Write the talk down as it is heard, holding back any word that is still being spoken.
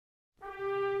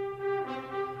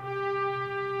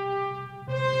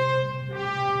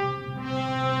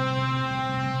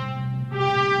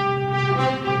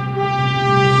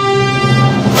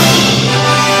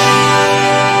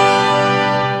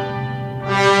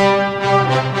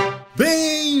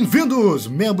Bem-vindos,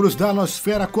 membros da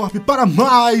Nosfera Corp, para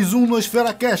mais um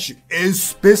Nosfera Cast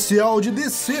especial de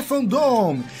DC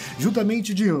Fandom,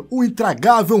 juntamente de o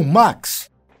intragável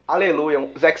Max. Aleluia,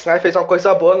 o Zack Snyder fez uma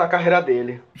coisa boa na carreira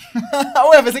dele.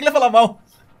 Ué, pensei que ele ia falar mal.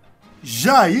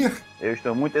 Jair. Eu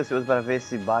estou muito ansioso para ver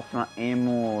esse Batman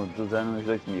emo dos anos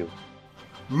 2000.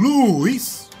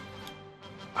 Luiz.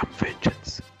 I'm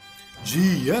vengeance.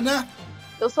 Diana.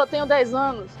 Eu só tenho 10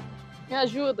 anos. Me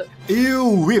ajuda. E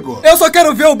o Igor. Eu só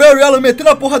quero ver o Barry Allen metendo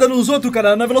a porrada nos outros,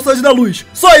 cara, na velocidade da luz.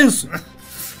 Só isso.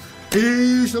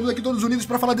 E estamos aqui todos unidos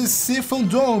para falar DC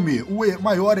Fandom, o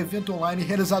maior evento online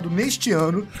realizado neste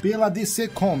ano pela DC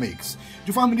Comics.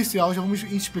 De forma inicial, já vamos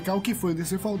explicar o que foi o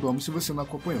DC Fandom, se você não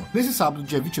acompanhou. Nesse sábado,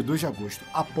 dia 22 de agosto,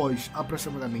 após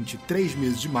aproximadamente 3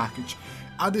 meses de marketing,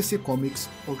 a DC Comics,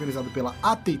 organizado pela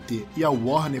AT&T e a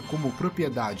Warner como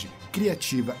propriedade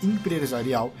criativa e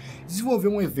empresarial,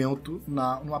 desenvolveu um evento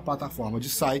numa plataforma de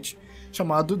site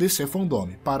chamado DC Fandom,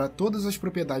 para todas as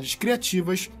propriedades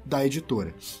criativas da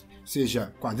editora,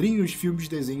 seja quadrinhos, filmes,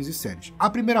 desenhos e séries. A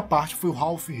primeira parte foi o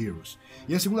Hall of Heroes,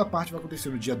 e a segunda parte vai acontecer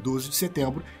no dia 12 de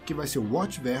setembro, que vai ser o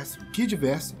Watchverse, o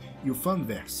Kidverse e o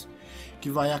Fanverse, que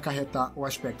vai acarretar o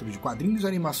aspecto de quadrinhos,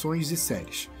 animações e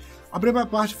séries. A primeira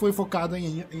parte foi focada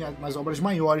nas obras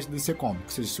maiores do DC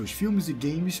Comics, seja seus filmes e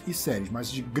games e séries, mas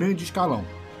de grande escalão.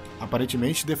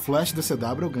 Aparentemente, The Flash da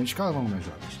CW é o grande escalão, né,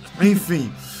 jovens?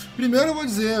 Enfim, primeiro eu vou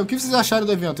dizer, o que vocês acharam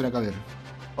do evento, né, galera?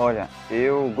 Olha,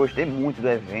 eu gostei muito do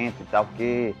evento e tal,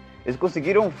 porque eles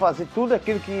conseguiram fazer tudo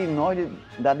aquilo que nós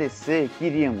da DC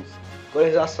queríamos.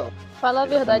 Colorização. Fala a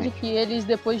verdade que eles,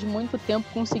 depois de muito tempo,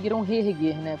 conseguiram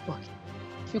reerguer, né? Porque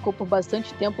ficou por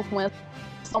bastante tempo com essa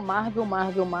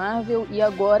Marvel, e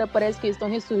agora parece que eles estão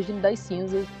ressurgindo das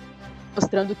cinzas,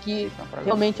 mostrando que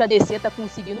realmente a DC tá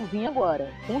conseguindo vir agora,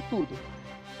 com tudo.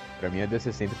 Pra mim a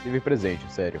DC sempre esteve presente,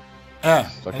 sério.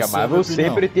 Só que a essa Marvel é a minha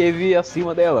sempre teve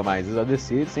acima dela, mas a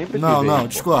DC sempre teve. Não,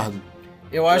 discordo.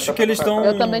 Eu acho que eles estão...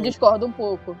 Eu também discordo um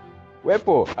pouco. Ué,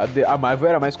 pô, a Marvel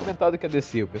era mais comentada que a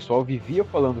DC, o pessoal vivia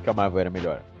falando que a Marvel era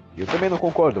melhor. E eu também não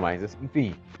concordo, mas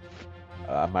enfim,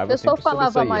 a Marvel O pessoal sempre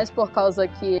falava sobressaía. mais por causa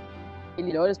que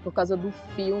melhores por causa do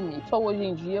filme. Só hoje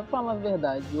em dia, fala a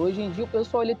verdade. Hoje em dia o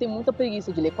pessoal ele tem muita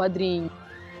preguiça de ler quadrinho,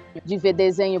 de ver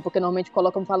desenho, porque normalmente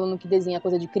colocam falando que desenho é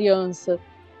coisa de criança.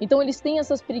 Então eles têm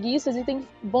essas preguiças e têm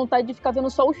vontade de ficar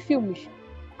vendo só os filmes.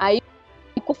 Aí,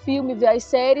 com o filme, ver as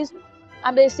séries,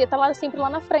 a DC tá lá, sempre lá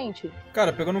na frente.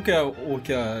 Cara, pegando o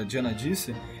que a Diana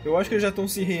disse, eu acho que eles já estão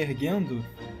se reerguendo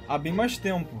há bem mais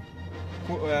tempo.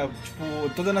 Tipo,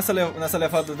 toda nessa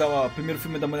levada do primeiro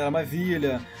filme da Mulher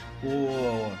Maravilha,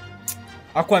 o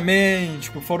Aquaman,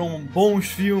 tipo, foram bons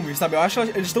filmes, sabe? Eu acho que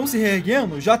eles estão se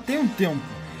reerguendo já tem um tempo.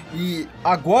 E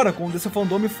agora, com o DC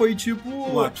Fandom, foi tipo...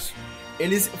 O ápice.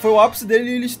 Foi o ápice dele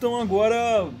e eles estão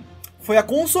agora... Foi a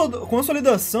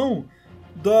consolidação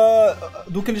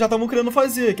do que eles já estavam querendo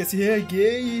fazer, que é se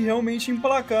reerguer e realmente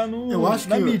emplacar Eu acho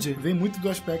na que mídia. vem muito do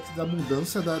aspecto da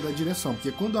mudança da direção,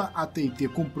 porque quando a AT&T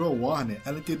comprou a Warner,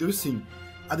 ela entendeu assim,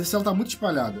 a DC ela tá muito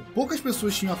espalhada. Poucas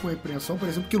pessoas tinham a compreensão, por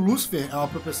exemplo, que Lucifer é uma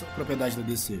propriedade da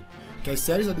DC, que as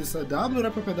séries da DCW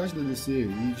era propriedade da DC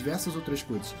e diversas outras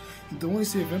coisas. Então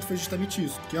esse evento foi justamente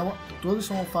isso, que todos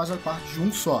fazem parte de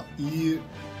um só e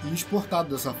exportado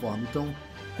dessa forma. Então,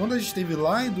 quando a gente teve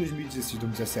lá em 2016,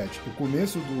 2017, o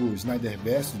começo do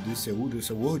Snyderverse, do DCU, do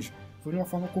DC World, foi de uma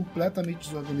forma completamente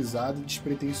desorganizada,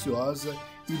 despretensiosa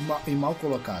e mal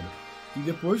colocada. E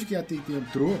depois que a AT&T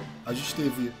entrou, a gente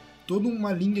teve toda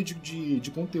uma linha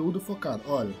de conteúdo focado.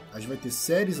 Olha, a gente vai ter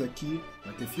séries aqui,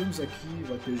 vai ter filmes aqui,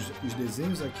 vai ter os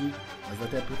desenhos aqui, a gente vai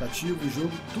ter aplicativo,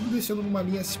 jogo, tudo descendo numa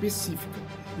linha específica.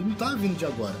 E não tá vindo de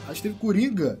agora. A gente teve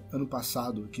Coringa ano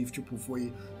passado, que tipo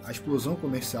foi a explosão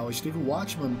comercial. A gente teve o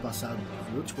Watchmen ano passado, que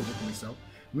foi outra explosão comercial.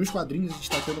 Nos quadrinhos a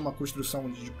gente está tendo uma construção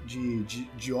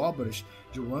de obras,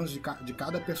 de runs de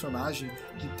cada personagem,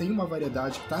 que tem uma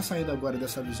variedade, que está saindo agora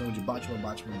dessa visão de Batman,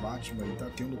 e está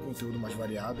tendo um conteúdo mais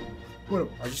variado. Pô,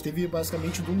 a gente teve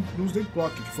basicamente o Doomsday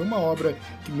Clock, que foi uma obra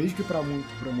que mesmo que para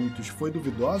muitos foi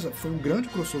duvidosa, foi um grande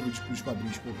crossover dos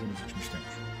quadrinhos que ocorreu nos últimos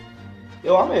tempos.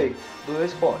 Eu amei do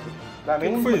Spock. Pra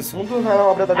mim, foi isso? um dos melhores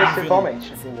obras da DC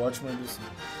atualmente. Foi o Watchmen DC.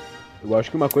 Eu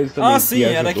acho que uma coisa também sim, que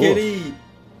era ajudou... aquele...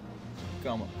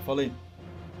 Calma, falei.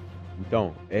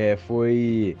 Então,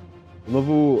 foi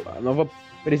a nova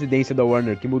presidência da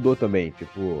Warner que mudou também.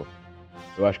 Tipo,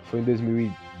 eu acho que foi em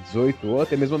 2018 ou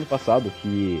até mesmo ano passado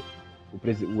que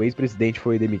o ex-presidente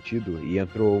foi demitido e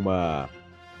entrou uma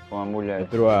mulher.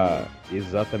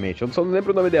 Exatamente. Eu só não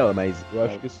lembro o nome dela, mas eu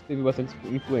acho que isso teve bastante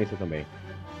influência também.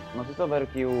 Não sei se souberam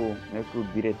que o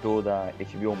diretor da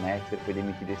HBO Max foi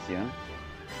demitido esse ano.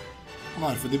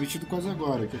 Mano, foi demitido quase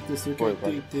agora. O que aconteceu é que Foi, a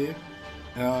TNT,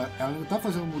 ela não tá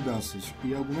fazendo mudanças.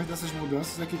 E algumas dessas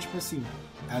mudanças é que, tipo assim,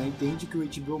 ela entende que o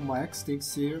HBO Max tem que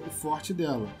ser o forte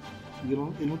dela. E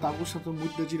ele não tava gostando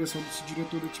muito da direção desse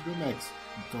diretor do HBO Max.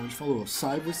 Então ele falou,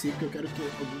 sai você, porque eu quero que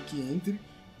alguém que entre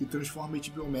e transforme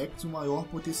o HBO Max no maior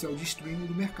potencial de streaming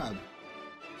do mercado.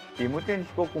 E muita gente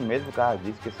ficou com medo por causa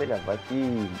disso, porque sei lá, vai que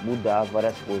mudar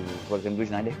várias coisas, por exemplo, do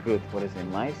Snyder Cut, por exemplo,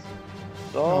 mas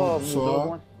só Não, mudou só-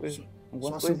 algumas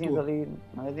só coisinhas acentuou. ali,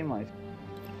 nada demais.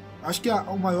 Acho que a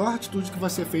maior atitude que vai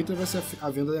ser feita vai ser a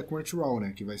venda da Crunchyroll,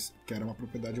 né? Que era uma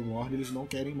propriedade Warner e eles não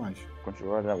querem mais.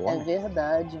 Continua da É Warner.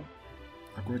 verdade.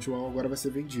 A Crunchyroll agora vai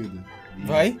ser vendida. E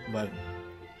Vai? Vai.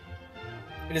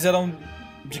 Eles eram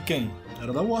de quem?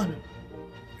 Era da Warner.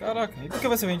 Caraca, e por que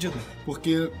vai ser vendido?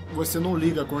 Porque você não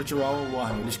liga a Crunchyroll ao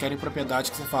Warner. Eles querem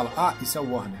propriedade que você fala, isso é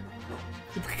Warner.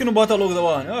 E por que não bota logo da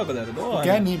Warner? Ó, galera, da Porque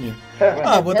é Warner. anime.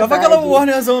 Ah, botava verdade. aquela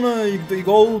Warnerzona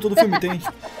igual todo filme tem.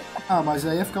 Mas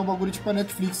aí ia ficar um bagulho tipo a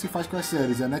Netflix que faz com as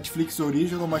séries. É Netflix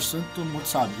Original, mas todo mundo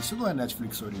sabe. Isso não é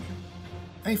Netflix Original.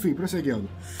 Enfim, prosseguindo.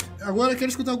 Agora eu quero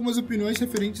escutar algumas opiniões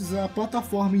referentes à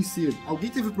plataforma em si. Alguém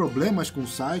teve problemas com o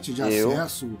site de Eu.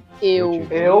 acesso? Eu.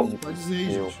 Pode dizer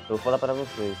aí, Eu gente. vou falar pra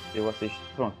vocês, eu assisti.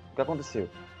 Pronto, o que aconteceu?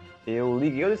 Eu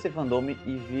liguei o DC Fandom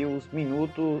e vi os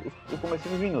minutos, o começo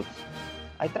dos minutos.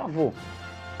 Aí travou.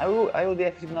 Aí eu dei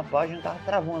F5 na página e tava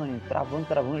travando ainda. Travando,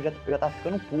 eu já tava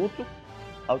ficando puto.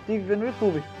 Aí eu tive que ver no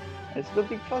YouTube. É isso que eu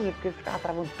tinha que fazer, porque eu ficava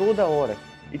travando toda hora.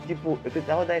 E tipo, eu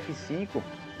tentava dar F5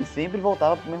 e sempre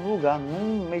voltava pro mesmo lugar,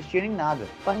 não mexia em nada.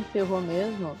 O que me ferrou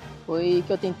mesmo foi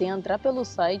que eu tentei entrar pelo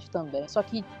site também, só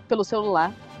que pelo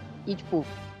celular e, tipo,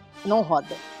 não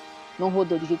roda. Não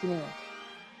rodou de jeito nenhum.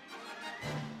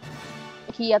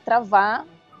 Que ia travar,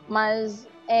 mas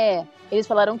eles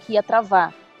falaram que ia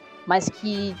travar, mas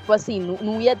que, tipo assim,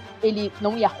 ele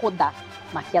não ia rodar,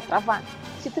 mas que ia travar.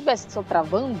 Se tivesse só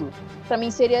travando, pra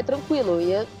mim seria tranquilo, eu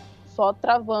ia só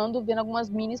travando, vendo algumas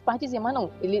minis partezinhas, mas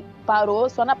não, ele parou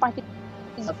só na parte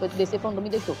foi descer falando, não me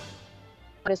deixou.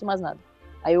 Não apareceu mais nada.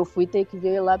 Aí eu fui ter que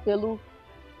ver lá pelo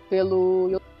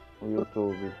O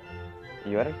YouTube.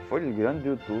 E olha que foi grande do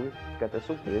YouTube, fiquei até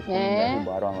surpreso quando É.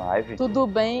 derrubaram a live. tudo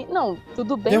bem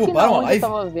que Derrubaram na a onde eu live?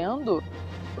 tava vendo,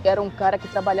 era um cara que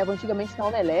trabalhava antigamente na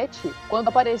Omelete, quando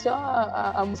apareceu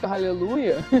a música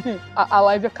Aleluia, a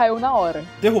live caiu na hora.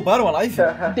 Derrubaram a live?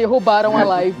 Derrubaram a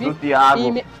live. Do Thiago.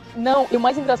 Não, e o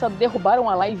mais engraçado, derrubaram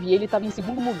a live e ele tava em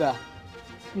segundo lugar.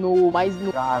 No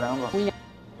Caramba.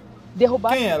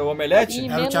 derrubaram Quem era? O Omelete? e em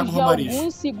Era o menos Thiago de Romariz.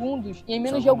 alguns segundos. E em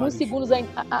menos Thiago de alguns Romariz.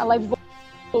 segundos a live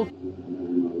voltou.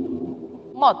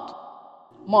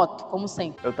 Moto, como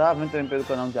sempre. Eu tava vendo também pelo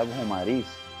canal do Thiago Romariz,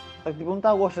 só que tipo, eu não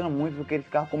tava gostando muito porque ele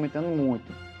ficava comentando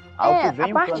muito. Ao que A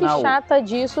vem o parte canal. chata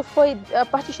disso foi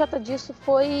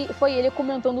ele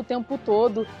comentando o tempo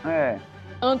todo. É,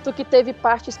 Tanto que teve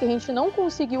partes que a gente não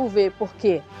conseguiu ver. Por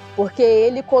quê? Porque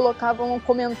ele colocava um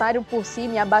comentário por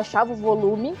cima e abaixava o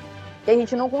volume. E a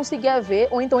gente não conseguia ver.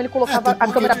 Ou então ele colocava até a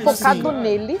porque, câmera tipo focado assim,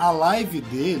 nele. A live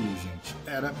dele, gente,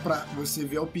 era pra você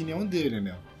ver a opinião dele,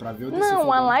 né? Pra ver o DC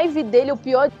Não, a Fandom. live dele, o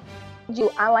pior.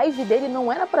 A live dele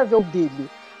não era pra ver o dele.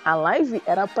 A live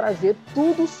era pra ver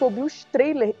tudo sobre os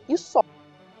trailers e só.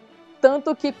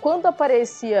 Tanto que quando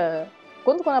aparecia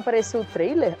o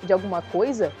trailer de alguma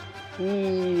coisa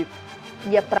e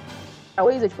ia pra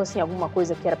coisa, tipo assim, alguma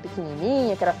coisa que era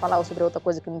pequenininha, que era falar sobre outra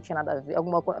coisa que não tinha nada a ver,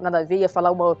 nada a ver, ia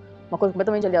falar uma coisa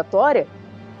completamente aleatória,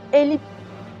 ele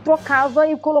trocava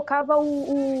e colocava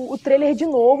o trailer de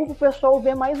novo pro pessoal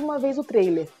ver mais uma vez o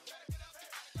trailer.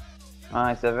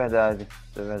 isso é verdade.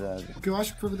 Isso é verdade. O que eu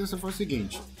acho que foi acontecer foi o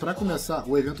seguinte: pra começar,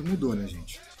 o evento mudou, né,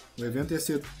 gente? O evento ia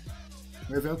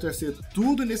ser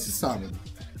tudo nesse sábado.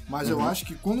 Mas eu acho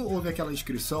que quando houve aquela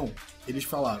inscrição, eles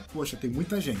falaram: poxa, tem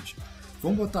muita gente.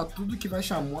 Vamos botar tudo que vai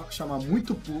chamar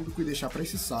muito público e deixar pra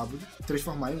esse sábado,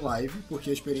 transformar em live,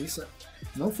 porque a experiência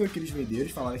não foi o que eles venderam.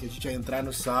 Eles falaram que a gente ia entrar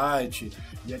no site,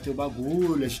 ia ter o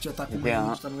bagulho, a gente ia estar com a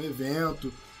gente tá no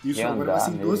evento. Isso Ia agora vai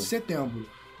ser em andar 12 de setembro,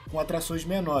 com atrações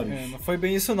menores. Não foi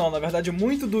bem isso não. Na verdade,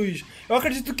 muito dos... Eu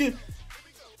acredito que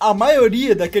a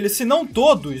maioria daqueles, se não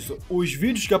todos, os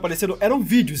vídeos que apareceram eram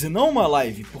vídeos e não uma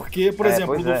live. Porque, por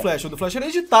exemplo, pois o do Flash era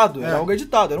editado, era algo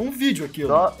editado, era um vídeo aquilo.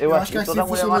 Só, eu acho que assim toda Mulher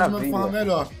funcionou de uma Maravilha. forma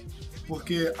melhor.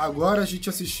 Porque agora a gente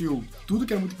assistiu tudo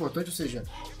que era muito importante, ou seja,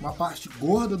 uma parte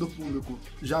gorda do público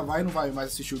já não vai mais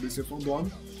assistir o DC Fandom.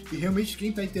 E realmente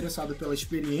quem tá interessado pela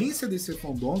experiência DC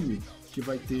Fandom, que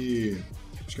vai ter,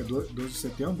 acho que é 12 de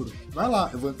setembro, vai lá.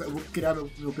 Eu vou criar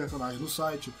meu personagem no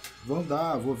site, vou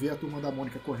andar, vou ver a turma da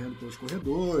Mônica correndo pelos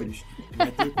corredores, vai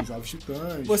ter com os Jovens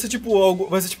Titãs. Vai ser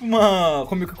tipo uma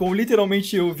Comic Con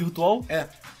literalmente virtual. É,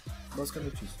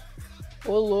 basicamente isso.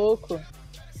 Ô, louco.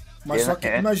 Mas só que,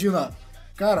 É. imagina,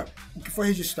 cara, o que foi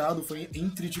registrado foi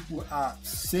entre, tipo, a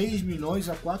 6 milhões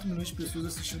a 4 milhões de pessoas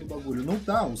assistindo o bagulho. Não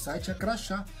tá, o site ia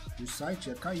crashar, o site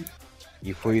ia cair.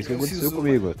 E foi isso que aconteceu Precisou,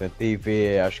 comigo. Eu tentei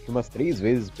ver, acho que umas 3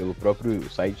 vezes pelo próprio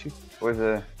site. Pois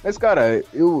é. Mas, cara,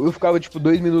 eu ficava, tipo,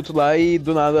 2 minutos lá e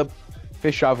do nada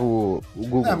fechava o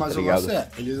Google, Mas tá o ligado? negócio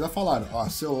eles já falaram, ó,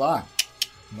 celular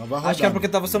não vai rodar. Acho que é porque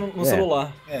tava no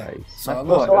celular. Aí. Só Mas,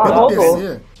 no, pô, pelo rodou.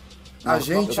 PC, a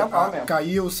gente chamar mesmo.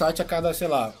 caía o site a cada, sei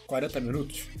lá, 40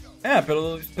 minutos.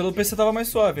 Pelo PC tava mais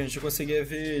suave, a gente conseguia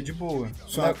ver de boa.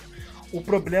 Só- Né? O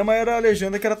problema era a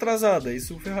legenda que era atrasada,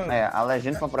 isso ferrava. É, a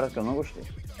legenda foi uma parada que eu não gostei.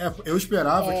 Eu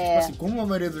esperava que, É. tipo assim, como a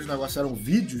maioria dos negócios eram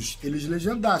vídeos, eles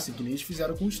legendassem, que nem eles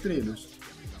fizeram com os trailers.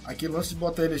 Aquele lance de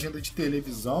botar a legenda de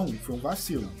televisão foi um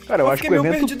vacilo. Cara, eu Eu acho que fiquei o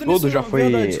meio evento perdido todo nisso, já na foi,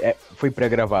 verdade. foi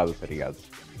pré-gravado, tá ligado?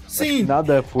 Acho que Sim,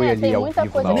 nada foi ali tem ao muita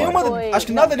vivo coisa na que hora. Nenhuma- foi... acho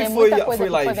que nada ali tem foi- muita coisa foi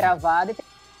que live. foi gravada.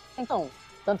 Então,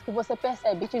 tanto que você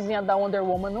percebe, a partezinha da Wonder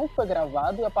Woman não foi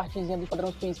gravado e a partezinha do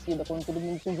Esquadrão Suicida, quando todo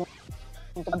mundo se juntou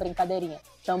uma brincadeirinha,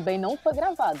 também não foi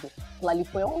gravado. Lá ali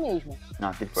foi ao mesmo. Não,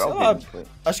 aquele foi Sei ao lá. vivo, foi.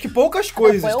 acho que poucas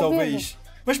coisas, foi ao talvez.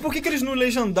 Mas por que eles não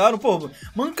legendaram? Pô,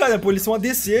 mancada, pô, eles são a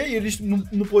DC e eles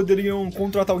não poderiam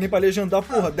contratar alguém pra legendar,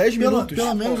 porra, 10 minutos.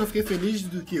 Pelo menos eu fiquei feliz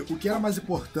do que o que era mais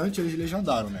importante eles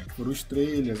legendaram, né? Que foram os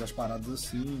trailers, as paradas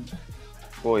assim.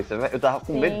 Pô, isso é- eu tava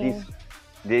com medo Sim. disso.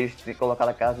 De eles terem colocado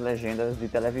aquelas legendas de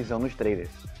televisão nos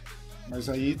trailers. Mas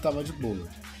aí tava de boa.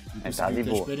 E Tá conseguiu de ter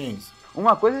boa. experiência.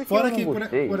 Uma coisa que Fora eu não que,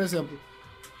 gostei... por exemplo,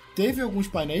 teve alguns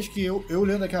painéis que eu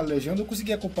lendo aquela legenda eu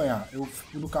consegui acompanhar.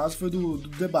 No caso foi do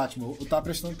The Batman. Eu tava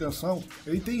prestando atenção,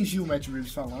 eu entendi o Matt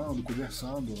Reeves falando,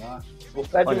 conversando lá. O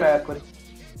Fred Olha. Mercury.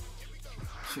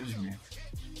 Cheio de merda.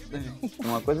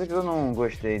 Uma coisa que eu não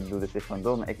gostei do DC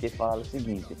Fandom é que eles falaram o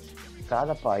seguinte: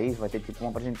 cada país vai ter tipo um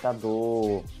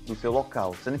apresentador do seu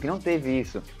local, sendo que não teve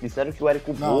isso. Disseram que o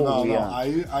Érico Não, Borgo ia...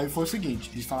 Aí foi o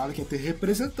seguinte, eles falaram que ia ter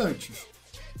representantes.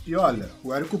 E olha,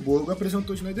 o Érico Borgo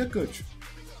apresentou o Snyder Cut.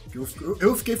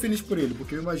 Eu fiquei feliz por ele,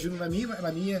 porque eu imagino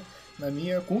na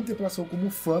minha contemplação como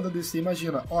fã da DC,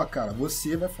 imagina, ó cara,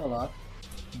 você vai falar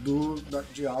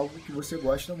de algo que você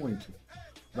gosta muito.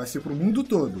 Vai ser pro mundo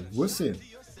todo, você.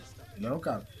 Não,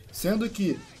 cara. Sendo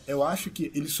que eu acho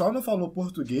que ele só não falou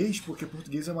português porque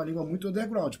português é uma língua muito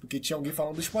underground, porque tinha alguém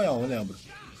falando espanhol, eu lembro.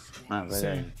 Ah,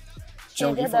 verdade. Tinha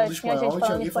alguém verdade, falando tinha espanhol gente e tinha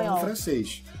falando alguém falando espanhol. francês.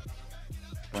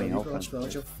 Tinha alguém Espanhol, falando espanhol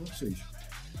e francês. tinha francês.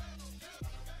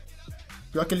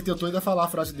 Pior que ele tentou ainda falar a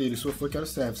frase dele, sou fã, quero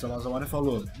service. Mas a Warner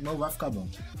falou, não vai ficar bom.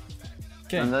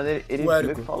 Quem? Na verdade, ele O Érico.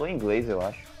 meio que falou em inglês, eu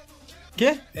acho.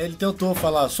 Quê? Ele tentou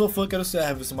falar, sou fã, quero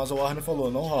service, mas a Warner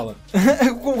falou, não rola.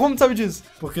 Como tu sabe disso?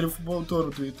 Porque ele botou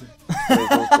no Twitter. Ele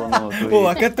colocou no Pô, Twitter.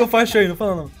 aquieta teu faixa aí, não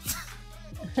fala não.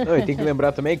 Não, e tem que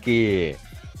lembrar também que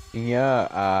tinha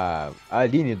a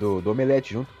Aline do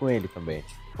Omelete junto com ele também.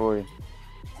 Foi.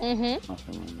 Uhum. Nossa,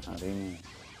 mano, ali...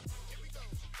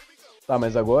 Tá,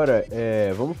 mas agora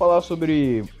vamos falar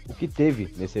sobre o que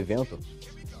teve nesse evento.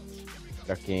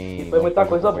 Pra quem. E foi não muita pôde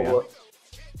coisa acompanhar. boa.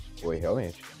 Foi,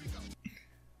 realmente.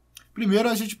 Primeiro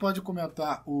a gente pode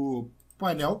comentar o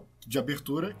painel de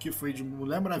abertura, que foi de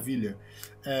Mulher Maravilha.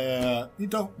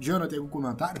 Então, Diana, tem algum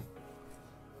comentário?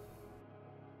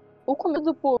 O começo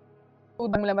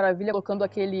da Mulher Maravilha, colocando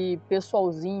aquele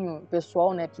pessoal,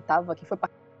 né, que foi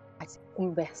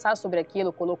conversar sobre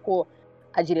aquilo, colocou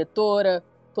a diretora,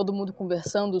 todo mundo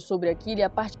conversando sobre aquilo, e a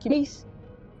parte que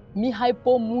me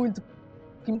hypou muito,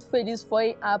 fiquei muito feliz,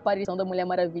 foi a aparição da Mulher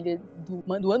Maravilha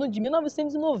do ano de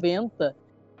 1990.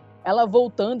 Ela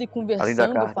voltando e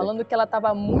conversando, Carter. falando que ela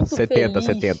estava muito 70.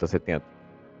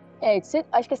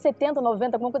 acho que é 70,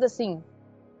 90, alguma coisa assim.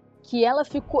 Que ela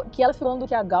falando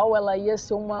que a Gal, ela ia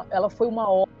ser ela foi uma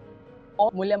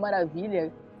Mulher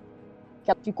Maravilha, que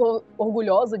ela ficou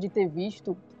orgulhosa de ter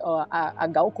visto a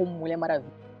Gal como Mulher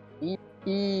Maravilha.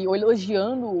 E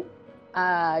elogiando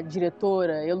a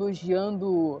diretora,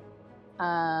 elogiando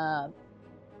a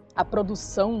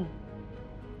produção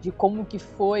de como que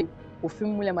foi o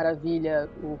filme Mulher Maravilha,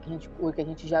 o que a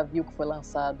gente já viu que foi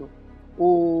lançado,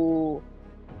 o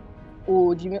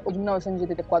de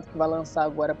 1984 que vai lançar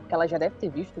agora, porque ela já deve ter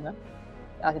visto, né?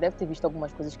 Ela já deve ter visto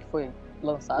algumas coisas que foi O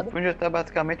lançado. filme já tá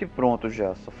basicamente pronto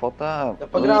já, só falta... Já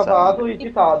foi gravado e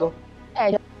editado.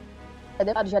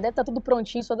 Já deve estar tudo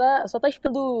prontinho, só tá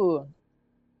esperando.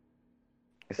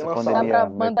 Essa Dá Dá pandemia... pra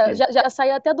meio mandar, que- já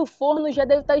saiu até do forno, já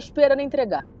deve estar esperando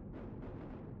entregar.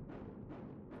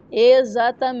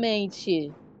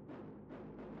 Exatamente.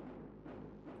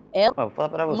 Ó, vou falar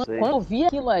pra vocês. Quando eu vi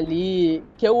aquilo ali,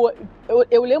 que eu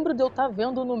lembro de eu estar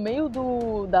vendo no meio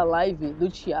da live do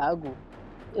Thiago,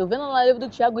 eu vendo a live do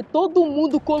Thiago e todo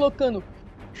mundo colocando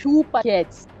chupa,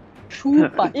 Cats.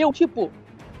 Chupa. Eu, tipo,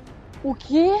 o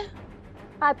quê?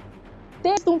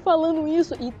 Até estão falando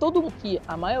isso. E todo mundo que,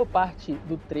 a maior parte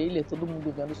do trailer, todo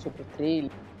mundo vendo sobre o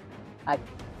trailer, a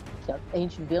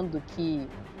gente vendo que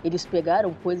eles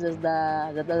pegaram coisas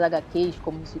das HQs,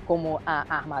 como a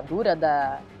armadura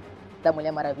da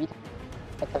Mulher Maravilha,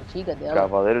 a antiga dela.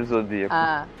 Cavaleiro do Zodíaco.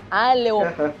 A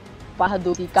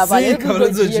Leopardo e Cavaleiro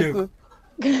do Zodíaco.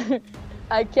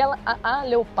 A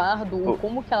Leopardo,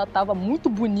 como que ela tava muito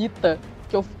bonita,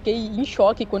 que eu fiquei em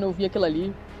choque quando eu vi aquilo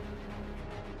ali.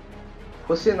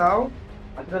 Por sinal,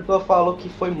 a diretora falou que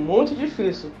foi muito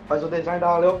difícil fazer o design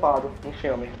da Leopardo no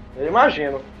filme. Eu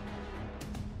imagino.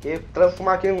 Que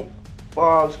transformar aqui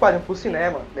os quadrinhos pro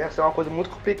cinema deve ser uma coisa muito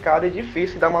complicada e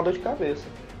difícil e dá uma dor de cabeça.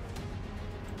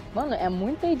 Mano, é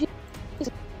muita edição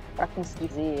pra conseguir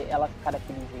ver ela ficar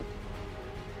daquele jeito.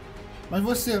 Mas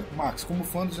você, Max, como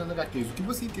fã dos HQs, o que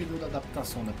você entendeu da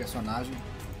adaptação da personagem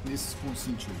nesse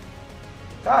sentido?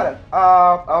 Cara,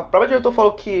 a própria diretora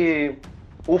falou que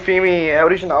o filme é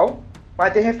original,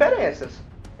 mas tem referências.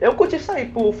 Eu curti isso aí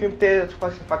pro filme ter, tipo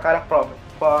assim, pra cara própria,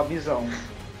 com a visão.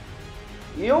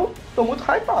 E eu tô muito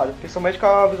hypado, principalmente com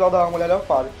a visual da Mulher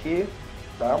Leopardo, que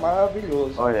tá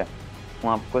maravilhoso. Olha,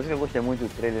 uma coisa que eu gostei muito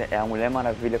do trailer é a Mulher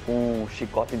Maravilha com o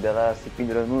chicote dela se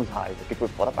pendurando nos raios, que foi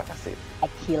foda pra cacete.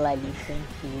 Aquilo ali foi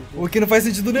incrível. O que não faz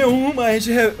sentido nenhum, mas a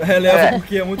gente releva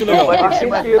porque é muito legal. Faz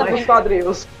sentido nos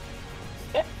quadrinhos.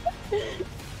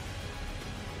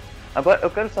 Agora, eu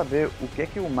quero saber o que é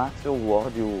que o Maxwell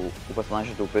Lord, o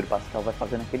personagem do Pedro Pascal, vai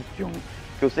fazer naquele filme.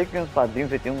 Porque eu sei que nos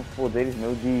quadrinhos ele tem uns poderes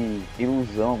meio de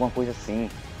ilusão, alguma coisa assim.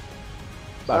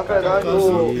 Na verdade,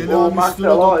 Ele é uma Max mistura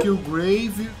do Lord-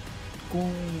 Killgrave com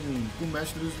o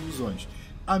Mestre das Ilusões.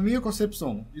 A minha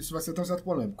concepção, isso vai ser tão certo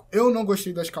polêmico. Eu não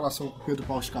gostei da escalação do Pedro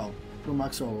Pascal pro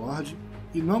Maxwell Lord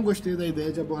e não gostei da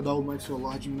ideia de abordar o Maxwell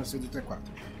Lord em 1984.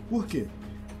 Por quê?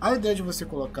 A ideia de você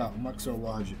colocar o Maxwell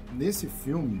Lord nesse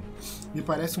filme me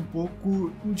parece um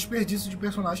pouco um desperdício de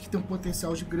personagem que tem um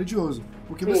potencial de grandioso.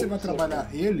 Porque você vai trabalhar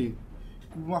ele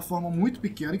de uma forma muito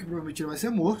pequena, que provavelmente ele vai ser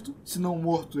morto. Se não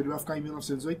morto, ele vai ficar em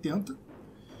 1980.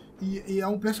 E é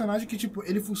um personagem que, tipo,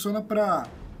 ele funciona pra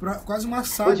quase uma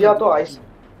saga. Os dias atuais.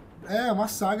 É, uma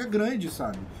saga grande,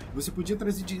 sabe? Você podia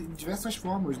trazer de diversas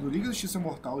formas. No Liga da Justiça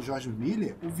Mortal, George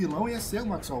Miller, o vilão ia ser o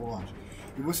Maxwell Lord.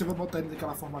 E você vai botar ele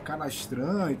daquela forma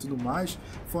canastrã e tudo mais,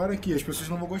 fora que as pessoas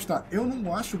não vão gostar. Eu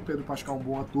não acho o Pedro Pascal um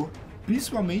bom ator,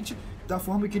 principalmente da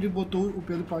forma que ele botou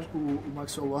o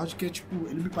Maxwell Lord, que é tipo,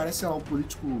 ele me parece, sei lá, um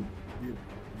político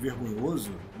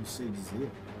vergonhoso, não sei dizer.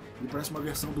 Ele parece uma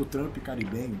versão do Trump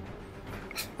caribenho.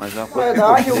 Mas é uma Na coisa que eu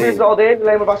verdade, o gostei. visual dele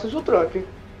lembra bastante do Trump, se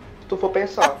tu for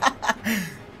pensar.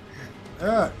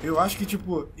 Eu acho que,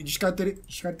 tipo,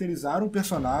 descaracterizaram o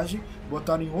personagem,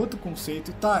 botaram em outro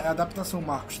conceito. Tá, é adaptação,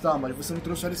 Marcos, tá, mas você não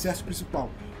trouxe o alicerce principal.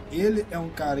 Ele é um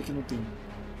cara que não tem,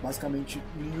 basicamente,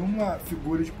 nenhuma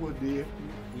figura de poder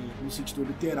no sentido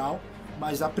literal,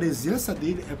 mas a presença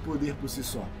dele é poder por si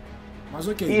só. Mas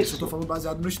ok, isso eu tô falando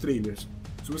baseado nos trailers.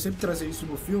 Se você me trazer isso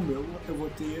no filme, eu vou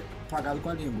ter pagado com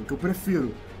a língua, que eu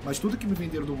prefiro. Mas tudo que me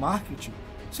venderam do marketing,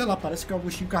 sei lá, parece que o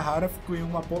Agostinho Carrara ficou em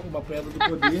uma pedra do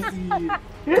poder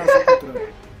e casou com o Trump.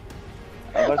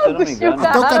 Agora, se eu não me engano, Até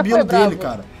o Carrara cabelo foi dele, bravo.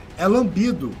 cara, é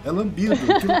lambido.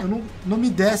 Que não me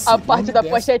desce. A não parte me da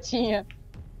desce. pochetinha.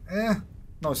 É.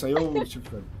 Não, isso aí eu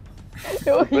tipo,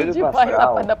 Eu ri Pedro demais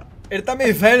Pascal. da Ele tá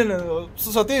meio velho, né?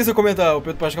 Só tem isso a comentar, o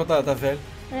Pedro Pascal tá velho.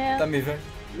 É. Tá meio velho.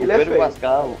 o Ele é Pedro feio.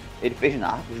 Pascal, ele fez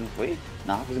Narcos, não foi?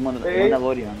 Narcos e Fez.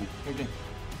 Mandaloriano. Ok.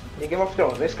 Em Game of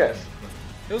Thrones, não esquece.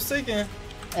 Eu sei quem é.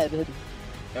 É verdade.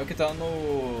 É o que tá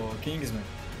no Kingsman.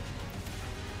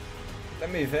 Tá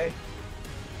meio velho.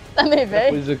 Tá meio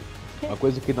velho? Uma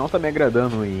coisa que não tá me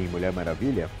agradando em Mulher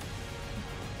Maravilha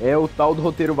é o tal do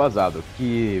roteiro vazado,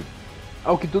 que,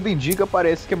 ao que tudo indica,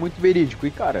 parece que é muito verídico.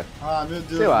 E, cara, ah, meu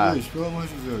Deus, Sei lá. Luiz, pelo amor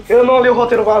de Deus. Eu não li o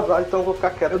roteiro vazado, então eu vou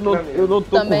ficar quieto eu aqui não, na minha. eu não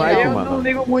tô Também com hype, não. Eu mano. não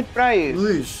ligo muito pra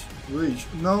isso. Luiz,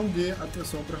 não dê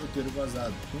atenção pra roteiro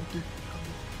vazado. Não tem.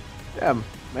 É,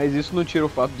 mas isso não tira o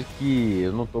fato de que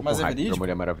eu não tô com Mas é hype pra verídico?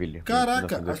 Mulher Maravilha.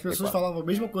 Caraca, as 1984. pessoas falavam a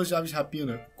mesma coisa de Aves de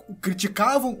Rapina.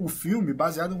 Criticavam o filme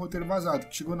baseado em um roteiro vazado.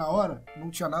 Chegou na hora, não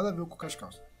tinha nada a ver com o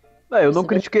Cascalço. Não, eu não Isso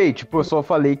critiquei, tipo, eu só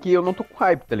falei que eu não tô com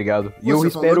hype, tá ligado? E eu Você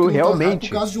espero falou que não tá realmente.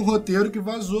 por causa de um roteiro que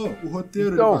vazou. O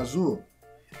roteiro Então. ele vazou.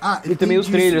 Ah, E também os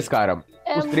tem trailers, disso. cara.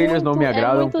 É Os trailers não me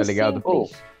agradam, muito tá ligado?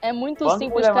 simples. É muito quando simples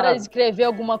Mulher os caras Maravilha- escrever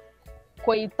alguma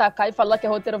coisa e tacar e falar que é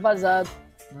roteiro vazado.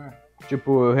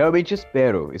 Tipo, eu realmente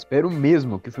espero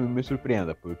mesmo que o filme me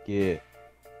surpreenda, porque,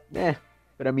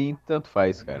 pra mim tanto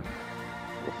faz, cara.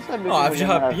 Você sabia Não, que Aves de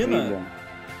Mulher Rapina? Maravilha-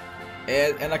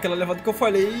 É naquela levada que eu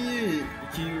falei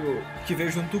que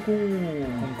veio junto com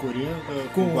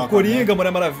Coringa, Coringa,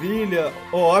 Mulher Maravilha,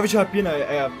 o Aves de Rapina,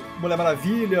 Mulher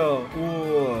Maravilha,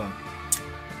 o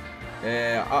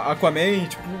Aquaman,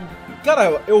 tipo,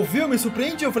 cara, eu vi, eu me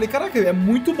surpreendi, eu falei, caraca, é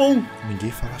muito bom.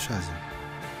 Ninguém fala Shazam.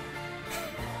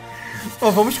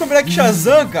 Ó, vamos combinar que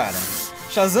Shazam, cara,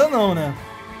 Shazam não, né?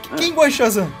 Quem gosta de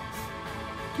Shazam?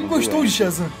 Quem gostou de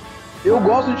Shazam? Eu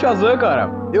gosto de Shazam, cara.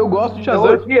 Eu gosto de Eu Shazam.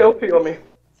 odiei o filme.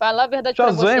 Falar a verdade pra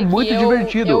Shazam você é que muito eu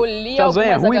divertido. li Shazam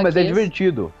é algumas ruim, mas é HQs.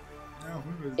 divertido.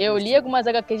 Eu li algumas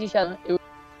HQs de Shazam, eu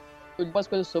li algumas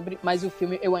coisas sobre, mas o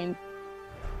filme eu ainda...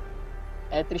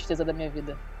 É a tristeza da minha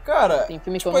vida. Cara, Tem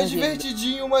filme que tipo, eu é não vi ainda.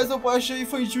 divertidinho, mas eu achei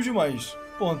infantil demais.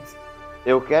 Ponto.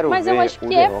 Eu quero Mas ver eu acho o que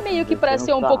The é Rock meio que pra descendo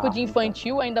ser um pouco sarrafo, de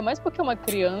infantil, ainda mais porque é uma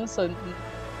criança.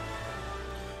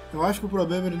 Eu acho que o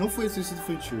problema ele não foi ter sido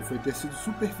infantil, foi ter sido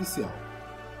superficial.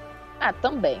 Ah,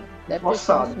 também. Deve ter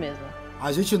Nossa. sido isso mesmo.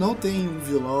 A gente não tem um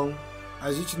vilão,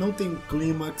 a gente não tem um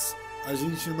clímax, a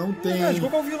gente não tem... Verdade, qual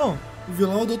que é o vilão? O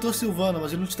vilão é o Dr. Silvana,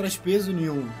 mas ele não te traz peso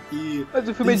nenhum. E Mas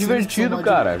o filme é tem cenas que são divertido, mais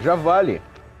cara. Já vale.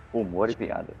 Humor e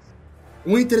piadas.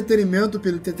 Um entretenimento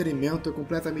pelo entretenimento é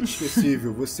completamente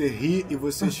esquecível. Você ri e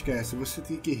você esquece. Você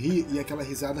tem que rir e aquela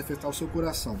risada afetar o seu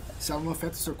coração. Se ela não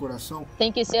afeta o seu coração,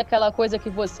 Tem que ser aquela coisa que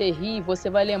você ri e você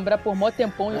vai lembrar por mó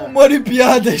tempão. Humor e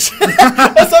piadas.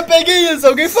 Eu só peguei isso,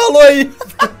 alguém falou aí.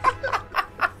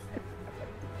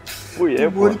 Fui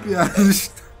eu, pô. humor e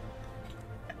piadas.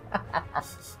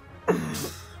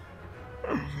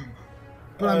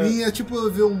 Pra mim é tipo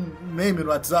eu ver um meme no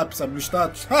WhatsApp, sabe, no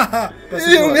status.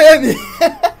 E o meme?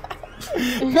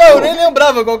 Não, eu nem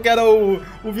lembrava qual que era o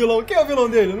vilão. Quem é o vilão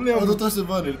dele? Eu não É o lembro. Dr.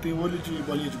 Silvana, ele tem olho de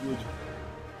bolinha de gude.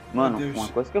 Mano, Meu Deus. uma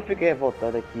coisa que eu fiquei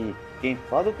revoltado é que quem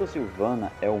fala do Dr.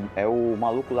 Silvana é o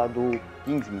maluco lá do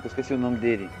Kingsman, que eu esqueci o nome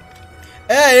dele.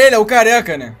 É ele, é o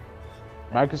careca, né?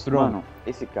 Mark Strong. Mano,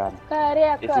 esse cara,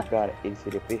 Careca! ele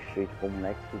seria perfeito como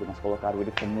moleque tudo, mas colocaram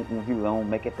ele como um vilão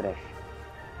mequetrefe.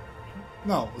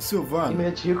 Não, o Silvana,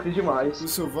 Medíocre demais. o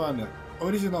Silvana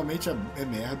originalmente é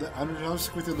merda. Aí no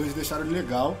 1952 deixaram ele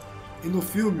legal. E no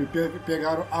filme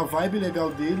pegaram a vibe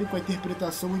legal dele com a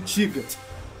interpretação antiga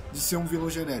de ser um vilão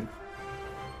genérico.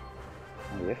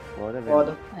 Aí é foda, velho.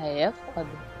 Foda. É foda.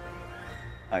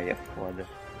 Aí é foda.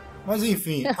 Mas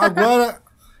enfim, agora,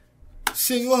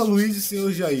 senhor Luiz e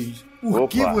senhor Jair, o Opa.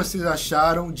 que vocês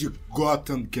acharam de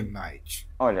Gotham Knight?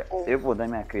 Olha, eu vou dar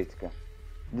minha crítica.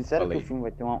 Disseram Fala que aí. o filme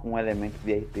vai ter um elemento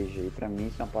de RPG, e pra mim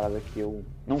isso é uma parada que eu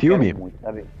não Filme? quero muito,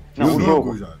 sabe? Não, o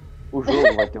jogo. já. O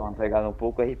jogo vai ter uma pegada um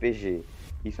pouco RPG.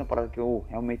 Isso é uma parada que eu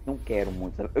realmente não quero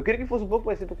muito, sabe? Eu queria que fosse um pouco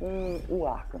parecido com o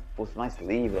Arkham, fosse mais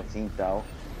livre assim e tal.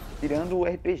 Tirando o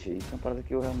RPG, isso é uma parada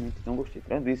que eu realmente não gostei.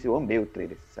 Tirando isso, eu amei o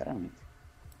trailer, sinceramente.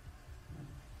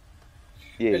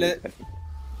 E aí? Ele é-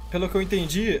 Pelo que eu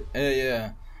entendi,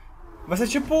 vai ser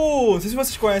tipo... Não sei se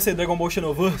vocês conhecem Dragon Ball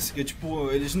Xenoverse, que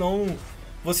tipo, eles não...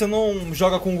 Você não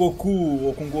joga com Goku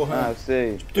ou com Gohan. Ah, eu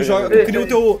sei. Tu joga, tu sei. cria o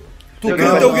teu... Tu Não,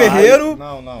 cria o teu não, guerreiro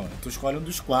Não. Tu escolhe um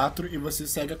dos 4 e você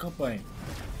segue a campanha.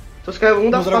 Tu escreve um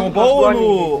no das Dragon quatro Ball partes do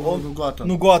ou anime. no, No Gotham.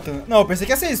 no Gotham. Não, eu pensei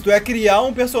que ia ser isso. Tu ia criar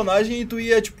um personagem e tu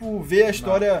ia, tipo, ver a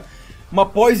história... Uma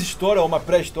pós-história ou uma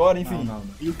pré-história, enfim. Não.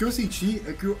 E o que eu senti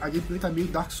é que a gameplay tá meio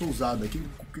Dark Soulsada. Quem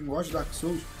gosta de Dark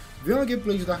Souls, vê uma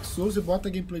gameplay de Dark Souls e bota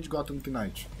a gameplay de Gotham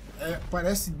Knight.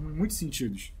 Parece muitos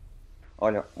sentidos.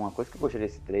 Olha, uma coisa que eu gostei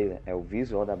desse trailer é o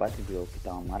visual da Batgirl, que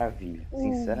tá uma maravilha,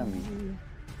 sinceramente.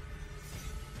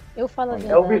 Eu falo a É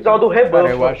o verdade. visual do Cara, rebanho,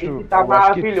 eu acho- que tá eu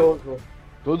acho que- maravilhoso.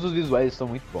 Todos os visuais são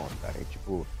muito bons, cara. E,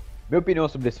 tipo, minha opinião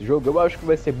sobre esse jogo, eu acho que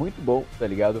vai ser muito bom, tá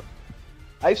ligado?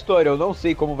 A história eu não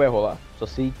sei como vai rolar, só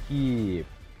sei que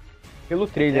pelo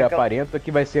trailer É aquela- aparenta que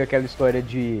vai ser aquela história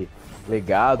de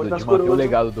legado, Foi de das manter o coroas.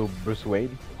 legado do Bruce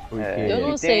Wayne. Porque É, Eu não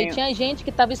Ele sei, tem- tinha gente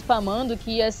que tava spamando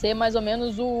que ia ser mais ou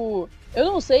menos o... Eu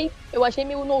não sei, eu achei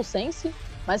meio nonsense,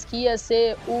 mas que ia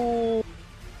ser o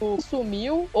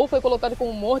sumiu, ou foi colocado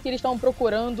como morto e eles estavam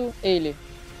procurando ele.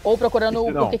 Ou procurando Isso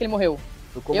o não. porquê que ele morreu.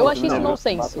 como Eu achei isso lembro,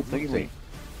 nonsense. não sei.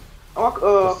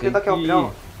 Eu queria dar aqui uma que-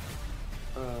 opinião.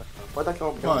 Pode dar aqui uma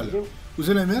opinião? Olha, rapidinho? os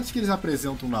elementos que eles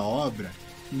apresentam na obra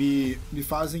me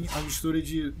fazem a mistura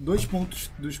de 2 pontos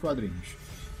dos quadrinhos.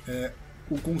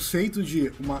 O conceito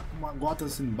de uma Gotham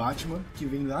sem Batman, que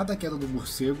vem lá da queda do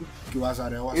morcego, que o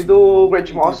Azarel E do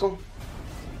Grant Morrison.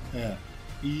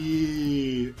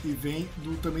 E vem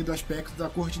também do aspecto da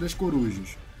Corte das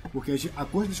Corujas. Porque a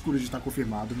Corte das Corujas está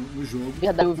confirmada no jogo.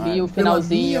 Verdade, eu vi o Pela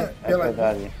finalzinho. minha- É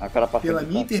verdade, aquela parte Pela do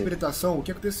minha cacete. interpretação, o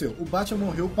que aconteceu? O Batman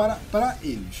morreu para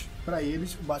eles. Para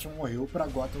eles, o Batman morreu, para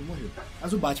Gotham morreu.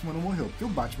 Mas o Batman não morreu, porque o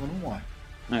Batman não morre.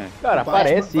 É. Cara, O Batman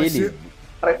aparece vai ele. ser-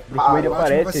 Bruce Wayne o Batman vai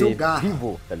ser aparece o Garra.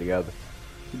 vivo, tá ligado?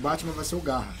 O Batman vai ser o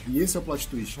Garra. E esse é o plot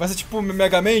twist. Vai ser tipo o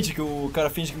Megamente, que o cara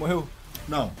finge que morreu?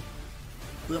 Não.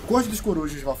 A Corte dos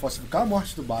Corujas vai falsificar a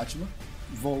morte do Batman,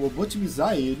 vão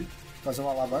lobotomizar ele, fazer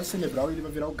uma lavagem cerebral e ele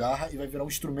vai virar o Garra e vai virar um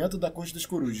instrumento da Corte dos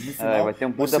Corujas. No final, vai ter um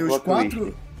vai puta ser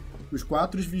plot os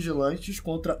quatro vigilantes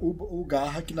contra o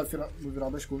Garra, que no final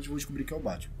das contas vão descobrir que é o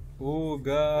Batman. O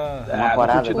Garra. Uma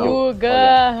parada O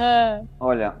Garra!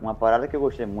 Olha, uma parada que eu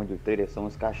gostei muito do trailer são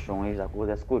os caixões da Cor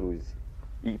das Corujas.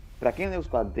 E pra quem lê os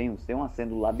quadrinhos, tem uma cena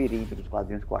do labirinto dos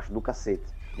quadrinhos que eu acho do cacete.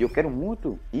 E eu quero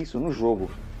muito isso no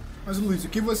jogo. Mas Luiz, o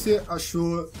que você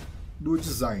achou do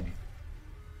design?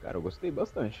 Cara, eu gostei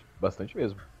bastante. Bastante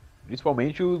mesmo.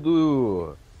 Principalmente o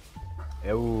do...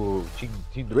 É o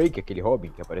Tim Drake, aquele Robin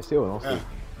que apareceu? Eu não sei.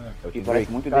 É o Que Tim parece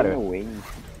Drake. muito Cara, Damian Wayne.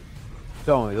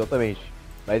 Então, exatamente.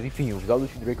 Mas enfim, o visual do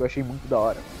Tim Drake eu achei muito da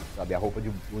hora. Sabe, a roupa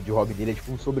de Robin dele é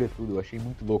tipo um sobretudo, eu achei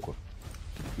muito louco.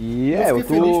 E eu fiquei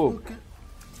feliz tô... porque...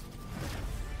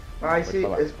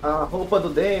 A roupa do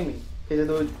Demi, ele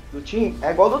do Tim,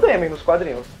 é igual do Demi nos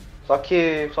quadrinhos. Só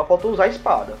que só falta usar a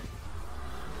espada.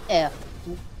 É.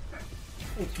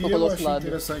 O que Vou eu pelo achei outro lado.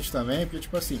 interessante também, porque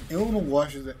tipo assim, eu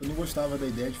não gostava da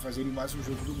ideia de fazerem mais um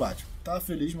jogo do Batman. Tava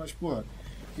feliz, mas porra,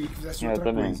 queria que fizesse outra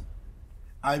também. coisa.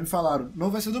 Aí me falaram, não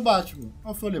vai ser do Batman.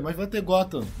 Aí eu falei, mas vai ter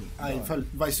Gotham. Aí eu falei,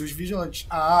 vai ser os Vigilantes.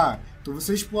 Ah, então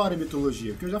você explora a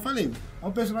mitologia. Porque eu já falei, é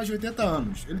um personagem de 80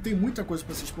 anos. Ele tem muita coisa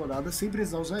pra ser explorada sem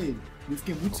precisar usar ele. E eu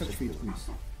fiquei muito satisfeito com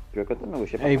isso. Pior que eu também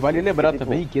gostei. E vale lembrar Tipo,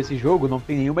 também que esse jogo não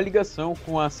tem nenhuma ligação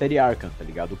com a série Arkham, tá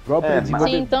ligado? O próprio mas-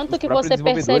 desenvolvedor, Sim, tanto os que próprios você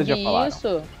desenvolvedores percebe já falaram.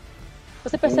 isso.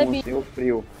 Você percebe O Senhor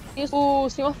Frio. isso, o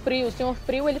Senhor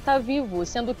Frio, ele tá vivo,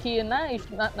 sendo que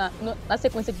na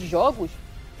sequência de jogos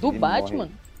do Ele Batman,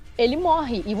 morre. ele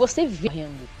morre e você vê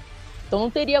morrendo. Então não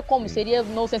teria como, seria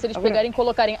nonsense eles Agora- pegarem e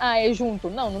colocarem, é junto.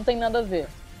 Não tem nada a ver.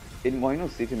 Ele morre no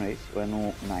City, não é isso? Ou é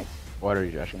no Night?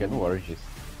 Origins, acho que é no Origins.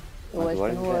 Eu acho que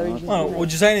Agora no já não- Origins. Mano, o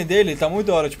design dele tá muito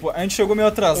da hora. Tipo, a gente chegou meio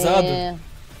atrasado.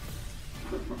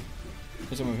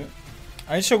 Deixa eu ver.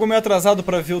 A gente chegou meio atrasado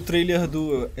pra ver o trailer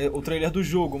do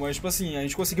jogo, mas tipo assim, a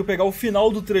gente conseguiu pegar o final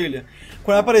do trailer.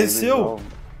 Quando apareceu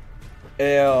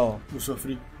Eu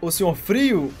sofri. o Senhor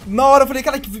Frio, na hora eu falei,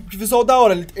 cara, que visual da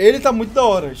hora. Ele tá muito da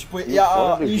hora. Tipo, E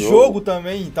fora do em jogo jogo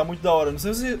também tá muito da hora. Não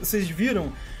sei se vocês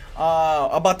viram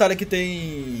a batalha que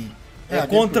tem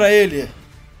contra ele.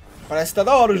 Parece que tá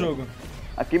da hora o jogo.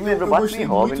 Aqui me Eu lembrou Batman gostei e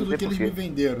Robin, muito não do sei que eles me porquê.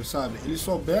 venderam, sabe? Eles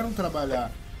souberam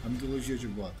trabalhar a mitologia de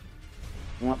Gotham.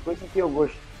 Uma coisa que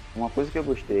eu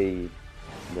gostei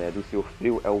do Senhor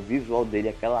Frio é o visual dele,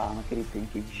 aquela arma que ele tem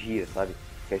que gira, sabe?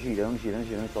 Que é girando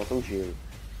e solta o gelo.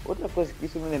 Outra coisa que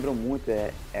isso me lembrou muito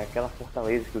é aquela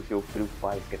fortaleza que o Senhor Frio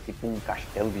faz, que é tipo um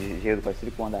castelo de gelo,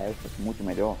 parecido com o da Elsa, muito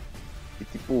melhor. E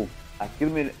tipo,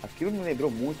 aquilo me lembrou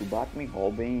muito Batman e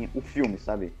Robin, o filme,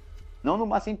 sabe? Não no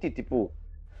mais sentido, tipo,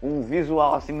 um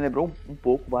visual assim me lembrou um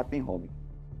pouco Batman e Robin.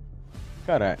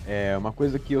 Cara, é uma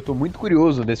coisa que eu tô muito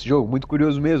curioso nesse jogo, muito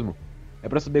curioso mesmo. É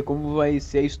pra saber como vai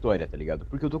ser a história, tá ligado?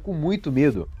 Porque eu tô com muito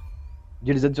medo de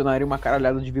eles adicionarem uma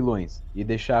caralhada de vilões e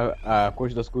deixar a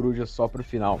Corte das Corujas só pro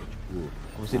final. Tipo,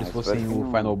 como se eles isso fossem parece o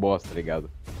um- Final Boss, tá ligado?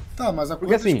 Tá, mas a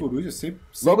Porque, Corte das assim, Corujas sempre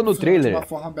logo no funciona trailer- de uma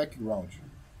forma background.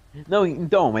 Não,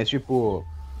 então, mas tipo...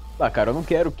 Tá, cara, eu não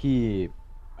quero que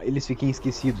eles fiquem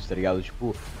esquecidos, tá ligado?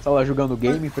 Tipo, você tá lá jogando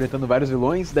game, enfrentando vários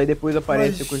vilões, daí depois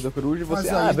aparece Mas- a Corte da Coruja e mas você...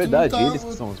 aí Ah, é tu não verdade, tá- eles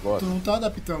que são os boss. Tu não tá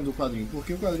adaptando o quadrinho,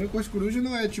 porque o quadrinho Corte Coruja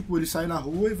não é tipo, eles saem na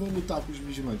rua e vão lutar com os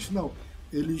vigilantes. Não.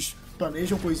 Eles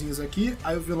planejam coisinhas aqui,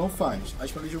 aí o vilão faz. Aí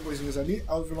planejam coisinhas ali,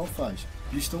 aí o vilão faz.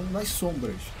 Eles estão nas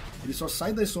sombras. Eles só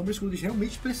saem das sombras quando eles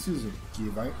realmente precisam. Que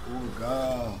vai o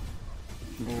Garra.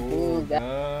 O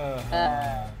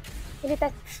Garra. Ele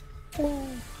tá.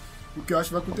 O que eu acho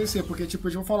que vai acontecer, porque tipo,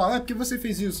 eles vão falar, por que você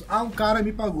fez isso? Ah, um cara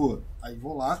me pagou. Aí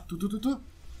vou lá,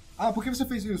 Ah, por que você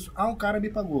fez isso? Ah, um cara me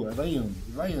pagou. Aí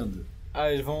vai indo.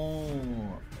 Ah, eles vão.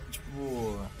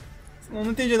 Tipo. Não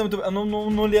entendi muito. Eu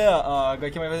não li a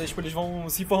HQ, mas tipo, eles vão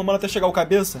se informando até chegar o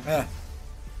cabeça. É.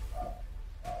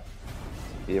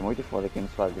 E é muito foda que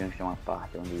nos quadrinhos tem uma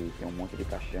parte onde tem um monte de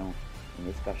caixão. E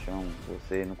nesse caixão,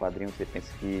 no quadrinho você pensa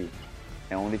que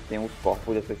é onde tem os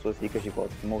corpos das pessoas ricas de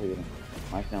Gotham que morreram.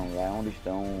 Mas não, lá é onde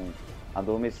estão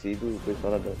adormecidos o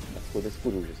pessoal das coisas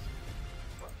corujas.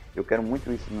 Eu quero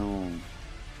muito isso no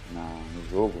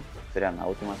jogo. Seria na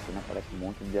última cena aparece um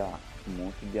monte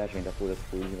de agenda por das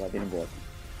corujas invadindo Gotham.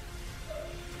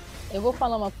 Eu vou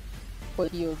falar uma coisa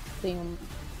que eu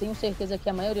tenho certeza que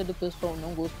a maioria do pessoal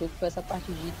não gostou, que foi essa parte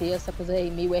de ter essa coisa aí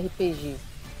meio RPG.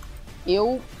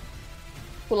 Eu,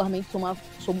 particularmente,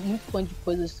 sou muito fã de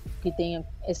coisas que tenham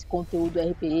esse conteúdo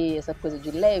RPG, essa coisa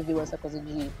de level, essa coisa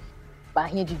de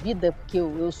barrinha de vida, porque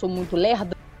eu sou muito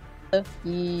lerda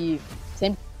e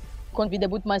sempre quanto de vida é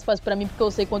muito mais fácil pra mim, porque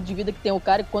eu sei quanto de vida que tem o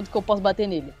cara e quanto que eu posso bater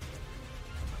nele.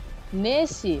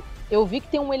 Nesse, eu vi que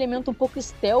tem um elemento um pouco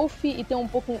stealth e tem um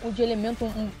pouco de elemento,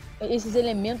 esses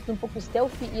elementos um pouco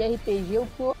stealth e RPG, o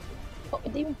que eu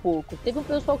dei um pouco. Teve um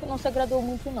pessoal que não se agradou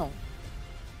muito, não.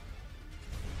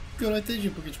 Eu não entendi,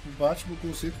 porque tipo, o Batman, o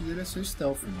conceito dele é ser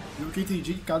stealth, né? E o que eu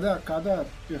entendi é que cada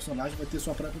personagem vai ter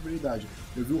sua própria habilidade.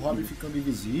 Eu vi o Robin ficando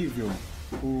invisível,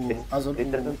 o Asa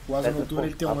Noturna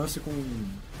ele tem um lance com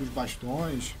os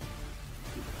bastões.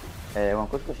 É, uma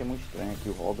coisa que eu achei muito estranha é que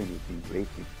o Robin do Tim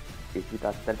Drake, ele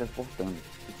fica se teletransportando.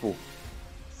 Tipo,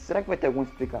 será que vai ter alguma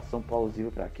explicação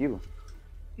plausível pra aquilo?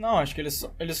 Não, acho que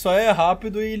ele só é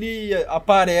rápido e ele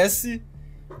aparece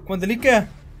quando ele quer.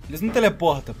 Ele não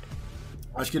teleporta.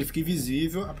 Acho que ele fica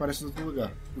invisível, aparece em outro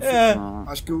lugar.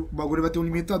 Acho que o bagulho vai ter um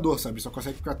limitador, sabe? Só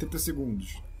consegue ficar 30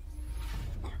 segundos.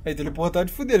 Aí teleportar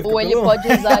de fuder. Ou ele pode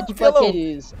usar tipo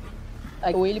aqueles...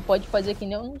 Ou ele pode fazer que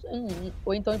nem...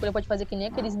 Ou então ele pode fazer que nem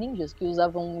aqueles ninjas que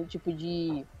usavam um tipo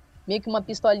de... Meio que uma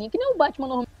pistolinha, que nem o Batman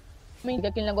normalmente,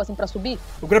 aquele negocinho pra subir.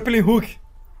 O grappling hook.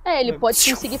 Ele pode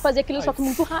conseguir fazer aquilo só que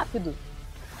muito rápido.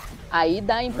 Aí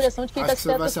dá a impressão de que ele tá se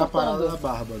teletransportando. Vai ser a parada da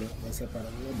Bárbara. Vai ser a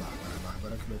parada da Bárbara. A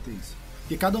Bárbara que vai ter isso.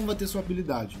 Porque cada um vai ter sua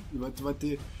habilidade. E vai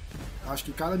ter... Acho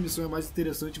que cada missão é mais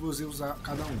interessante você usar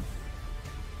cada um.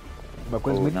 Uma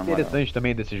coisa muito interessante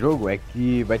também desse jogo é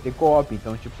que vai ter co-op.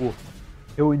 Então, tipo,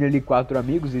 reúne ali 4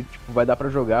 amigos e, tipo, vai dar pra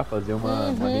jogar, fazer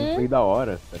uma gameplay da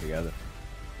hora, tá ligado?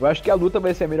 Eu acho que a luta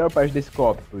vai ser a melhor parte desse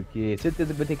co-op, porque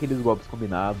certeza vai ter aqueles golpes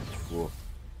combinados, tipo...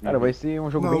 Cara, vai ser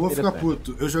um jogo bem interessante. Não, eu vou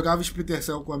ficar puto. Eu jogava Splinter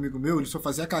Cell com um amigo meu, ele só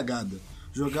fazia cagada.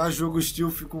 Jogar jogo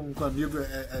stealth com amigo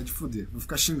é de fuder. Vou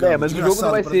ficar xingando. Mas o jogo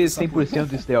não vai ser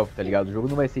 100% stealth, tá ligado? O jogo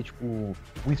não vai ser tipo um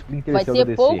Splinter Cell Vai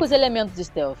ter poucos elementos de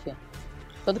stealth.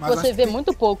 Tanto que você vê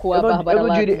muito pouco a Bárbara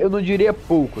lá. Eu não diria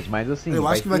poucos, mas assim... Eu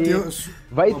acho que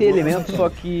vai ter elementos, só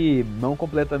que não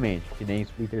completamente, que nem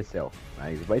Splinter Cell.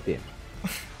 Mas vai ter.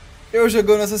 Eu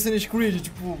jogando Assassin's Creed,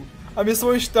 tipo... A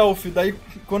missão é stealth, daí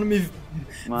quando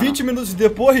 20 minutos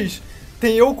depois,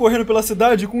 tem eu correndo pela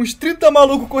cidade com uns 30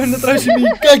 malucos correndo atrás de mim.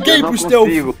 Caguei pro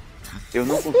stealth. Eu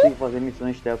não consigo fazer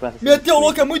missão stealth pra Assassin's Meter o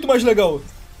louco é muito mais legal.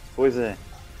 Pois é.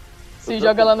 Se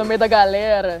joga lá no meio da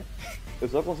galera. Eu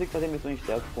só consigo fazer missão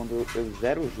stealth quando eu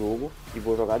zero o jogo e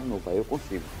vou jogar de novo, aí eu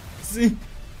consigo. Sim.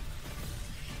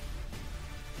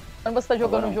 Quando você tá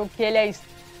jogando um jogo que ele é...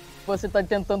 Você tá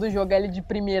tentando jogar ele de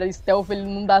primeira stealth, ele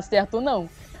não dá certo não.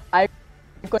 Aí,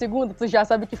 com a segunda, tu já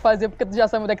sabe o que fazer, porque tu já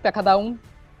sabe onde é que tá cada um.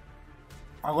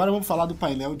 Agora vamos falar do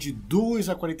painel de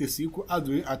 2h45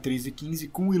 a 3h15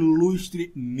 com o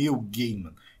ilustre Neil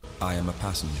Gaiman. I am a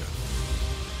passenger.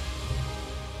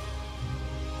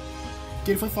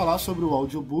 Que ele foi falar sobre o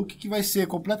audiobook, que vai ser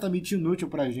completamente inútil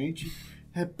pra gente,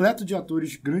 repleto de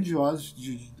atores grandiosos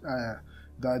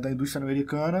da indústria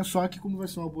americana, só que como vai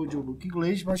ser um audiobook em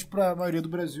inglês, mas pra maioria do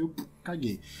Brasil,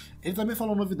 caguei. Ele também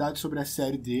falou novidades sobre a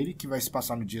série dele, que vai se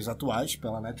passar nos dias atuais,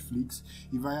 pela Netflix,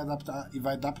 e vai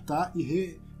adaptar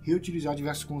e reutilizar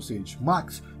diversos conceitos.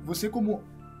 Max, você como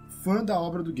fã da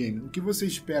obra do game, o que você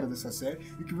espera dessa série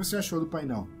e o que você achou do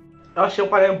painel? Eu achei um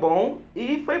painel bom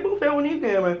e foi bom ver o Neil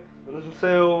Gaiman no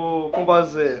seu, como posso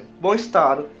dizer, bom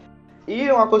estado.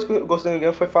 E uma coisa que eu gostei do Neil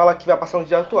Gaiman foi falar que vai passar nos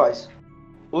dias atuais.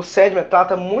 O Sandman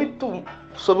trata muito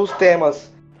sobre os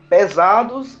temas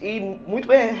pesados e muito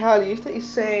bem realista e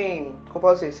sem, como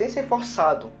posso dizer, sem ser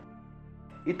forçado.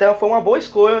 Então foi uma boa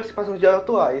escolha se passar nos dias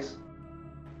atuais.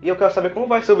 E eu quero saber como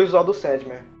vai ser o visual do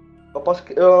Sandman.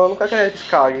 Eu não quero que ele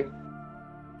cague.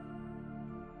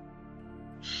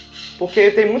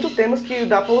 Porque tem muitos temas que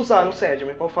dá pra usar no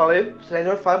Sandman. Como eu falei, o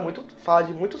Sandman fala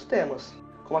de muitos temas.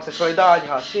 Como a sexualidade,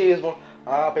 racismo,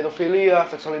 a pedofilia, a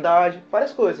sexualidade,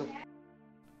 várias coisas.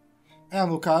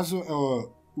 No caso,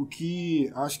 o que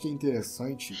acho que é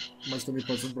interessante, mas também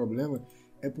pode ser um problema,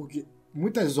 é porque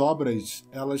muitas obras,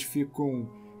 elas ficam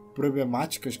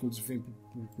problemáticas quando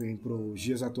vem para os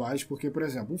dias atuais, porque, por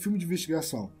exemplo, um filme de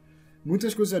investigação,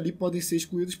 muitas coisas ali podem ser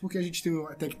excluídas porque a gente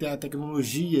tem que ter a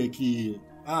tecnologia que...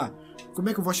 como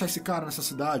é que eu vou achar esse cara nessa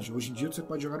cidade? Hoje em dia você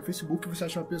pode jogar no Facebook e você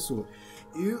acha uma pessoa.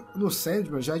 E no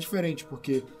Sandman já é diferente,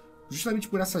 porque justamente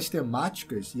por essas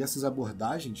temáticas e essas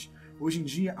abordagens, hoje em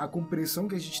dia, a compreensão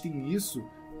que a gente tem nisso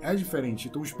é diferente.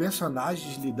 Então, os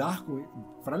personagens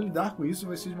para lidar com isso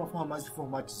vai ser de uma forma mais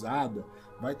informatizada,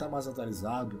 vai estar mais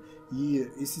atualizado. E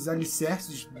esses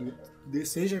alicerces,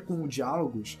 seja com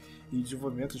diálogos e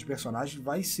desenvolvimento de personagens,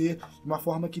 vai ser de uma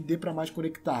forma que dê para mais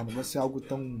conectar, não vai ser algo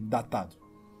tão datado.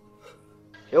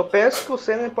 Eu penso que o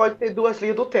Sandman pode ter duas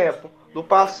linhas do tempo. Do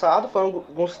passado, falando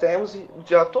alguns temas, e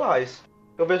de atuais.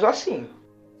 Eu vejo assim.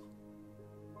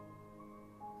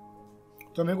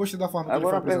 Também gostei da forma que ele foi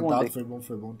Agora uma apresentado, pergunta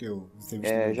foi bom ter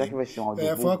visto já que vai ser um foi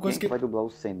audiobook, uma coisa quem que- vai dublar o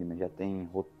Sandman? Já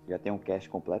tem um cast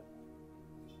completo?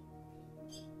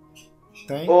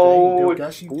 tem Ou- o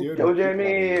cast É inteiro. o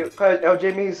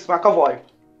James McAvoy.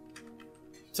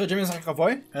 Seu James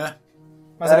McAvoy? É.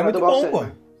 Mas ele é vai muito dublar o bom, pô.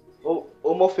 Sandman.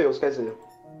 O Morpheus, quer dizer.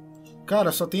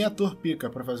 Cara, só tem ator pica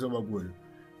pra fazer o bagulho.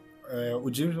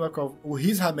 O James McAvoy, o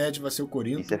Riz Ahmed vai ser o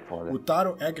Corinto, Isso é foda. o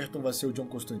Taron Egerton vai ser o John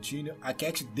Constantine, a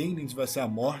Kat Dennings vai ser a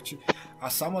Morte, a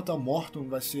Samantha Morton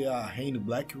vai ser a Rayne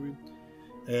Blackwood,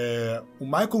 o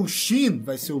Michael Sheen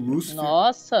vai ser o Lucifer,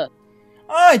 Nossa,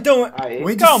 Ah, então. Aí. o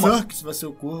Andy calma. Serkis vai ser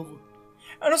o Corvo.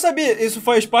 Eu não sabia. Isso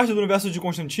faz parte do universo de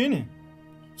Constantine?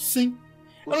 Sim.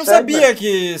 Eu não sabia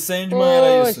que Sandman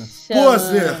era isso.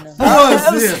 Poser! mano.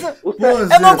 Poser! O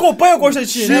Poser! Eu não acompanho o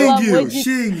Constantine. Pelo Shingyu! amor de-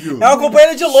 Shingyu! Eu acompanho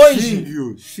ele de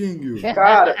longe. Shingyu!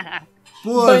 Cara,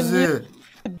 Poser!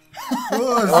 uma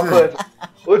Poser! coisa.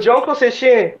 O John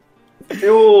Constantine e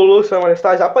o Lucian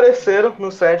Malestar já apareceram no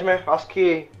Sandman. Acho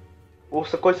que o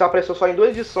Constantine apareceu só em 2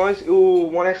 edições e o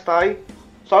Monastai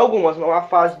só algumas, numa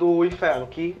fase do Inferno,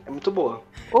 que é muito boa.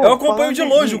 Eu acompanho Falando de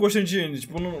longe de- o Constantine.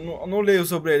 Tipo, não leio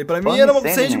sobre ele. Pra mim, Falando o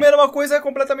em Sandman era uma coisa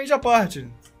completamente à parte.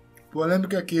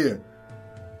 Polêmica aqui.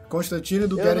 Constantine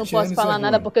do Eu Gareth não posso Ennis falar é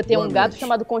nada ruim. porque eu tenho Boa um gato noite.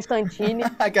 chamado Constantine.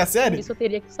 Que é a série? Isso eu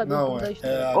teria que saber um Não, pouco da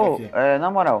história. Ô, HQ.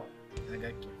 na moral,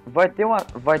 vai ter uma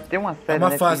série uma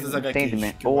Netflix fase das do HQs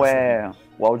Sandman, que eu ou gosto é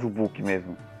o audiobook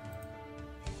mesmo?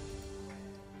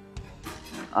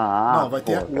 Não, vai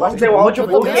ter pô. Vai ter o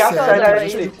audiobook vai ter e a série, série já da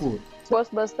explicou.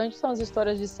 Gosto bastante são as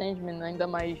histórias de Sandman, ainda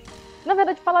mais. Na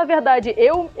verdade, falar a verdade,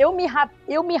 eu me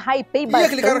hypei bastante.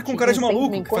 aquele cara com cara de em maluco,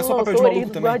 Sandman que faz quando só papel de lançou Origem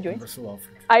maluco dos também. Guardiões. Vai ser o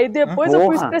Alfred. Aí depois eu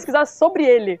fui Porra. pesquisar sobre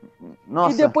ele.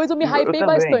 Nossa, e depois eu me hypei também.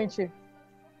 bastante.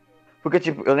 Porque,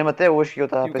 tipo, eu lembro até hoje que eu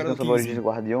tava E o cara pesquisando do sobre a Origem 15.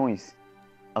 dos Guardiões.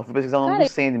 Aí eu fui pesquisar o nome Cara, do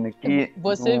Sandman, que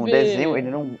você no vê- desenho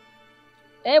ele não...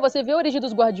 Você vê a Origem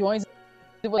dos Guardiões, se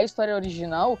você vê a história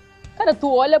original, cara,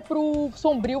 tu olha pro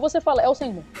Sombrio e você fala, é o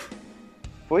Sandman.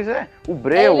 Pois é, o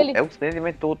Breu ele- é o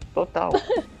Sandman total.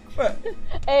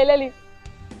 É ele ali.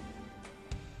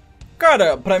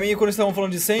 Cara, pra mim, quando eles estavam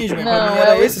falando de Sandman, pra Não, mim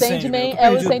era é o esse Sandman. Sandman, eu tô é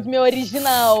o perdido. Sandman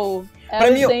original. É Pra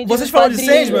o mim, Sandman vocês falam de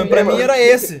quadrinho. Sandman, pra mim era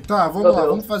esse. Tá, vamos Meu lá, Deus.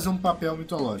 vamos fazer um papel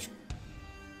mitológico.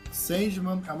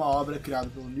 Sandman é uma obra criada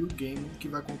pelo Neil Gaiman que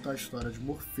vai contar a história de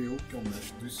Morfeu, que é o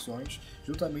mestre dos sonhos,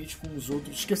 juntamente com os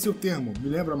outros. Esqueci o termo, me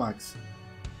lembra, Max?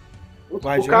 O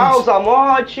Guardiões? Caos, a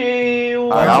Morte,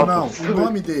 o... Arautos. Não, o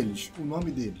nome deles. O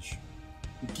nome deles.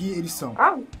 O que eles são.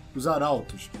 Ah, Os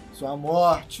Arautos. São a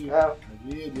morte, é. a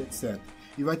vida, etc.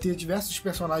 E vai ter diversos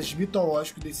personagens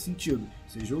mitológicos desse sentido.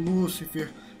 Seja o Lúcifer,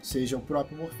 seja o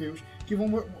próprio Morpheus, que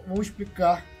vão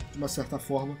explicar, de uma certa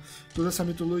forma, toda essa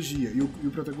mitologia. E o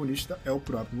protagonista é o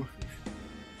próprio Morpheus.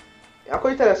 Uma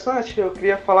coisa interessante, eu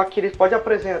queria falar que ele pode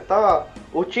apresentar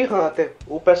o T-Hunter,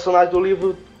 o personagem do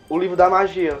livro, o livro da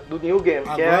magia, do Neil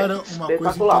Gaiman, que Agora, é uma coisa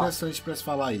espetacular. interessante pra se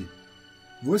falar aí.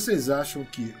 Vocês acham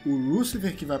que o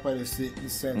Lúcifer que vai aparecer em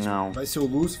Sandman Não. vai ser o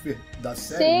Lúcifer da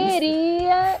série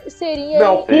Lúcifer? Seria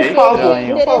Não, por favor,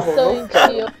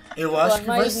 interessante. Eu acho que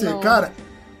vai Mas ser. não. Cara,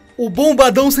 O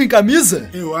bombadão sem camisa?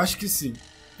 eu acho que sim.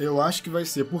 Eu acho que vai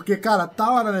ser. Porque, cara, tá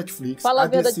lá na Netflix. Fala a a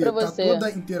verdade DC pra tá você. toda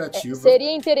interativa.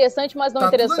 Seria interessante, mas não Tá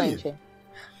tudo interessante.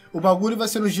 O bagulho vai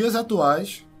ser nos dias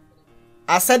atuais.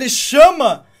 A série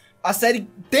chama. A série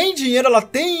tem dinheiro, ela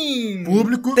tem.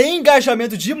 Público. Tem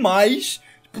engajamento demais.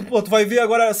 Pô, tu vai ver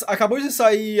agora. Acabou de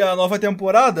sair a nova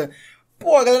temporada.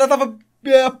 Pô, a galera tava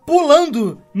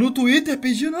pulando no Twitter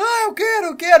pedindo. Ah, eu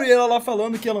quero. E ela lá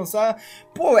falando que ia lançar.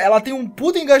 Pô, ela tem um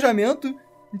puta engajamento.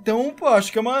 Então, pô,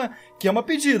 acho que é uma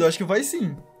pedida. Acho que vai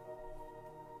sim.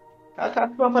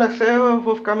 Se vai aparecer, eu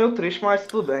vou ficar meio triste, mas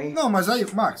tudo bem. Não, mas aí,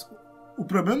 Max, o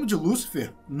problema de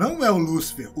Lúcifer não é o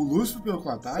Lúcifer. O Lúcifer, pelo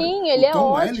contrário, Sim, ele o é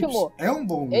Tom ótimo. Welling é um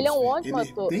bom Lúcifer. Ele é um ótimo Ele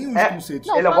ator. tem uns É. conceitos.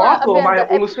 Não, Ele é bom fala a ator, mas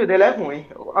verdade. o Lúcifer dele é ruim.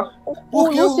 Por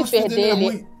que o Lúcifer dele é dele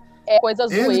ruim? é coisa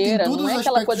Ele tem zoeira, todos não é os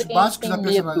aquela aspectos coisa que a gente básicos da tem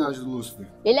medo. personalidade do Lúcifer.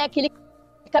 Ele é aquele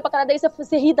que cai pra cara dele e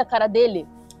você ri da cara dele.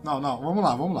 Não,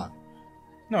 vamos lá.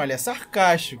 Não, ele é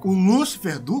sarcástico. O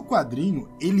Lúcifer do quadrinho,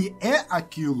 ele é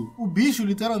aquilo. O bicho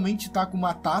literalmente tá com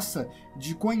uma taça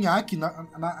de conhaque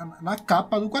na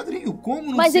capa do quadrinho. Como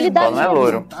não Mas ser ele dá mais Não é louro.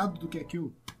 representado do que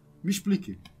aquilo? Me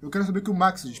explique. Eu quero saber que o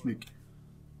Max explique.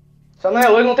 Só não é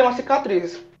loiro, não tem uma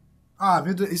cicatriz. Ah,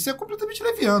 meu Deus, isso é completamente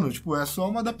leviano. Tipo, é só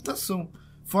uma adaptação.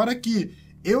 Fora que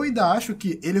eu ainda acho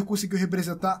que ele conseguiu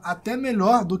representar até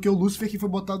melhor do que o Lúcifer que foi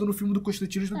botado no filme do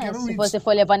Constantine do Keanu Se Reeves. você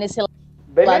for levar nesse lado.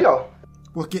 Bem Claro. melhor.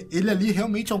 Porque ele ali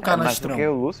realmente é um Mas canastrão. porque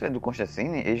o Lúcifer do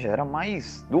Constantine, ele já era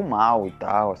mais do mal e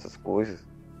tal, essas coisas.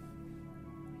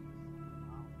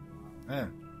 É.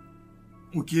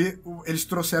 Eles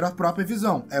trouxeram a própria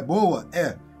visão. É boa?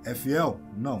 É. É fiel?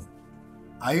 Não.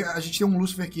 Aí a gente tem um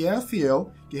Lúcifer que é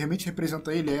fiel, que realmente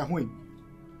representa ele, é ruim.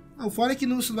 O fora é que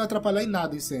isso não vai atrapalhar em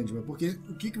nada em Sandman, porque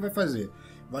o que vai fazer?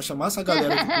 Vai chamar essa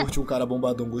galera que curte um cara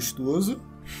bombadão gostoso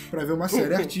pra ver uma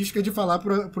série artística de falar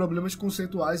problemas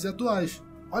conceituais e atuais.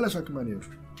 Olha só que maneiro.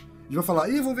 Eles vão falar,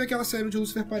 vamos ver aquela série onde o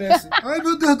Lúcifer aparece. Ai,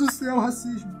 meu Deus do céu,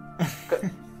 racismo.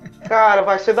 Cara,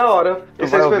 vai ser da hora.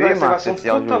 Esse vai ser um esse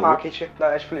áudio puta marketing da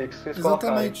Netflix.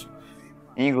 Exatamente.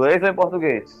 Em inglês ou em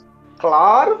português?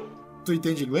 Claro. Tu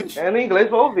entende inglês? É no inglês,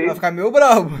 vou ouvir. Vai ficar meio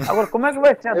bravo. Agora, como é que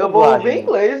vai ser a Eu vou dublagem? ouvir em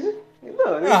inglês e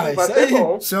dane, vai isso ser aí.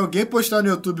 bom. Se alguém postar no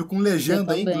YouTube com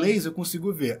legenda Eu em também. inglês, eu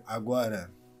consigo ver. Agora,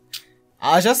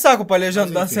 Haja saco pra mas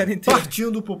legendar a enfim, série inteira.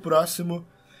 partindo pro próximo.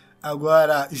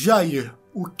 Agora, Jair,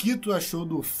 o que tu achou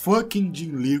do fucking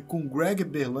Jim Lee com Greg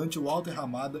Berlanti e Walter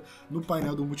Hamada no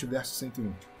painel do Multiverso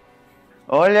 101?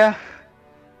 Olha,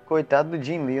 coitado do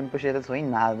Jim Lee, eu não prestei atenção em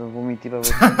nada, não vou mentir pra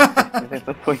você. Não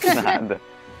prestei atenção em nada.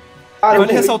 Cara,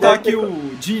 Vale eu ressaltar deve ter- que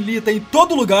o Jim Lee tá em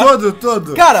todo lugar.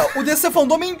 Todo. Cara, o DC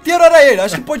Fandom inteiro era ele.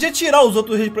 Acho que podia tirar os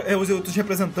outros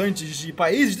representantes de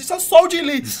países, deixar só o Jim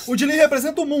Lee. O Jim Lee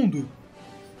representa o mundo.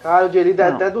 Cara, o Jerry deve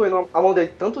Não. até doendo a mão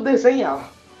dele, tanto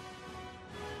desenhar.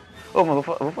 Ô, mas eu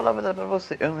vou falar a verdade pra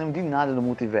você, eu não lembro de nada do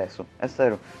multiverso. É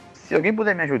sério. Se alguém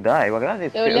puder me ajudar, eu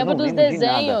agradeço. Eu porque lembro não dos lembro de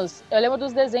nada. desenhos. Eu lembro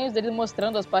dos desenhos dele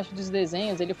mostrando as partes dos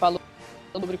desenhos. Ele falou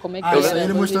sobre como é que Ah, era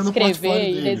ele mostrando o escrever portfólio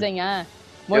e dele. desenhar. lembro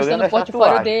Mostrando o das portfólio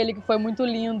tatuagens. dele, que foi muito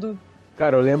lindo.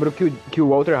 Cara, eu lembro que o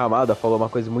Walter Hamada falou uma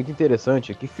coisa muito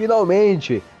interessante, que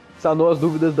finalmente sanou as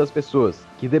dúvidas das pessoas.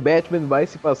 Que The Batman vai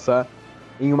se passar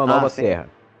em uma nova sim. terra.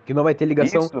 Que não vai ter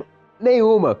ligação Isso,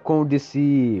 nenhuma com o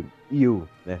DCU,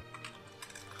 né?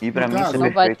 e pra No mim caso, isso Não é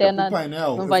vai perfeito. ter nada. O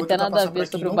painel, não eu vai vou ter tentar nada a passar ver pra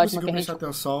quem sobre não o Batman conseguiu que a gente prestar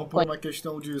atenção por pode. uma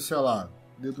questão de, sei lá,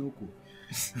 dedo no cu.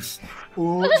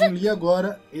 O Jim Lee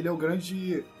agora, ele é o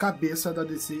grande cabeça da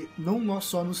DC, não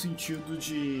só no sentido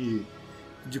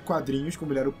de quadrinhos,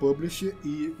 como ele era o publisher,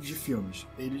 e de filmes.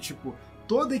 Ele, tipo,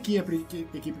 toda a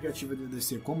equipe criativa da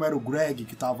DC, como era o Greg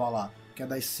que tava lá, que é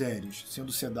das séries, sendo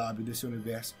o CW, DC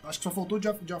Universo, acho que só faltou o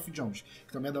Geoff Jones,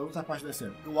 que também é da outra parte da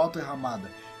série. O Walter Hamada,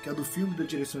 que é do filme da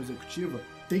direção executiva,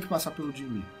 tem que passar pelo Jim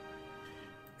Lee.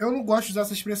 Eu não gosto de usar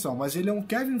essa expressão, mas ele é um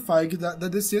Kevin Feige da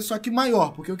DC, só que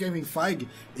maior, porque o Kevin Feige,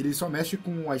 ele só mexe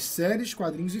com as séries,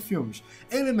 quadrinhos e filmes.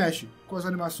 Ele mexe com as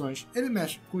animações, ele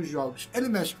mexe com os jogos, ele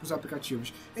mexe com os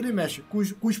aplicativos, ele mexe com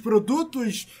os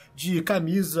produtos de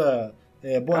camisa,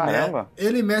 boné, Caramba.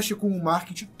 ele mexe com o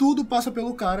marketing, tudo passa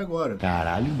pelo cara agora.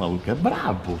 Caralho, o maluco é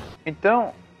brabo.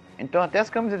 Então até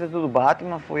as camisetas do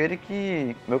Batman foi ele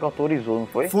que meio que autorizou, não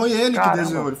foi? Foi ele que Caramba.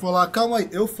 desenhou, ele falou lá, calma aí,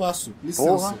 eu faço, licença.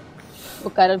 Porra. O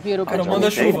cara virou Cara, pra manda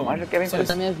mim, chuva, Mas eu quero Só da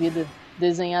isso. minha vida.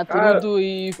 Desenhar Cara, tudo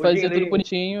e o fazer Jim Lee- tudo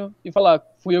bonitinho e falar,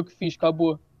 fui eu que fiz,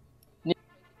 acabou.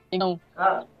 Não.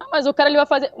 Ah, Ah, mas o cara ele vai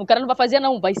fazer. O cara não vai fazer,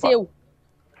 não, vai ser eu.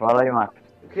 Fala aí, Marcos.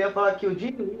 eu queria falar que o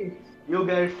Jim Lee e o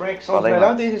Gary Frank são Fala os aí,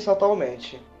 melhores desenhos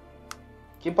atualmente.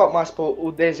 Mas, pô,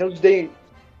 o desenho de...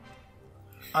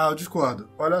 Ah, eu discordo.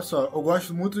 Olha só, eu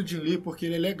gosto muito do Jim Lee porque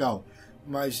ele é legal.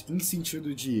 Mas em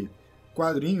sentido de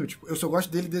quadrinho, tipo, eu só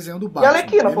gosto dele desenhando o Batman.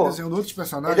 Arlequina, ele pô. desenhando outros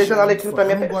personagens. Ele desenhando eu a Arlequina, pra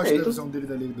mim, é não gosto da perfeito. visão dele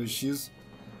da Liga do X.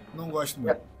 Não gosto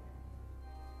muito.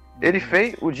 Ele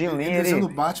fez o Jim Lee, Ele desenhando o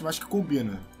ele... Batman, acho que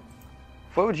combina.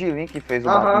 Foi o Jim Lee que fez o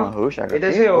Aham. Batman Rush, Ele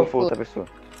desenhou. ou foi outra pessoa?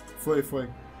 Foi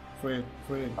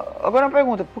ele. Agora uma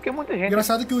pergunta, por que muita gente...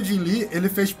 Engraçado que o Jim Lee, ele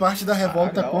fez parte da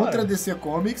revolta da contra hora. a DC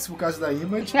Comics, por causa da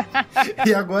Image.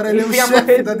 E agora ele é o Enfim, a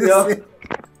chefe da morrer, DC.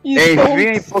 Enfim,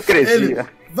 a hipocrisia. Ele,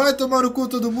 vai tomar no cu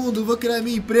todo mundo, vou criar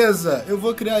minha empresa. Eu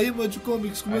vou criar a Image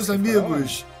Comics com meus Acho que foi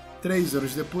amigos. 3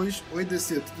 anos depois, oi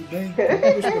DC, tudo bem?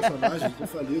 Meus personagens, tô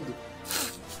falido.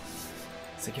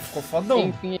 Esse aqui ficou fodão.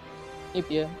 Enfim,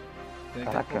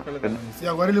 Caraca, E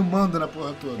agora ele manda na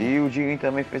porra toda. E o Jim Lee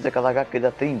também fez aquela HQ da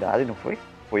Trindade, não foi?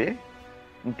 Foi ele?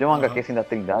 Não tem uma Aham. HQ assim da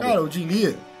Trindade? Cara, o Jim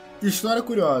Lee, história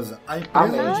curiosa. A empresa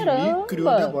do Jim Lee Caramba!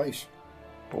 criou The Boys.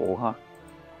 Porra.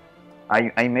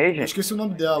 A Image? Eu esqueci o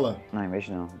nome dela. Não, a Image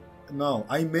não. Não,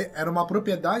 era uma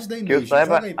propriedade da Que eu Image.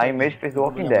 saiba, Joga aí pra a mim, Image fez o pra eu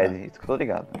Walking lembrar. Dead, isso que eu tô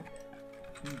ligado.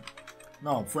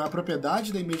 Não, foi a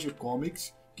propriedade da Image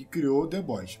Comics que criou The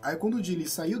Boys. Aí quando o Jim Lee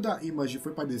saiu da Image e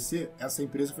foi pra DC, essa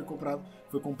empresa foi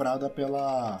comprada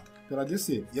pela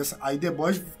DC. E aí The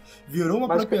Boys virou uma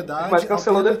Mas- propriedade mas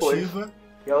cancelou depois. alternativa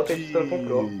E a outra editora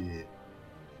comprou.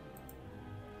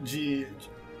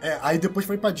 aí depois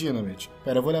foi pra Dynamite.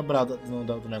 Pera, eu vou lembrar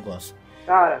do negócio.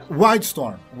 Cara,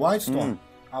 Wildstorm. Hum.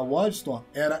 A Wildstorm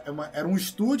era um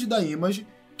estúdio da Image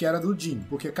que era do Jim,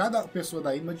 porque cada pessoa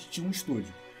da Image tinha um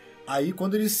estúdio. Aí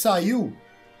quando ele saiu,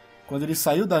 Quando ele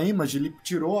saiu da Image, ele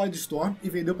tirou a Wildstorm e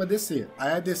vendeu pra DC.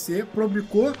 Aí a DC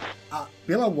publicou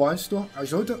pela Wildstorm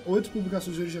as outras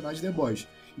publicações originais de The Boys.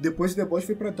 E depois The Boys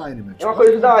foi pra Dynamite. É uma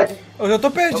curiosidade. Eu já tô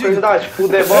Uma perdido. curiosidade, o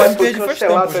The Eu Boys me foi perdi faz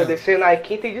cancelado tempo pela já. DC na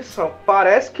 5ª edição.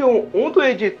 Parece que um dos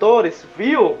editores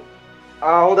viu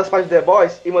uma das páginas de The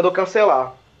Boys e mandou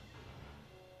cancelar.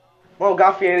 O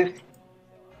Garfield,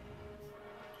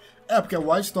 Porque a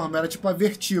Wildstorm era tipo a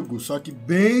Vertigo, só que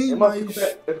bem eu mais...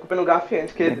 fico pelo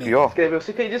Garfield, que É ele pior. escreveu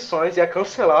 5 edições e é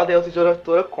cancelado e a outra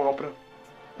editora compra.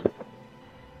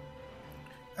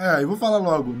 Eu vou falar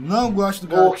logo. Não gosto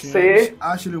do Você- Gareth Ennis,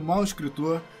 acho ele um mau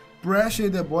escritor. Pressure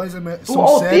e The Boys Tu são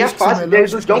odeia a séries que são fase dele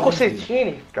melhores do que os John quadrinhos dele.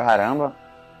 Constantine? Caramba.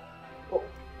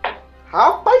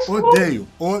 Rapaz,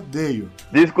 Odeio.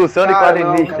 Discussão de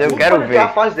quadrinista, eu quero A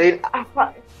ver. fase dele.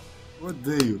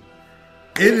 Odeio.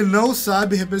 Ele não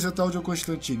sabe representar o John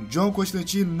Constantine. John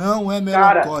Constantine não é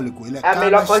Cara, melancólico. Ele é A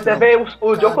melhor coisa é canastrão. ver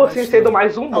o John Constantine sendo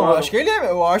mais Não, humano.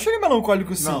 eu acho ele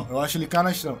melancólico sim. Não, eu acho ele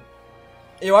canastrão.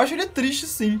 Eu acho ele triste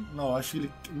sim. Não, eu acho ele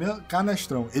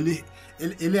canastrão.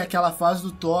 Ele é aquela fase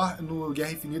do Thor no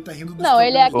Guerra Infinita rindo dos Não,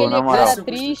 ele é problemas. aquele na moral, cara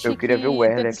triste eu queria que ver o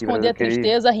Wesley tenta aqui, esconder a porque ele-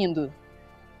 tristeza rindo.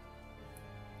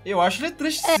 Eu acho ele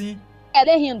triste sim. Ele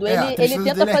é rindo, a ele tristeza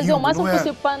tenta dele é fazer o rindo, máximo não é?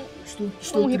 possível pra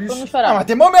Estou não rir, pra não triste. Ah, chorar. mas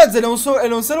tem momentos, ele é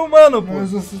um ser humano, pô.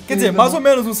 Quer dizer, mais ou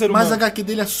menos um ser humano. Mas a HQ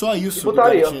dele é só isso, do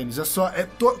Putaria. Gareth Ennis. É só.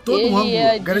 Todo Ele ângulo.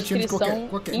 é a Gareth Ennis descrição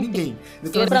qualquer. inteira. Ninguém. Ele pra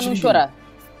Literalmente não ninguém. chorar.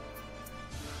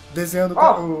 Desenhando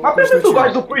Ó, o mas pensa que tu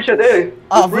gosta do Preacher dele?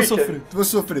 Ah, Do vou Preacher. sofrer. Tu vai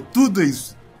sofrer tudo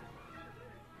isso.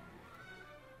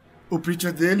 O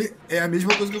Preacher dele é a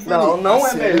mesma coisa que eu falei. Não A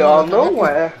é série melhor, melhor que não a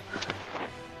é.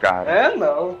 Cara, É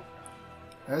não.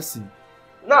 É assim.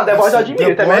 Não, The Boys eu Assim,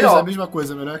 admiro, The é Boys é a melhor. mesma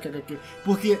coisa, melhor que a HQ.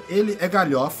 Porque ele é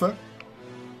galhofa,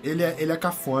 ele é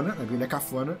cafona,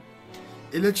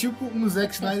 ele é tipo um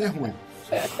Zack Snyder ruim.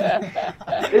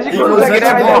 Desde E quando o o Zack Zack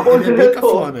Snyder é bom Snyder, ele é bem diretor.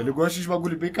 cafona, ele gosta de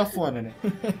bagulho bem cafona, né?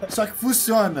 Só que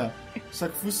funciona.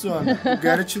 O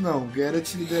Garrett não, o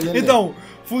Garrett dele é Então,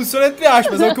 funciona entre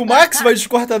aspas, é o que o Max vai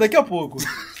descortar daqui a pouco.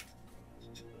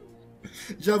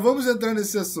 Já vamos entrar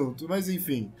nesse assunto, mas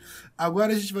enfim.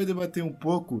 Agora a gente vai debater um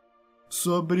pouco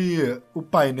sobre o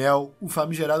painel, o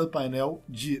famigerado painel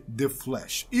de The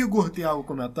Flash. Igor, tem algo a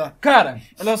comentar? Cara,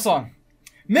 olha só.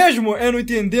 Mesmo eu não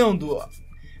entendendo,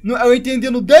 eu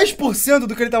entendendo 10%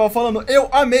 do que ele tava falando, eu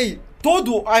amei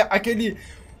todo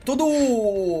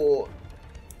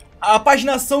a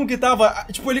paginação que tava,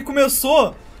 tipo, ele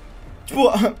começou, tipo,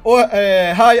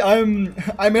 hi,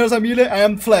 I'm Ezra Miller, I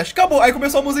am Flash. Acabou, aí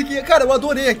começou a musiquinha, cara, eu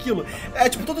adorei aquilo. É,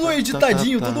 tipo, todo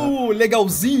editadinho, todo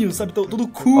legalzinho, sabe, todo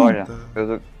cool. olha,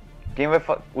 quem vai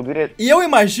falar. O diretor. E eu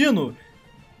imagino...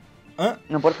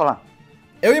 Não pode falar.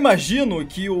 Eu imagino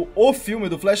que o filme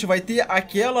do Flash vai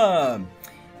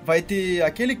ter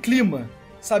aquele clima,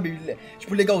 sabe?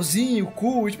 Tipo, legalzinho,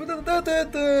 cool, tipo,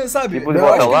 sabe? Tipo de Eu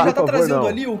Volta acho ao que ele Lar? já tá Por favor, trazendo não.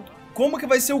 ali como que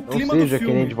vai ser o Não clima do seja que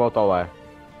nem filme. De Volta ao Lar.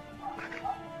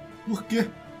 Por quê?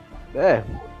 É,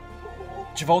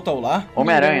 De Volta ao Lar?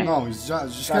 Homem-Aranha. Não, já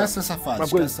esquece essa fase, uma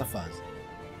esquece coisa- essa fase.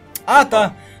 Ah,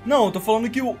 tá. Não, eu tô falando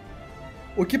que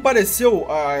o que pareceu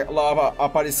a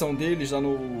aparição deles lá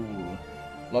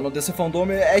no DC Fandom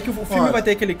é que o filme Olha, vai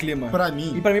ter aquele clima. Pra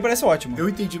mim, E pra mim parece ótimo. eu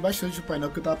entendi bastante do painel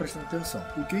porque eu tava prestando atenção.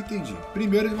 O que eu entendi?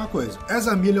 Primeiro, uma coisa.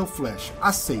 Ezra Miller é o Flash.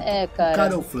 Aceita. É, O cara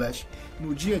cara. é o Flash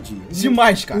no dia a dia.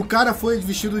 Demais, cara. O cara foi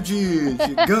vestido de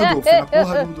Gandalf na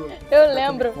porra do... Eu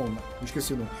lembro. Não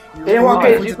esqueci o nome. E o Eu cara foi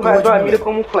de acredito no Thor de Ezra Miller mulher.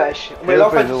 como Flash. O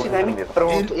melhor faz do perdoa, cinema Ezra e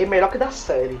pronto. E melhor que da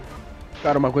série.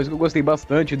 cara, uma coisa que eu gostei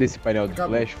bastante desse painel do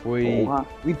Acabou. Flash foi Porra.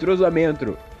 o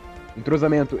entrosamento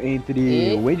entre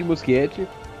E? o Andy Muschietti,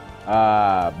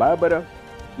 a Bárbara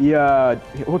e a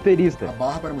roteirista. A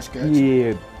Bárbara Muschietti,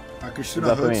 E, a Christina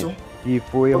exatamente. Hudson, que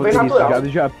foi a Foi bem roteirista natural. de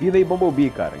Japina e Bumblebee,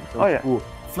 cara. Então, Olha, tipo, eu achei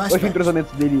o Flashback.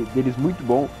 entrosamento deles muito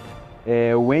bom.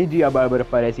 O Andy e a Bárbara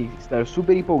parecem estar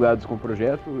super empolgados com o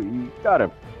projeto e, cara,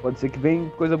 pode ser que venha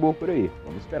coisa boa por aí.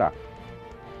 Vamos esperar.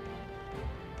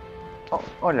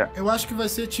 Olha, Eu acho que vai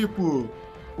ser tipo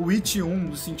o It 1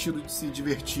 no sentido de ser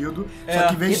divertido, É. só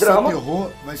que em vez E de ser drama? terror,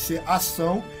 vai ser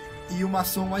ação e uma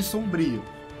ação mais sombria.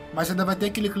 Mas ainda vai ter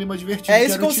aquele clima divertido. É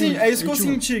isso que era eu o It 1, é isso que eu It 1.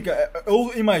 senti, cara.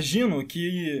 Eu imagino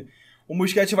que o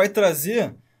Muschietti vai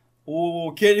trazer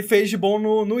o que ele fez de bom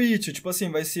no It. Tipo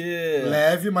assim, vai ser...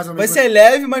 Leve, mas ao Vai mesmo ser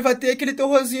leve, mas vai ter aquele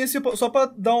terrorzinho assim, só pra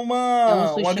dar É um um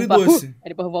sustinho agridoce. Aí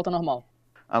depois volta ao normal.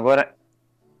 agora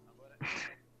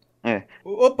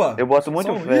Opa! eu boto muito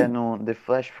Só fé ouvir. no The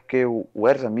Flash porque o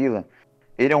Ezra Miller,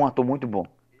 ele é um ator muito bom.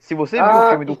 Se você viu Ah, o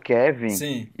filme do Kevin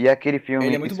Sim. e aquele filme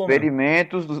Ele é muito bom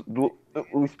Experimentos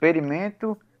o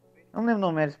experimento, não lembro o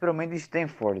nome, era Experimento de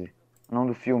Stanford, o nome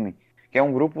do filme, que é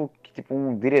um grupo que, tipo,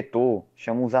 um diretor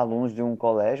chama os alunos de um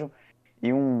colégio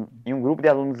e um grupo de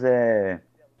alunos é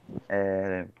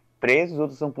presos,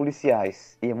 outros são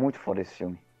policiais. E é muito foda esse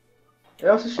filme.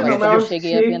 Eu assisti, Eu não, mas eu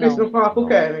cheguei a ver, não. preciso falar pro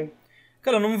Kevin.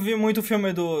 Cara, eu não vi muito o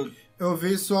filme do... Eu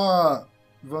vi só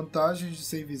Vantagens de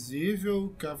Ser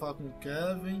Invisível, Quero Falar com o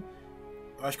Kevin.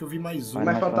 Acho que eu vi mais um.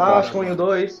 Mais Fantástico, 1 e o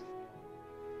 2.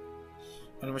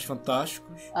 Animais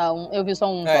Fantásticos. Eu vi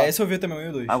só um. É, só. esse eu vi também, 1 e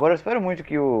o 2. Agora eu espero muito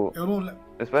que o... Eu não le-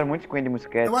 Eu espero muito que o Andy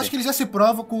Muschietti... Eu acho que ele já se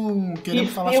prova com querendo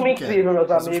Que falar filme sobre o Kevin. incrível, meus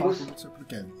Mas eu amigos. falo muito sobre o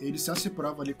Kevin. Ele já se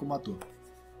prova ali como ator.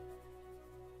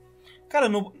 Cara,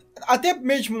 até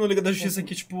mesmo no Liga da Justiça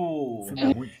que, O tipo... filme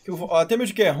é ruim. Até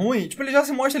mesmo que é ruim, tipo, ele já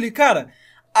se mostra ali, cara,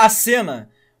 a cena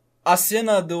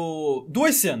do...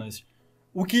 Duas cenas.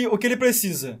 O que ele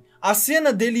precisa. A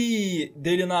cena dele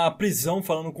na prisão,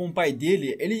 falando com o pai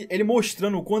dele, ele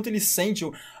mostrando o quanto ele sente,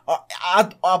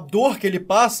 a dor que ele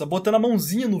passa, botando a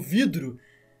mãozinha no vidro.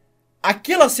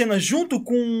 Aquela cena, junto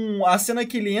com a cena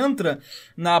que ele entra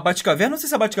na Batcaverna, não sei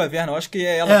se é a Batcaverna, eu acho que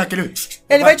é ela. É, aquele...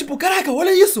 Ele vai tipo, caraca,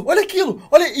 olha isso, olha aquilo,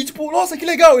 olha, e tipo, nossa, que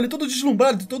legal, ele é todo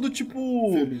deslumbrado, todo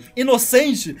tipo, Feliz.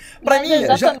 inocente. Pra Mas mim,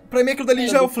 exatamente pra mim aquilo dali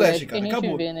já é o do Flash, que cara, a gente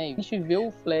acabou. vê, né? A gente vê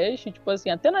o Flash, tipo assim,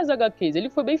 até nas HQs,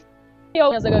 ele foi bem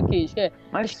fiel nas HQs,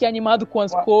 acho que é animado com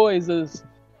as coisas,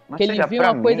 Mas que ele seja, vê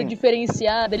pra uma coisa mim,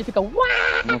 diferenciada, ele fica, uau!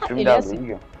 no filme ele da é assim.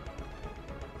 Liga...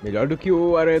 Melhor do que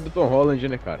o Aranha do Tom Holland,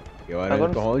 né, cara? Porque o Aranha Agora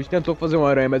do Tom não- Holland tentou fazer um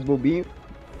Aranha mais bobinho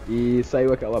e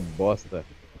saiu aquela bosta.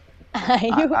 Aí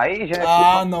eu- Aí já é Ah,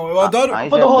 culpa- não, eu adoro, aí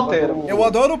Culpa já é do culpa roteiro. eu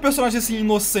adoro o personagem assim,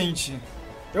 inocente.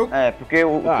 É, porque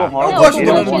o Ah, Tom eu Holland... gosto o do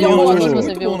Tom Tom Holland é Holland, bom eu quando acho você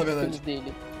muito vê bom, os na verdade. filmes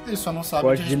dele. Ele só não O sabe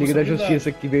corte que é de Liga da responsabilidade.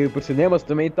 Justiça que veio pros cinemas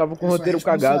também tava com o Isso é roteiro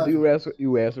cagado responsável. e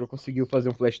o Ezra conseguiu fazer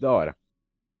um Flash da hora.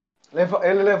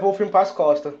 Ele levou o filme pras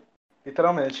costas.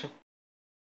 Literalmente.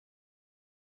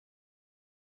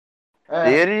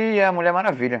 É, Ele e a Mulher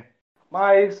Maravilha.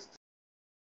 mas...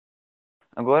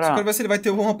 Só Agora, quero ver se ele vai ter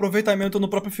um aproveitamento no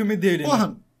próprio filme dele, né?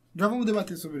 Porra, já vamos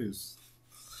debater sobre isso.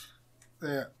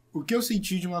 O que eu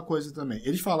senti de uma coisa também.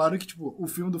 Eles falaram que, tipo, o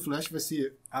filme do Flash vai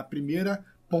ser a primeira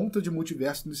ponta de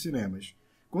multiverso nos cinemas.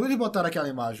 Quando eles botaram aquela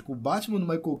imagem com o Batman no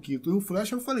Michael Keaton e o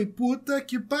Flash, eu falei, puta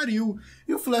que pariu.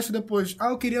 E o Flash depois,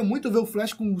 eu queria muito ver o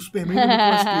Flash com o Superman do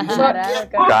Nicolas Cage.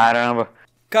 Caraca. caramba.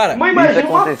 Cara, Mas imagina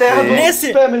uma acontecer. terra do Nesse-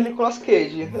 Superman Nicolas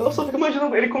Cage. Eu só fico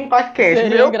imaginando ele com um Clark Kent. Seria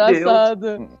Meu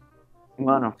engraçado.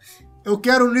 Mano, Eu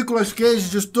quero o Nicolas Cage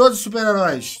de todos os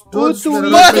super-heróis. Todos os O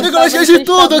super-heróis. Marca Twitter Nicolas Cage tava de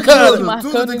tudo, fechado, cara. Tudo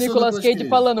marcando tem o que ser o Nicolas Nicolas Cage Cage.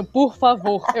 falando, por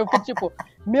favor. Eu fiquei tipo,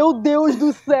 meu Deus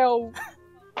do céu.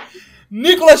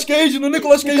 Nicolas Cage no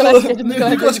Nicolas Cage, Nicolas Cage,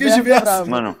 Nicolas Cage verso, verso. bravo.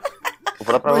 mano, vou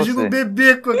falar pra Imagina você. um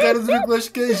bebê com a cara do Nicolas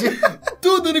Cage.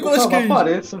 Tudo Nicolas Deus. Cage.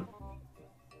 Apareça.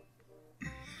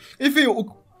 Enfim,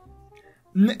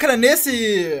 cara,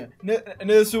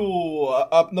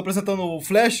 apresentando o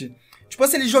Flash, tipo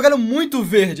assim, eles jogaram muito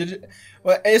verde.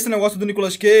 Esse negócio do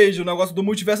Nicolas Cage, o negócio do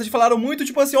multiverso, eles falaram muito,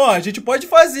 tipo assim, ó, a gente pode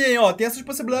fazer, hein, ó, tem essas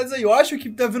possibilidades aí. Eu acho que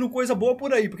tá vindo coisa boa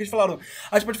por aí, porque eles falaram,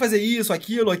 a gente pode fazer isso,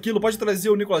 aquilo, pode trazer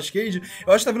o Nicolas Cage.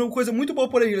 Eu acho que tá vindo coisa muito boa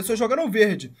por aí, eles só jogaram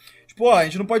verde. Tipo, ó, a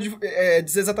gente não pode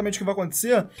dizer exatamente o que vai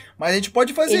acontecer, mas a gente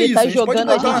pode fazer Ele isso. tá a gente pode jogando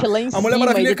a botar gente lá em a Mulher cima,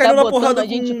 Maravilha ele caindo tá na botando porrada a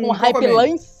gente com com o hype Aquaman. lá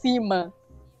em cima.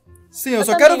 Sim, eu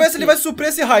só quero ver se Exatamente. ele vai suprir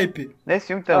esse hype. Nesse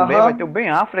filme também Aham. vai ter o Ben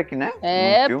Affleck, né?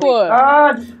 É, No filme. pô.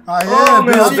 Ah, Aê, Oh,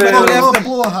 meu Brasil, Deus. voltou,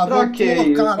 porra, Pra que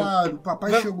voltou, isso? caralho.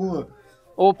 Papai chegou.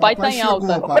 O pai tá Papai em alta.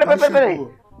 chegou, papai Peraí.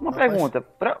 chegou. Uma Papai pergunta,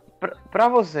 pra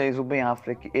vocês, o Ben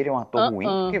Affleck, ele é um ator ruim?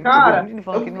 Porque cara, muita gente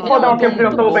falando que eu não vou dar um muito tempo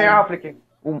pelo bom. Ben Affleck.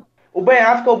 Um- O Ben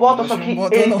Affleck eu boto, só Acho que que não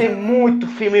botou, ele não. tem muito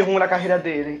filme ruim na carreira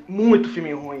dele. Muito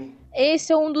filme ruim.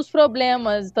 Esse é um dos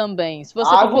problemas também. Se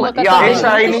você Ah, for colocar e também esse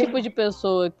aí esse não- tipo de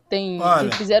pessoa que tem Olha.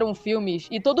 que fizeram filmes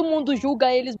e todo mundo julga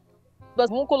eles.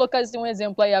 Vamos colocar assim, um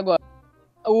exemplo aí agora.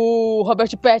 O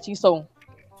Robert Pattinson.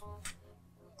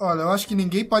 Olha, eu acho que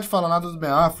ninguém pode falar nada do Ben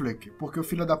Affleck, porque o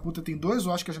filho da puta tem 2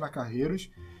 Oscars na carreira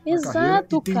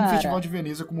Exato, e tem um cara. Festival de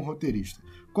Veneza como roteirista.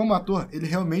 Como ator, ele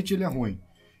realmente é ruim,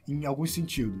 em alguns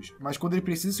sentidos. Mas quando ele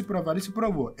precisa se provar, ele se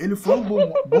provou. Ele foi um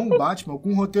bom Batman com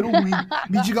um roteiro ruim.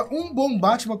 Me diga um bom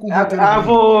Batman com um roteiro ruim.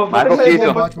 Vou Michael deixar Keaton.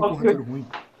 Um Batman com roteiro ruim.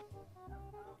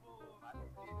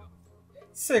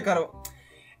 Sei, cara.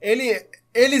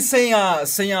 Ele sem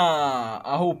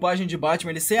a roupagem de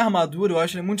Batman, ele sem a armadura, eu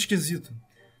acho ele muito esquisito.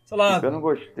 Sei lá, Eu não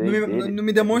gostei não dele.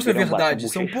 me demonstra Ele é um verdade. Batman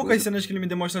São bochechudo. poucas cenas que ele me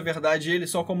demonstra verdade, ele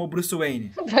só como Bruce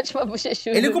Wayne. Batman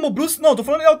bochechudo. Ele como Bruce... Não, tô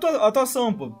falando de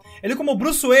atuação, pô. Ele como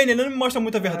Bruce Wayne, ele não me mostra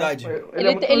muita verdade. Ele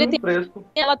é muito fresco.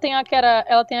 Ela tem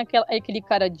aquele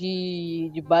cara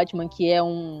de Batman que é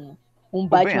um Ben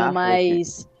Batman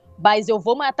Affleck. mas eu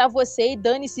vou matar você e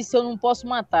dane-se se eu não posso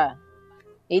matar.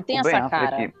 Ele tem O Ben essa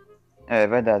cara. Affleck É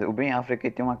verdade, o Ben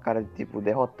Affleck tem uma cara de tipo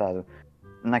derrotado.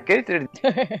 Naquele trailer.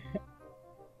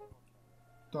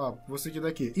 Tá, vou seguir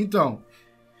daqui. Então,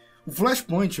 o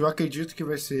Flashpoint, eu acredito que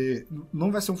vai ser...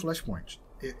 Não vai ser um Flashpoint.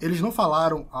 Eles não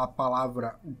falaram a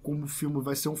palavra como o filme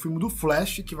vai ser um filme do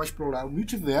Flash, que vai explorar o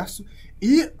multiverso,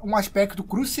 e um aspecto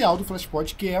crucial do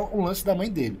Flashpoint, que é o lance da mãe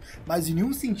dele. Mas em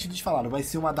nenhum sentido eles falaram, vai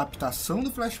ser uma adaptação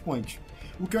do Flashpoint.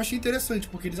 O que eu achei interessante,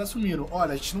 porque eles assumiram,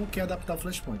 olha, a gente não quer adaptar o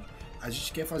Flashpoint. A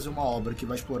gente quer fazer uma obra que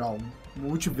vai explorar um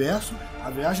multiverso, a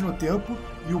viagem no tempo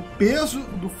e o peso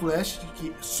do Flash, de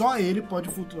que só ele pode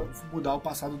mudar o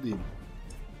passado dele.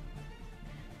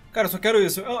 Cara, eu só quero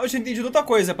isso. Eu tinha entendido outra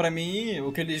coisa. Pra mim,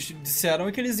 o que eles disseram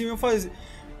é que eles iam fazer...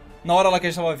 Na hora lá que a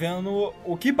gente tava vendo,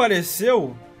 o que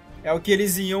pareceu é o que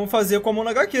eles iam fazer como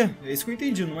na HQ. É isso que eu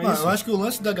entendi, não é isso? Eu acho que o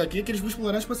lance da HQ é que eles vão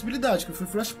explorar as possibilidades, que foi o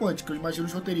Flashpoint, que eu imagino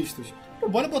os roteiristas. Pô,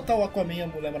 bora botar o Aquaman e a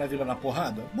Mulher Maravilha na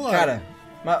porrada? Bora. Cara,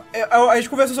 mas a gente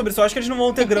conversou sobre isso. Eu acho que eles não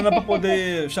vão ter grana pra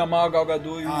poder chamar o Gal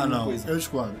Gadot e não, coisa. eu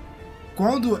discordo.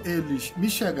 Quando eles me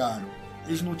chegaram,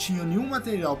 eles não tinham nenhum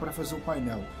material pra fazer o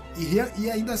painel. E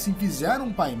ainda assim fizeram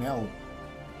um painel,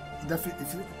 ainda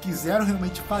quiseram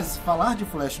realmente falar de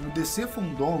Flash no DC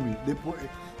Fandom, depois,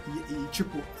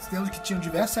 tipo, tendo que tinham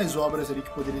diversas obras ali que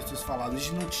poderiam ter se falado,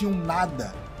 eles não tinham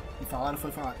nada. E falaram,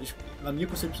 na minha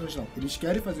concepção, eles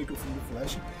querem fazer que o filme do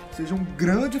Flash seja um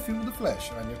grande filme do Flash,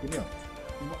 na minha opinião.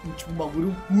 Tipo, um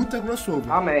bagulho puta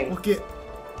crossover. Amém. Porque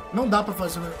não dá pra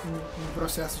fazer um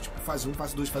processo tipo fase 1,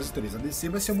 fase 2, fase 3. A DC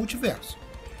vai ser multiverso.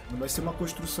 Não vai ser uma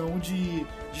construção de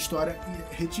história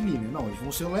retilínea. Não, eles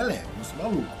vão ser o Lelé, vão ser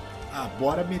maluco.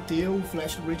 Bora meter o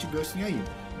Flash do Grant Gustin aí.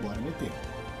 Bora meter.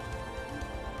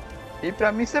 E pra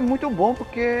mim isso é muito bom,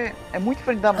 porque é muito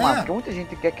diferente da Marvel. Porque muita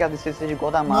gente quer que a DC seja igual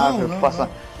da Marvel, que faça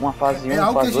uma fase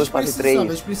 1, fase 2, fase 3. A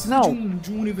gente precisa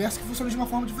de um universo que funcione de uma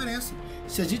forma diferente.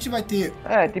 Se a gente vai ter...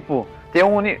 tipo, ter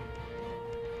um E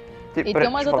tem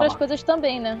umas outras coisas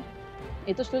também, né?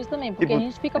 Outras coisas também, porque a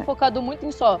gente fica focado muito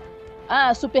em só...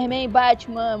 Superman,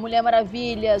 Batman, Mulher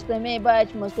Maravilha, Superman,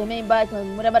 Batman,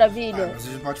 Mulher Maravilha. Mas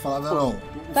a gente pode falar, não.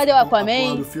 Cadê o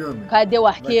Aquaman? Cadê o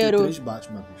Arqueiro? Vai ter 3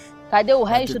 Batman, bicho. Cadê o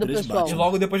resto do pessoal? E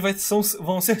logo depois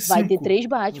vão ser 5. Vai ter 3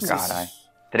 Batman. Caralho.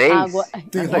 3? Agora...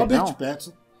 Tem Robert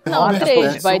Pattinson. Não,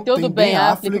 3. Vai ter o do Ben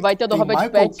Affleck, vai ter o do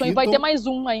Robert Pattinson e vai ter mais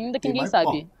um ainda que ninguém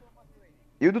sabe.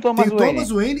 E o do Thomas Wayne? Tem o Thomas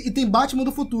Wayne e tem Batman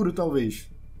do futuro, talvez.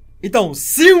 Então,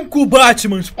 5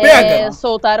 Batmans, pega!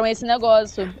 Soltaram esse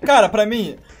negócio. Cara, pra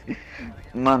mim...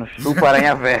 Mano, chupa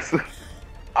Aranha Verso.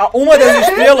 Uma das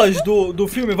estrelas do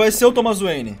filme vai ser o Thomas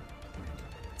Wayne.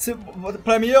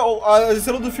 Pra mim, a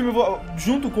estrela do filme,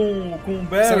 junto com o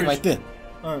Barry... Será que vai ter?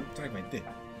 Será que vai ter?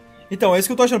 Então, é isso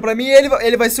que eu tô achando. Pra mim,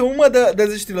 ele vai ser uma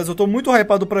das estrelas. Eu tô muito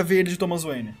hypado pra ver ele de Thomas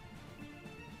Wayne.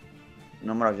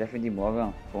 Na moral, Jeff Dean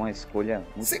Morgan foi uma escolha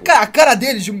muito... Cara, a cara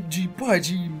dele de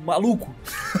maluco,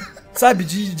 sabe?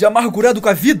 De amargurado com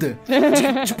a vida.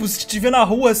 Tipo, se te ver na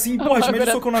rua assim, te mete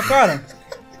um socão na cara.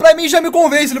 Pra mim já me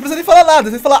convence, não precisa nem falar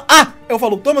nada. Você falar, eu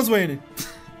falo, Thomas Wayne.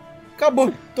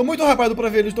 Acabou. Tô muito hypado pra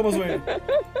ver ele de Thomas Wayne.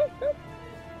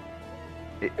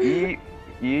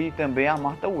 E também a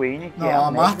Martha Wayne, que não, é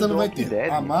a Martha não vai ter.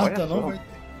 Dead, a Martha não vai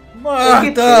ter.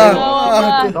 Martha!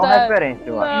 Dá uma referência,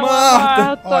 eu acho.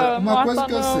 Martha! Olha, uma coisa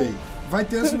que eu sei, vai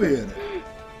ter zoeira.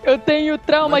 Eu tenho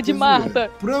trauma de Martha.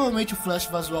 Provavelmente o Flash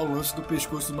vai zoar o lance do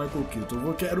pescoço do Michael Keaton.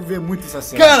 Eu quero ver muito essa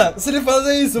cena. Cara, se ele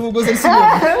fazer isso, eu vou gostar desse filme.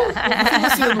 Por que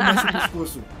você não mexe o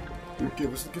pescoço? O que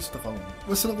você tá falando?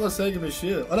 Você não consegue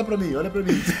mexer? Olha pra mim.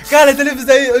 Cara, se ele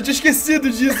fizer isso, eu tinha esquecido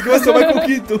disso, que vai ser o Michael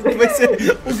Keaton. Vai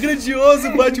ser o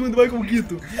grandioso Batman do Michael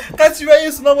Keaton. Cara, se tiver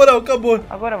isso, na moral, acabou.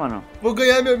 Agora, mano. Vou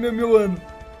ganhar meu ano.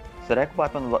 Será que o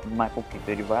Batman do Michael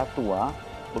Keaton ele vai atuar?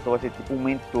 Ou só vai ser tipo um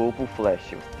mentor pro Flash?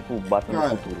 Tipo o Batman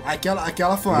do futuro?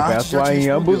 Aquela fanart já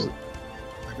tinha resolvido.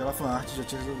 Aquela fanart já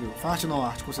tinha resolvido. Fanart não,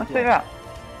 arte conceitual. Mas será?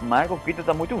 Michael Keaton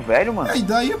tá muito velho, mano. E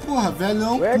daí, porra,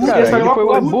 velhão. Cara, ele foi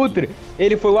o Abutre.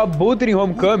 Ele foi o Abutre em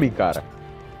Homecoming, cara.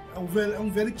 É um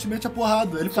velho que te mete a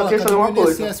porrada. Ele Só fala, quer cadê saber o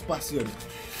uma INSS, parceiro?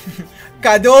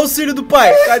 Cadê o auxílio do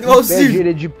pai? Cadê o auxílio?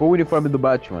 Ele de pôr o uniforme do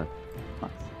Batman.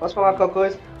 Posso falar qualquer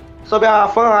coisa? Sobre a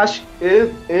fanart,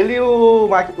 ele e o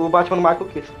Batman do Michael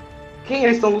Keaton. Quem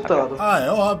eles estão lutando?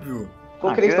 É óbvio.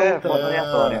 Com quem eles estão foto lutando?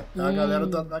 aleatória. É a galera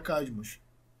da Cadmus.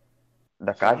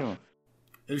 Da Cadmus?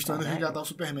 Eles estão indo resgatar o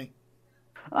Superman.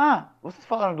 Vocês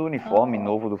falaram do uniforme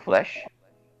novo do Flash?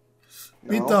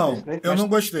 Então, eu não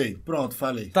gostei. Pronto,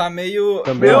 falei. Tá meio...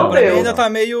 Também Não, não. pra mim ainda tá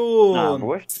meio...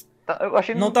 Eu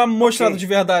achei Não tá mostrado de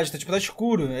verdade, tá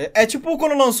escuro. É tipo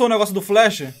quando lançou o negócio do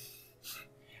Flash.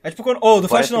 É tipo quando... do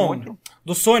Flash Parece não. muito.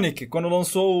 Do Sonic, quando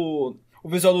lançou o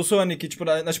visual do Sonic, tipo,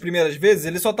 nas primeiras vezes,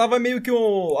 ele só tava meio que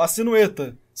a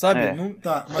silhueta, sabe? É. Não...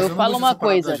 Tá, mas Eu não falo gostei uma dessa parada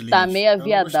coisa, das tá linhas. meio Eu não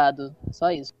gostei. aviadado.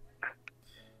 Só isso.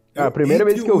 A primeira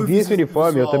vez que eu vi esse Entre o uniforme,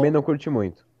 eu visual- também não curti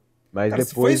muito. Mas Cara, se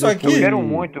depois foi isso eu aqui- fui... Eu quero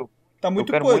muito. Tá muito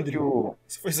eu quero podre. muito.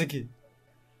 Se for isso aqui.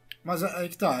 Mas aí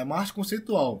que tá, é uma arte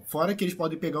conceitual. Fora que eles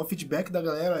podem pegar o feedback da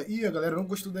galera e a galera não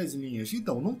gostou das linhas.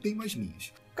 Então, não tem mais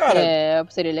linhas. Cara,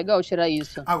 Seria legal tirar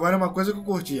isso. Agora, uma coisa que eu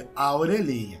curti, a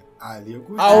orelhinha. Ali eu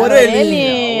curti. a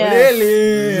orelhinha. A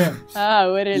orelhinha. Ah, o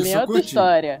Isso orelhinha eu é outra curti.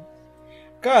 história.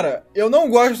 Cara, eu não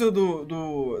gosto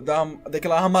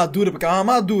daquela armadura, porque é uma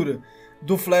armadura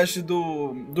do Flash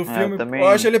do filme. também. Eu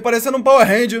acho ele parecendo um Power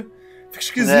Ranger. Fica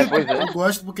esquisito. Pois é. Eu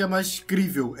gosto porque é mais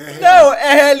crível. É real. Não,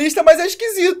 é realista, mas é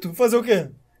esquisito. Fazer o quê?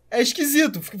 É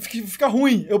esquisito, fica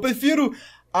ruim. Eu prefiro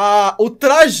o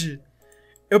traje.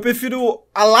 Eu prefiro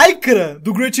a lycra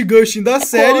do Grant Gustin da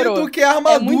série couro. do que a É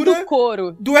armadura muito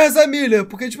couro. do Ezra Miller.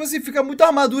 Porque, tipo assim, fica muita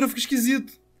armadura, fica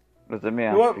esquisito. Eu também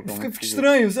acho. Fica muito fica esquisito.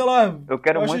 estranho, sei lá. Eu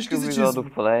quero acho muito que o visual do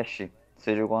esquisitíssimo. Flash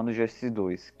seja igual no Justice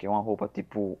 2, que é uma roupa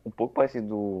tipo um pouco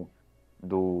parecido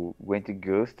do Grant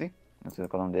Gustin, não sei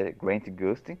qual é o nome dele, Grant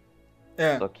Gustin,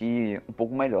 É. só que um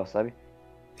pouco melhor, sabe?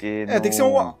 Porque É, tem que ser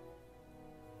um.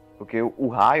 Porque o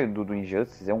raio do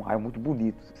Injustice é um raio muito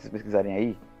bonito, se vocês pesquisarem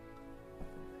aí.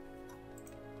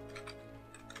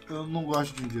 Eu não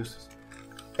gosto de Injustice.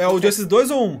 É o Justice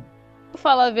 2 ou 1? Vou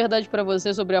falar a verdade pra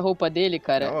você sobre a roupa dele,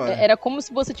 cara. Da hora. Era como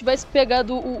se você tivesse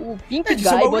pegado o Pink É, de ser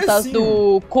um Guy e bagulho botasse assim,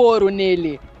 do couro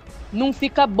nele. Não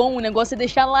fica bom, o negócio é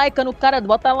deixar Laika no cara,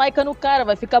 bota Laika no cara,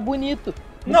 vai ficar bonito.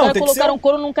 Os Não, caras tem que colocaram ser-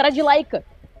 couro num cara de Laika.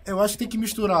 Eu acho que tem que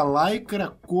misturar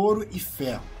lycra, couro e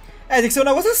ferro. É, tem que ser um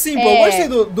negócio assim, pô. É. Eu gostei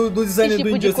do design Esse do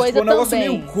tipo de Injustice. coisa Tipo, um negócio também.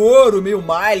 meio couro, meio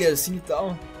malha, assim e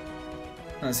tal.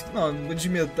 Não, de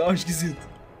metal é esquisito.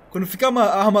 Quando fica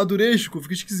armaduresco,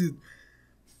 fica esquisito.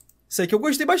 Isso aí que eu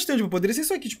gostei bastante, pô. Poderia ser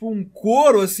isso aqui, tipo um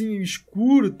couro, assim,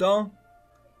 escuro e tal.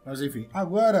 Mas enfim,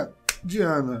 agora,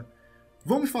 Diana,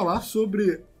 vamos falar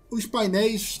sobre os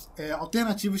painéis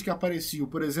alternativos que apareciam.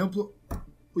 Por exemplo,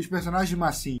 os personagens de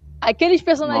massinha. Aqueles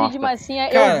personagens Nossa. de massinha,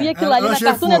 Cara, eu vi aquilo eu ali na achei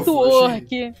Cartoon fofo,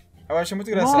 Network. Eu achei muito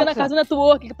Eu vi engraçado. na Cartoon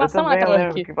Network, que Eu passava na também lembro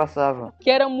Network. que passava. Que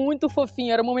era muito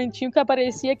fofinho, era um momentinho que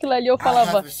aparecia aquilo ali, eu I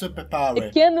falava... have superpower.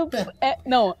 Pequeno.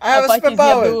 Não, Ah, a o partezinha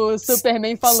superpower. do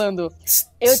Superman falando.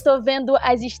 Eu tô vendo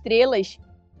as estrelas,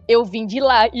 eu vim de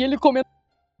lá. E ele comendo.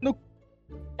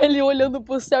 Ele olhando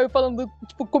pro céu e falando,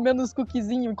 tipo, comendo uns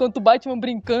cookiezinhos, enquanto o Batman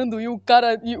brincando e o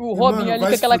cara. E o Robin mano, ali vai com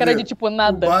se aquela cara fuder. de tipo O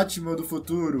nada. Batman do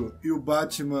futuro e o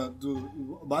Batman do.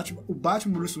 O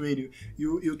Batman Bruce Wayne e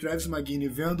o Travis McGuinn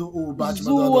vendo o Batman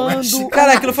do Adam West. Zoando.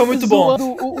 Cara, aquilo foi muito bom.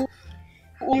 Zoando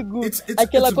o Igor. It's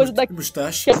Aquela a coisa da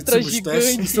mustache, quebra it's a mustache,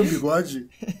 gigante. isso é um bigode.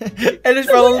 Eles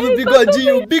falando do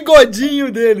bigodinho, o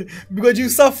bigodinho dele. Bigodinho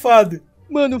safado.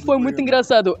 Mano, foi muito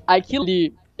engraçado. Aquilo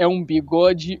ali é um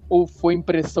bigode ou foi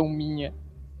impressão minha?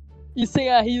 E sem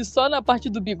a rir, só na parte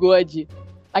do bigode.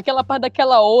 Aquela parte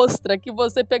daquela ostra que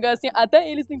você pegar assim. Até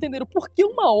eles não entenderam por que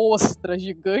uma ostra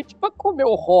gigante pra comer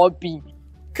o Robin.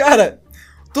 Cara,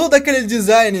 todo aquele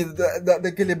design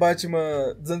daquele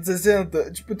Batman dos anos 60,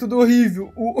 tipo, tudo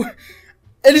horrível.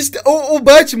 O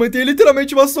Batman tem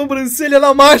literalmente uma sobrancelha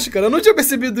na máscara. Eu não tinha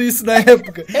percebido isso na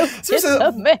época. Se você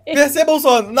Também. percebam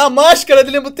só, na máscara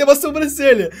dele tem uma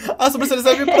sobrancelha. A sobrancelha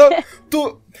serve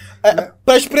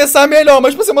pra expressar melhor,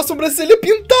 mas pra ser uma sobrancelha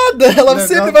pintada. Ela Legal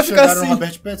sempre que vai ficar chegaram no assim.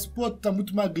 Robert Pattinson, pô, tu tá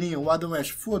muito magrinha. O Adam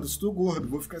West, foda-se, tô gordo,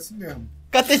 vou ficar assim mesmo.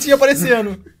 Com a tetinha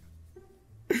aparecendo.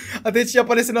 A tetinha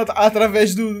aparecendo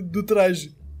através do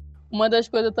traje. Uma das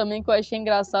coisas também que eu achei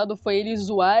engraçado foi eles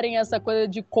zoarem essa coisa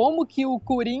de como que o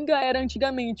Coringa era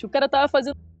antigamente. O cara tava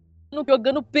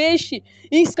jogando peixe.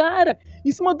 E, cara,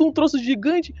 em cima de um troço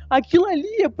gigante, aquilo ali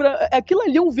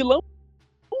é um vilão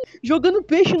jogando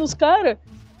peixe nos caras.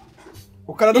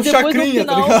 O cara do E depois, no chacrinha,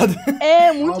 final, tá ligado?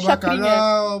 É, muito Ó, chacrinha.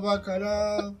 bacalhau,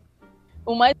 bacalhau.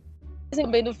 O mais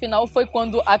também no final foi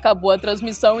quando acabou a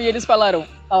transmissão e eles falaram,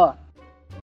 ó,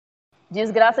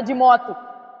 desgraça de moto.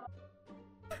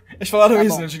 Eles falaram Tá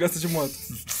isso, bom. né? Desgraça de moto.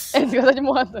 É desgraça de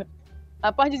moto.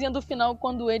 A partezinha do final,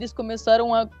 quando eles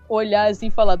começaram a olhar assim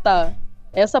e falar, tá,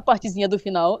 essa partezinha do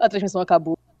final, a transmissão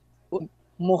acabou,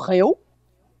 morreu,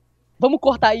 vamos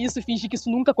cortar isso e fingir que isso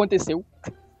nunca aconteceu.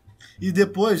 E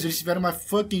depois eles tiveram uma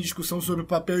fucking discussão sobre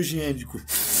papel higiênico.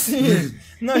 Sim.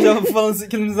 Não, já falando assim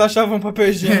que eles achavam papel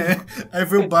higiênico. Aí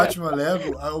foi o Batman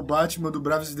Lego, aí o Batman do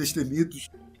Bravos e Destemidos.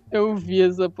 Eu vi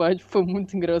essa parte, foi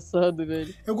muito engraçado,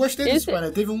 velho. Eu gostei desse Esse-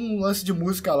 painel. Teve um lance de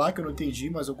música lá que eu não entendi,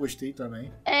 mas eu gostei também.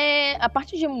 É, a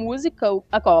parte de música,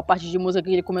 a qual? A parte de música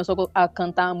que ele começou a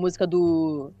cantar a música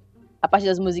do... A parte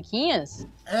das musiquinhas?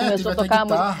 É, Começou teve a até tocar a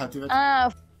guitarra. Teve até... Ah,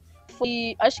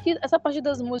 foi. Acho que essa parte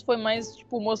das músicas foi mais,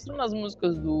 tipo, mostrando as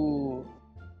músicas do.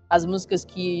 As músicas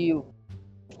que,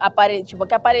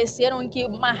 que apareceram e que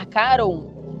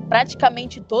marcaram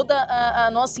praticamente toda a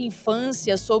nossa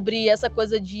infância sobre essa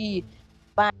coisa de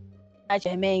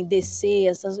Batman, DC,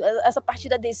 essa parte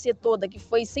da DC toda, que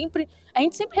foi sempre. A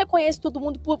gente sempre reconhece todo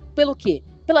mundo pelo quê?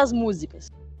 Pelas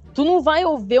músicas. Tu não vai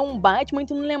ouvir um Batman e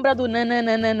tu não lembrar do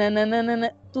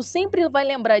nananana. Tu sempre vai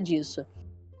lembrar disso.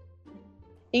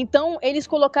 Então, eles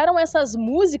colocaram essas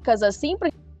músicas assim pra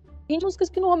gente, músicas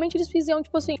que normalmente eles fiziam,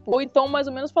 tipo assim, ou então mais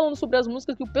ou menos falando sobre as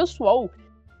músicas que o pessoal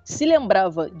se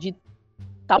lembrava de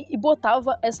tal e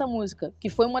botava essa música, que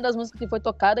foi uma das músicas que foi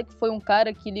tocada, que foi um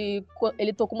cara que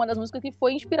ele tocou uma das músicas que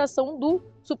foi inspiração do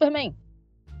Superman.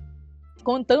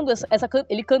 Contando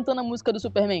ele cantando a música do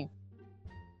Superman.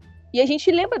 E a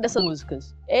gente lembra dessas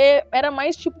músicas. Era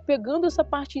mais, tipo, pegando essa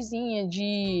partezinha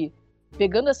de...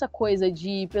 Pegando essa coisa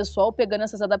de pessoal pegando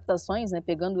essas adaptações, né?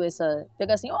 Pegar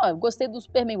assim, gostei do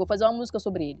Superman, vou fazer uma música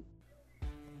sobre ele.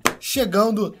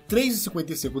 Chegando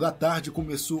 3h55 da tarde,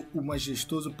 começou o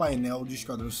majestoso painel de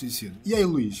Esquadrão Suicida. E aí,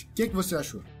 Luiz, o que você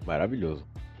achou? Maravilhoso.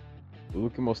 Tudo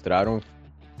que mostraram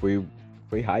foi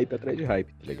hype atrás de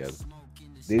hype, tá ligado?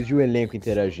 Desde o elenco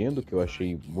interagindo, que eu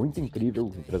achei muito incrível,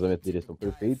 o entrosamento deles tão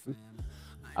perfeito,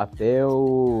 até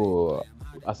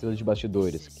a cena de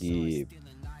bastidores, que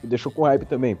deixou com hype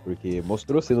também, porque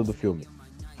mostrou a cena do filme.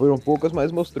 Foram poucas,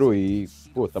 mas mostrou, e,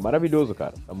 pô, tá maravilhoso,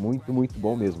 cara. Tá muito, muito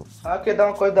bom mesmo. Ah, eu queria dar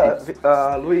uma coisa,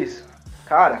 Luiz.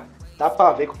 Cara, dá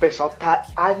pra ver que o pessoal tá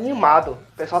animado.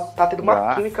 O pessoal tá tendo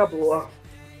uma química boa.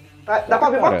 Dá pra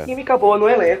ver uma química boa no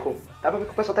elenco. Dá pra ver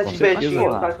que o pessoal tá divertindo,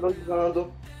 os caras estão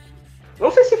jogando.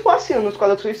 Não sei se foi assim no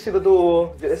Esquadrão Suicida do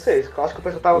 16, eu acho que o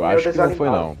pessoal tava meio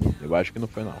desanimado. Eu acho que não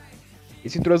foi, não.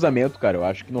 Esse entrosamento, cara, eu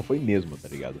acho que não foi mesmo, tá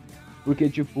ligado? Porque,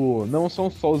 tipo, não são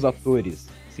só os atores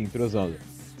se entrosando.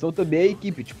 São também a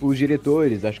equipe, tipo, os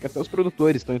diretores, acho que até os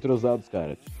produtores estão entrosados,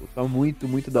 cara. Tipo, tá muito,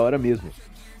 muito da hora mesmo.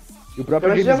 E o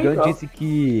próprio James Gunn disse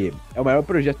que é o maior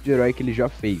projeto de herói que ele já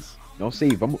fez. Não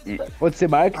sei, pode ser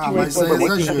marketing, mas pode ser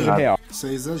exagero real. Isso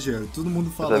é exagero, todo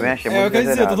mundo fala. Eu também achei muito eu quero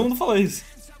dizer, exagerado. todo mundo fala isso.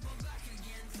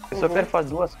 Eu só quero fazer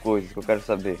duas coisas que eu quero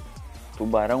saber.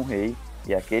 Tubarão Rei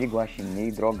e aquele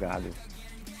guaxinim drogado.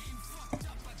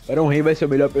 Barão Rei vai ser o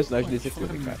melhor personagem desse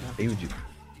filme, cara. Tenho dito.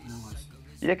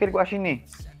 E aquele guaxinim?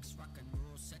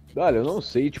 Olha, eu não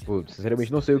sei, tipo,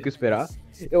 sinceramente não sei o que esperar.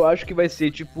 Eu acho que vai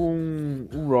ser tipo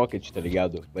um Rocket, tá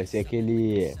ligado? Vai ser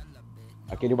aquele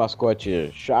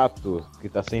mascote chato que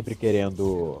tá sempre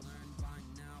querendo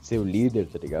ser o líder,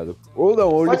 tá ligado? Ou não,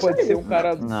 ou ele pode ser um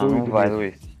cara doido. Não vai,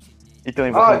 Luiz. Então,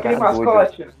 aquele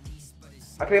mascote.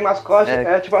 Aquele mascote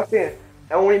é tipo assim,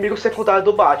 é um inimigo secundário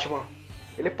do Batman.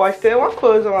 Ele pode ter uma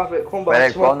coisa lá com o Batman.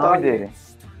 Peraí, qual o nome dele?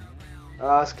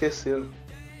 Ah, esqueci.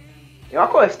 E uma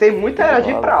coisa, tem muita Era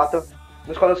de Prata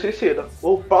no Esquadrão Suicida.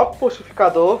 O próprio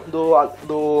Pacificador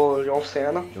do John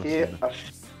Cena,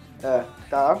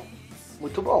 tá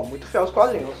muito bom, muito fiel aos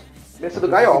quadrinhos. Esse do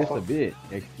Gaiofa. O que eu queria saber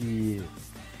é que,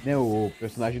 né, o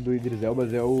personagem do Idris Elba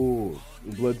é o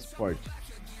Bloodsport.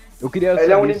 Eu queria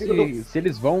saber se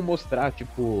eles vão mostrar,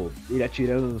 tipo, ele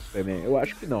atirando no Superman. Eu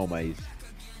acho que não, mas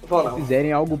se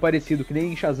fizerem algo parecido, que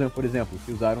nem em Shazam, por exemplo,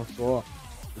 que usaram só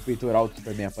o peitoral do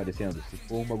Superman aparecendo. Se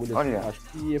for um bagulho assim, eu acho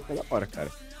que ia ficar da hora,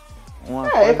 cara.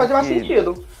 Ia fazer mais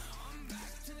sentido.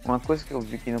 Uma coisa que eu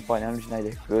vi que no painel do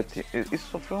Snyder Cut, isso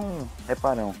só foi um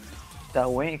reparão. Tá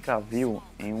o Henry Cavill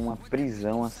em uma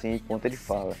prisão, assim, enquanto ele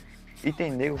fala. E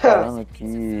tem nego falando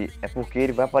que é porque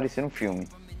ele vai aparecer no filme.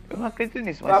 Eu não acredito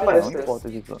nisso, mas sei lá, não importa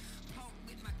disso.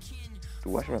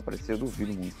 Tu acha que vai aparecer? Eu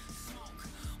duvido muito.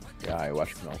 Ah, eu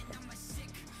acho que não, cara.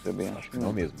 Também acho que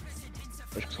não mesmo.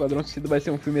 Acho que o Esquadrão Suicida vai ser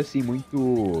um filme, assim,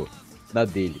 muito na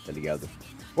dele, tá ligado?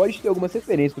 Pode ter algumas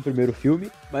referências do primeiro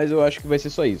filme, mas eu acho que vai ser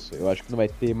só isso. Eu acho que não vai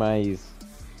ter mais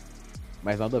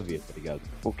nada a ver, tá ligado?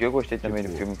 O que eu gostei também do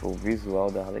filme foi o visual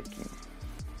da Arlequina.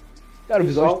 Cara, o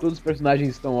visual de todos os personagens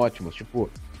estão ótimos. Tipo,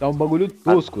 tá um bagulho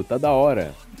tosco, tá da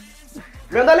hora.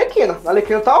 Mesmo da Arlequina. A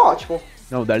Arlequina tá ótimo.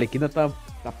 Não, da Arlequina tá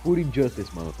puro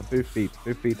Injustice, mano. Tá perfeito.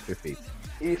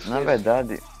 Isso. Na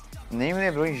verdade, nem me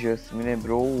lembrou Injustice. Me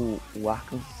lembrou o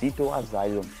Arkham City ou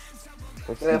Asylum.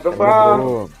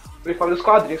 Lembrou principalmente os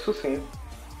quadrinhos, isso sim.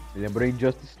 Me lembrou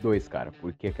Injustice 2, cara.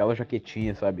 Porque aquela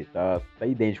jaquetinha, sabe? Tá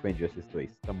idêntico a Injustice 2.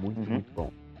 Tá muito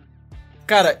bom.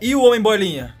 Cara, e o Homem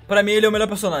Bolinha? Pra mim ele é o melhor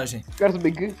personagem. Quero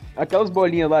saber que aquelas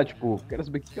bolinhas lá, tipo, quero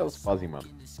saber o que elas fazem, mano.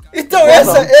 Então,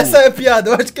 essa é a piada.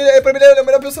 Eu acho que pra mim ele é o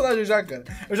melhor personagem já, cara.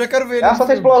 Eu já quero ver ele. É só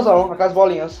ter explosão, aquelas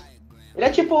bolinhas. Ele é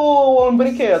tipo um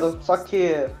brinquedo, só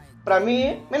que, pra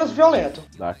mim, menos violento.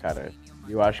 Cara.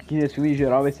 Eu acho que nesse filme em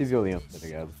geral vai ser violento, tá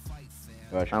ligado?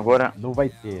 Eu acho Agora- que não vai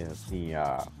ter, assim,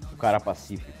 o cara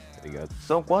pacífico, tá ligado?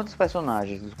 São quantos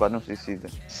personagens do Esquadrão Suicida?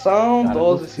 São Cara,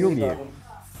 12, no se filme- não me engano.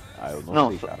 Ah, eu não, Não,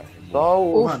 sei, cara. Só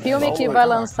o. O Mano, filme só que o- vai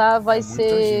caraca, lançar vai é muita ser.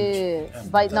 gente. É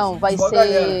Vai, muita não, gente. vai Boa ser.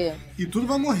 galera. E tudo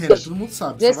vai morrer, né? Todo mundo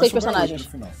sabe. 16 Só vai sobrar personagens. oito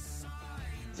no final.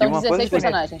 São E uma 16 coisa que-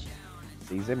 personagens.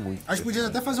 6 é muito. A gente podia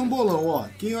até fazer um bolão, ó.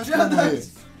 Quem eu acho que vai morrer?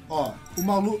 Ó,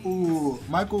 o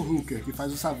Michael Hooker, que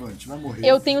faz o Savante, vai morrer.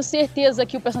 Eu tenho certeza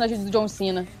que o personagem do John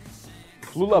Cena.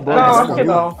 Lula Bond Não, já acho que morreu.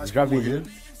 não. Acho que Javelin.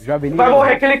 Javelin. Vai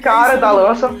morrer aquele cara da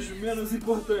lança. Os menos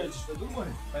importantes. Vai tudo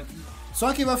morrer.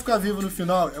 Só quem vai ficar vivo no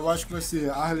final, eu acho que vai ser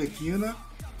a Arlequina,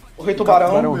 O Rei Tubarão.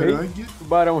 Tubarão Rei. Boomerang,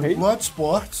 Tubarão Rei.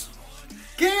 Bloodsport.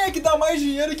 Quem é que dá mais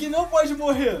dinheiro e que não pode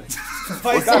morrer?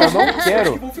 Vai Cara, eu não os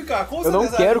quero. que vão ficar, com Eu não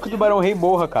certeza. quero que o Tubarão Rei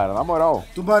morra, cara, na moral.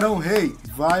 Tubarão Rei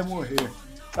vai morrer.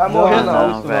 Vai morrer Não,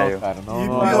 não. isso velho. cara. Não, E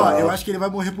não, pior, não. eu acho que ele vai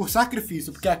morrer por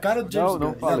sacrifício, porque a cara do James Não, não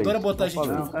Gunn, ele falei adora isso, botar não gente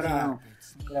falei.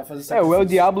 pra fazer É, o sacrifício. El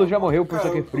Diablo já morreu por, Cara,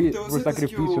 eu tenho por certeza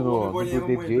sacrifício que o no Bolinha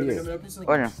vai morrer, DJ. é a melhor pessoa.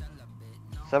 Olha,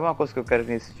 sabe uma coisa que eu quero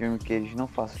nesse filme que eles não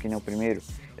façam que nem o primeiro?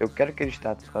 Eu quero que eles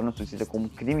tratem os Esquadrão Suicida como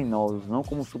criminosos, não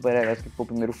como super-heróis que foi o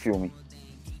primeiro filme.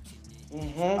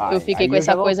 Uhum. Ah, Eu fiquei aí com eu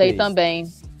essa já não coisa aí sei. também.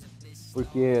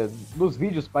 Porque nos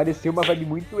vídeos parecia uma vibe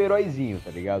muito heróizinho,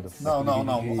 tá ligado? Não, não,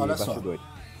 não, Vídeo de olha só. bastidores.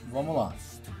 Vamos lá.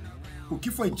 O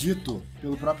que foi dito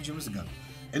pelo próprio James Gunn?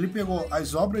 Ele pegou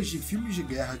as obras de filmes de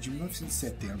guerra de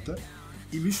 1970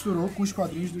 e misturou com os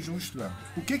quadrinhos do John Stram.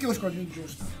 O que é os quadrinhos do John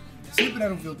Stram? Sempre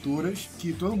eram aventuras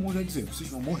que todo mundo ia dizer, vocês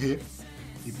vão morrer,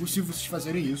 é impossível vocês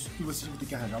fazerem isso, e vocês vão ter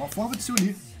que arranjar uma forma de se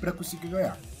unir para conseguir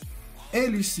ganhar.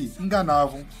 Eles se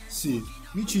enganavam, se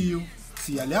mentiam,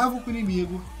 se aliavam com o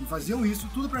inimigo e faziam isso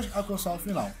tudo para alcançar o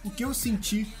final. O que eu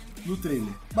senti no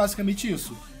trailer? Basicamente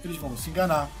isso. Eles vão se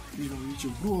enganar, eles vão mentir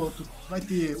um pro outro, vai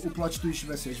ter o plot twist,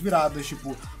 vai ser as viradas,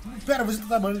 tipo, pera, você tá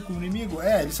trabalhando com o inimigo?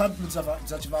 É, ele sabe como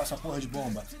desativar essa porra de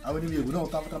bomba. Aí o inimigo, não, eu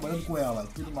tava trabalhando com ela,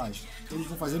 e tudo mais. Eles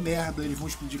vão fazer merda, eles vão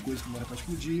explodir coisas que não era pra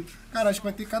explodir. Cara, acho que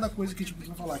vai ter cada coisa que, tipo, eles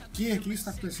vão falar, que isso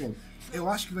tá acontecendo? Eu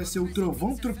acho que vai ser o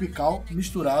Trovão Tropical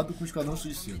misturado com o Esquadrão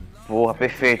Suicida. Porra,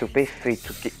 perfeito,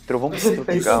 perfeito. Trovão Perfeito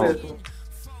Tropical. mesmo.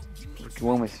 Porque eu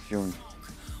amo esse filme.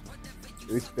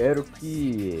 Eu espero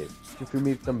que o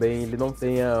filme também ele não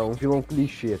tenha um vilão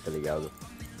clichê, tá ligado?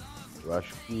 Eu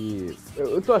acho que...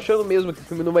 Eu tô achando mesmo que o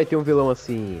filme não vai ter um vilão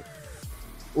assim...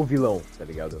 O vilão, tá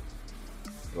ligado?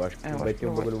 Eu acho que eu vai acho ter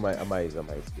um que bagulho a mais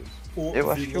que isso.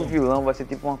 Eu acho que o vilão vai ser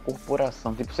tipo uma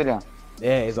corporação, tipo, sei lá,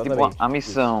 É, tipo exatamente. a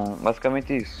missão,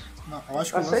 basicamente isso. Não, eu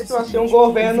acho que o lance é Aceito o assim um seguinte, o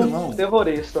governo vilão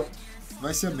terrorista.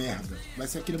 vai ser merda. Vai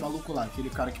ser aquele maluco lá, aquele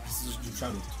cara que precisa de um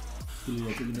charuto.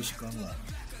 Aquele mexicano lá.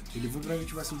 Ele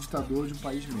provavelmente vai ser o ditador de um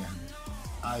país merda.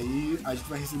 Aí a gente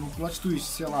vai receber um plot twist,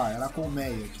 sei lá, era a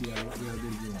Colmeia, que era o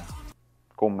verdadeiro vilão.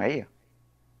 Colmeia?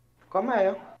 Como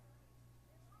é?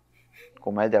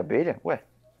 Colmeia de abelha? Ué.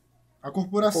 A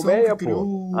corporação Colmeia, que criou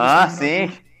o Ah,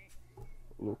 Exterminador. sim.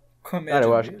 Comédia Cara,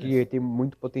 eu acho dele. que tem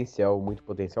muito potencial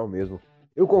mesmo.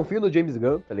 Eu confio no James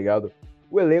Gunn, tá ligado?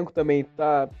 O elenco também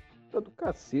tá do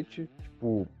cacete,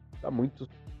 tipo, tá muito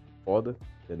foda,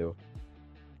 entendeu?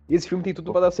 E esse filme tem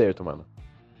tudo pra dar certo, mano.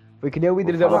 Foi que nem o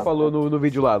Idris Elba falou no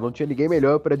vídeo lá, não tinha ninguém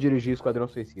melhor pra dirigir Esquadrão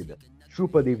Suicida.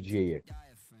 Chupa David Ayer.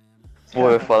 Pô,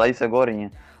 eu ia falar isso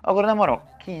agorinha. Agora, na moral,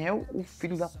 quem é o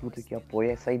filho da puta que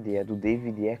apoia essa ideia do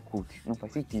David é cult? Não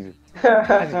faz sentido.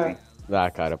 Mas, enfim. Ah,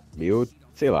 cara, eu,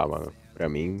 sei lá, mano. Pra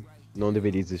mim, não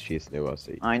deveria existir esse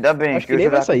negócio aí. Ainda bem, Acho que nem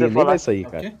vai sair, nem vai sair, É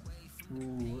o cara. quê?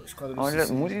 O Esquadrão Olha,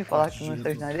 Suicida, muitos falaram que parte no de-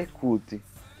 Zack Snyder é cult.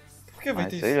 Por que vai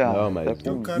Mas ter sei isso? lá. Não, mas... tá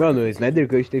Tem um com- cara- Mano, o Snyder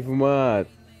Cut teve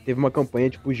uma campanha,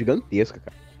 tipo, gigantesca,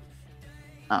 cara.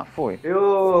 Ah, foi. E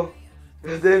o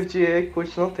David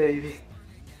Eckert não teve.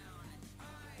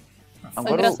 Foi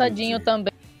Agora, engraçadinho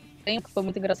também. Que foi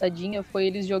muito engraçadinho. Foi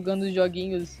eles jogando os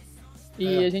joguinhos.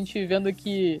 E É. a gente vendo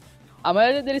que a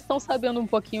maioria deles estão sabendo um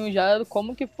pouquinho já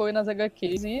como que foi nas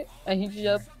HQs. E a gente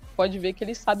já pode ver que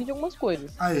eles sabem de algumas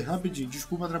coisas. Aí, rapidinho,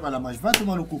 desculpa atrapalhar, mas vai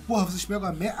tomar no cu. Porra, vocês pegam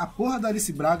a porra da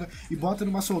Alice Braga e botam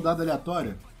numa soldada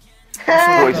aleatória?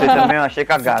 Pô, isso aí também eu achei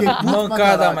Fiquei cagado. puto pra Mancada,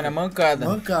 caraca. mano, mancada.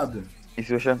 Mancada.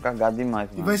 Isso eu achei cagado demais,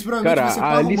 E mano. vai provavelmente Cara, vai ser a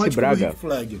par Alice romântico do Braga- Rick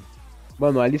Flag.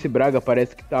 Mano, a Alice Braga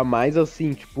parece que tá mais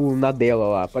assim, tipo, na dela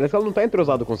lá. Parece que ela não tá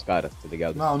entrosada com os caras, tá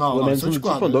ligado? Não, Pelo menos isso eu no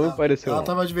discordo. fandom Ela- pareceu. Ela não.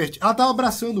 tava divertida. Ela tava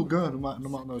abraçando o Gun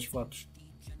nas fotos.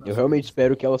 Eu realmente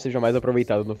espero que ela seja mais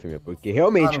aproveitada no filme, porque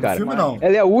realmente, no cara, filme não.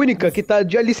 ela é a única que tá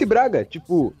de Alice Braga,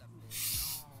 tipo,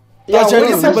 E a de única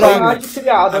Alice Braga. personagem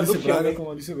criada Alice do Braga filme.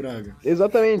 com Alice Braga.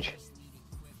 exatamente.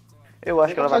 Eu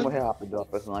acho que ela vai morrer rápido, a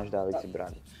personagem da Alice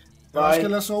Braga. Eu Vai. acho que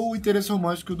ela é só o interesse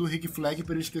romântico do Rick Flag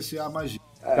pra ele esquecer a magia.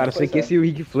 Cara, sei que esse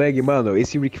Rick Flag, mano,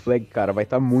 esse Rick Flag, cara, vai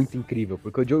estar muito incrível,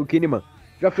 porque o Joe Kinnaman,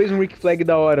 Já fez um Rick Flag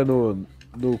da hora no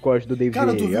corte do David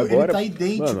Cara, tu Ayer. viu? Agora, Ele tá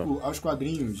idêntico mano, aos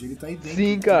quadrinhos. Ele tá idêntico.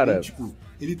 Sim, cara. Idêntico.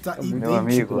 Ele tá muito idêntico.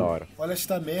 amigo. da hora. Olha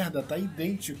esta merda, tá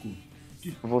idêntico.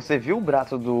 Você viu o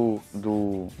braço do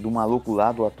maluco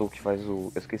lá, do ator que faz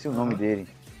o... Eu esqueci o nome dele.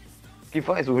 Que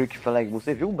faz o Rick Flag.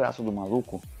 Você viu o braço do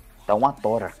maluco? Tá uma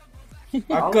tora.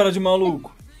 A cara de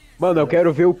maluco. Mano, eu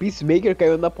quero ver o Peacemaker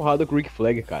caindo na porrada com o Rick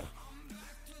Flag, cara.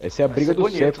 Essa é a briga ser do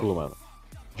bonito. século, mano.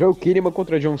 Joe Kinnaman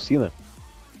contra John Cena.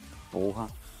 Porra.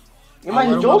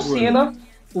 Imagina Agora John uma boa. Cena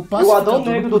O e o pacificador Adão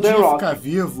Negro do The podia Rock. ficar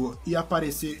vivo e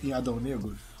aparecer em Adão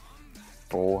Negro?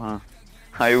 Porra.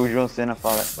 Aí o John Cena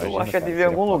fala, eu Imagina, acho que eu cara, te vi em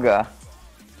algum seria lugar.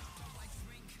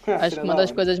 Acho que uma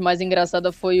das coisas mais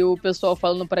engraçadas foi o pessoal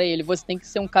falando pra ele: você tem que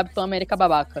ser um Capitão América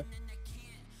babaca.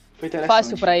 Foi interessante.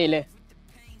 Fácil pra ele.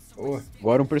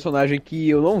 Agora um personagem que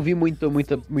eu não vi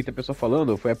muita pessoa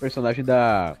falando foi a personagem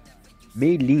da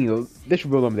Mei-Lin. Deixa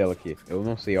eu ver o nome dela aqui. Eu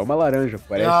não sei, é uma laranja,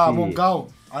 parece... É a Mongal,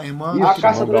 a irmã Isso, A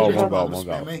caçadora de Mongal. do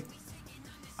Superman.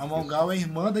 A Mongal é a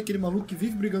irmã daquele maluco que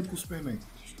vive brigando com o Superman.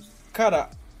 Cara,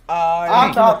 a Ah,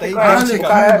 Arlequina tá, tá porque idêntica. o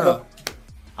cara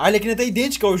A Arlequina tá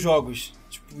idêntica aos jogos.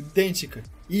 Tipo, idêntica.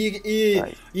 E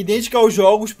Ai. idêntica aos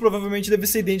jogos, provavelmente deve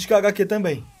ser idêntica à HQ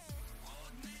também.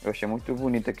 Eu achei muito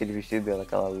bonito aquele vestido dela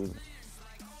que ela usa.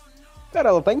 Cara,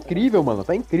 ela tá incrível, mano.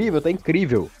 Tá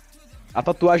incrível. A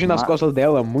tatuagem nas costas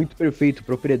dela, muito perfeito.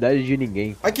 Propriedade de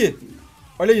ninguém. Aqui,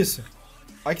 olha isso.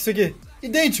 Aqui, isso aqui.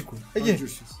 Idêntico. Aqui.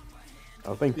 Justiça.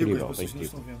 Ela tá Igor, incrível, ela tá vocês não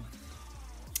incrível. estão vendo.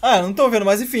 Ah, não tô vendo,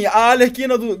 mas enfim, a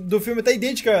Arlequina do filme tá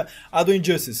idêntica à do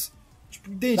Injustice. Tipo,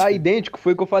 idêntica. Tá idêntico,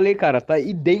 foi o que eu falei, cara. Tá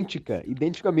idêntica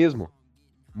mesmo.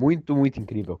 Muito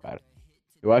incrível, cara.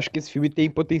 Eu acho que esse filme tem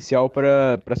potencial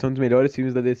pra ser um dos melhores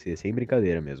filmes da DC, sem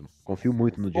brincadeira mesmo. Confio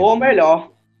muito no Ou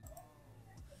melhor.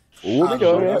 Ou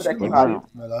melhor, eu né? acho que Pode não. ser.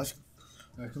 Mas acho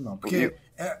que não. Porque,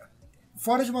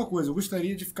 fora de uma coisa, eu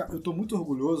gostaria de ficar... Eu tô muito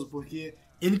orgulhoso porque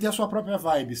ele tem a sua própria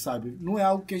vibe, sabe? Não é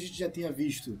algo que a gente já tenha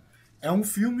visto. É um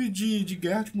filme de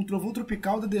guerra, tipo um trovão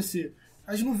tropical da DC.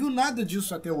 A gente não viu nada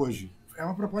disso até hoje. É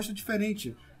uma proposta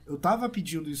diferente. Eu tava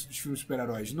pedindo isso dos filmes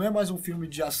super-heróis. Não é mais um filme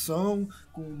de ação,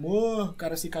 com humor,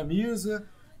 cara sem camisa,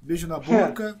 beijo na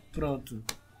boca, pronto.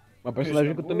 Uma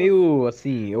personagem que eu tô meio,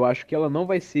 assim, eu acho que ela não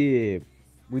vai ser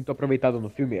muito aproveitada no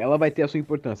filme. Ela vai ter a sua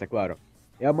importância, é claro.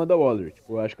 É a Amanda Waller.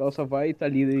 Tipo, eu acho que ela só vai estar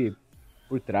ali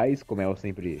por trás, como ela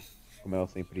sempre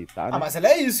tá, né? Ah, mas ela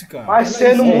é isso, cara. Mas Ela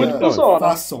é sendo isso. muito cuzona.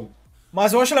 Façam.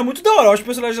 Mas eu acho ela muito da hora. Eu acho o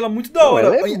personagem dela muito da Não, hora.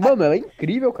 ela é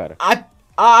incrível, cara.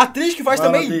 A atriz que faz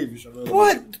Viola também. Davis, agora.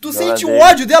 Porra, tu Viola sente o Davis.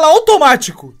 ódio dela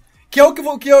automático. Que é o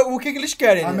que eles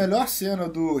querem. A né? melhor cena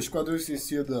do Esquadrão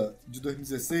Suicida de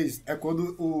 2016 é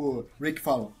quando o Rick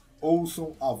fala: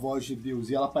 ouçam a voz de Deus,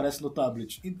 e ela aparece no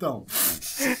tablet. Então,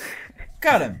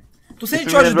 Cara, tu sente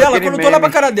Isso o ódio lembrou dela aquele quando tu olha pra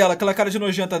meme. cara dela, aquela cara de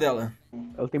nojenta dela.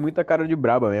 Ela tem muita cara de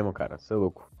braba mesmo, cara. Você é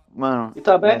louco. Mano, E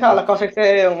também, cara, ela consegue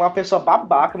ser uma pessoa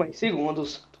babaca, mas em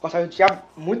segundos. Tu consegue tirar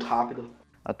muito rápido.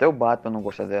 até o Batman não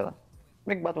gosta dela.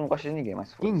 Bem que o Batman não gosta de ninguém, mas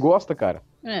Quem foda-se. gosta, cara?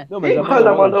 É. Não, Quem a gosta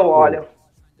da Amanda tipo, Waller?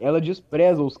 ela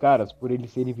despreza os caras por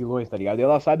eles serem vilões, tá ligado? E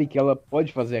ela sabe que ela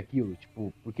pode fazer aquilo,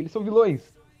 tipo, porque eles são vilões.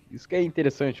 Isso que é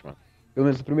interessante, mano. Pelo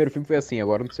menos no primeiro filme foi assim,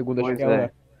 agora no segundo acho Pois que é.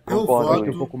 ela eu Concordo, tem um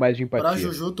voto pouco mais de pra empatia.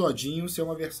 Jojo Todinho ser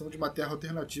uma versão de uma terra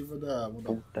alternativa da Amanda.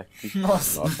 Puta que...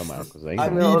 Nossa, Nossa, Marcos, aí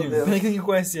a não. Meu Miriam. Deus. Como é que ninguém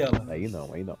conhece ela? Aí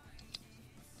não.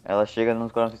 Ela chega no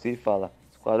Esquadrão Suicida e fala: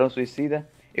 Esquadrão Suicida,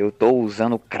 eu tô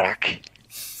usando crack.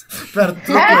 Pera,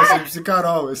 tu é MC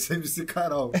Carol, esse é MC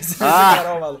Carol. Ah!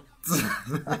 Carol, maluco.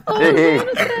 Errei.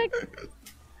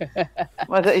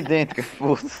 Mas é idêntica,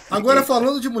 foda-se. Agora,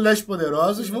 falando de mulheres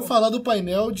poderosas, vou falar do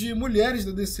painel de mulheres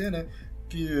da DC, né?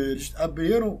 Que eles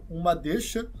abriram uma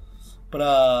deixa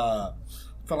pra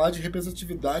falar de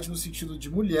representatividade no sentido de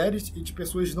mulheres e de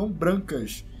pessoas não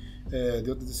brancas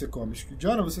dentro da DC Comics.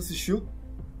 Jonah, você assistiu?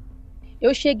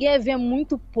 Eu cheguei a ver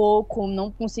muito pouco,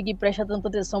 não consegui prestar tanta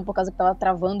atenção por causa que tava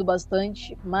travando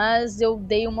bastante, mas eu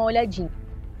dei uma olhadinha.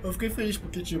 Eu fiquei feliz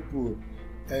porque, tipo...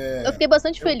 Eu fiquei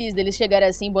bastante feliz deles chegarem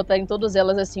assim, botarem todas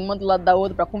elas assim, uma do lado da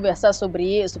outra, pra conversar sobre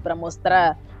isso, pra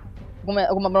mostrar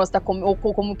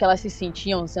como que elas se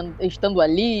sentiam estando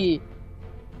ali.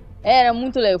 Era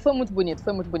muito legal, foi muito bonito.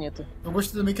 Eu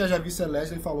gostei também que a Javicia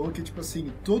Leslie falou que, tipo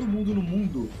assim, todo mundo no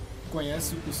mundo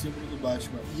conhece o símbolo do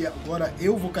Batman. E agora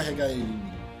eu vou carregar ele em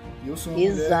mim. Eu sou uma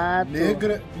Exato. mulher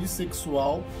negra,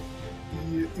 bissexual,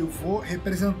 e eu vou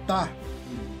representar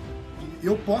ele. E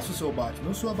eu posso ser o Batman,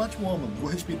 eu sou a Batwoman. Vou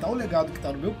respeitar o legado que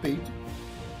tá no meu peito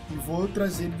e vou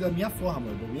trazer ele da minha forma,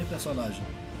 da minha personagem.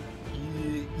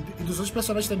 E dos outros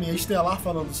personagens também, a Estelar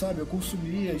falando, sabe? Eu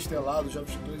consumi a Estelar dos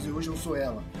Jovens Titãs e hoje eu sou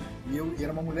ela. E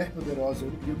era uma mulher poderosa,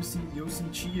 eu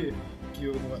sentia que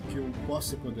eu posso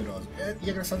ser poderosa. E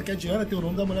é engraçado que a Diana tem o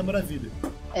nome da Mulher Maravilha.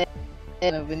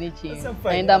 Bonitinho. Você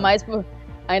foi,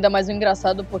 Ainda mais o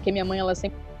engraçado porque minha mãe, ela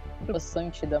sempre foi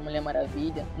bastante da Mulher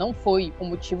Maravilha. Não foi o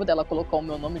motivo dela colocar o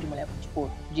meu nome de mulher, tipo,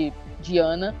 de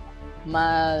Diana,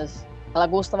 mas ela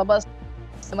gostava bastante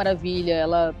da Mulher Maravilha.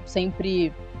 Ela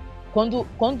sempre,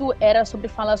 quando era sobre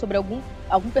falar sobre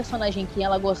algum personagem que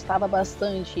ela gostava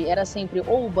bastante, era sempre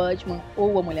ou o Batman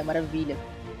ou a Mulher Maravilha.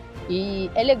 E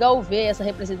é legal ver essa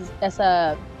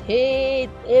representação,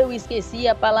 eu esqueci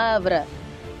a palavra.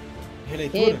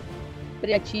 Releitura?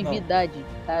 Criatividade.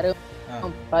 Caramba, Ah.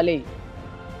 falei.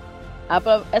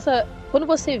 Quando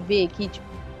você vê que tipo,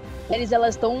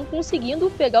 elas estão conseguindo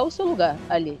pegar o seu lugar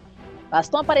ali. Elas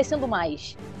estão aparecendo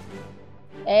mais.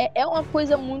 É uma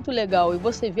coisa muito legal. E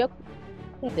você vê a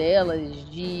delas,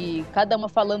 de cada uma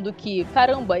falando que,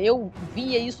 caramba, eu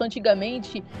via isso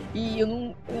antigamente e eu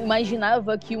não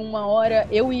imaginava que uma hora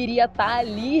eu iria estar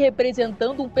ali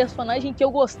representando um personagem que eu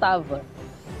gostava.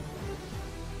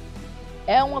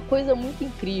 É uma coisa muito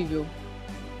incrível.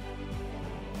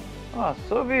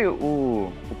 Sobre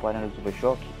o painel do Super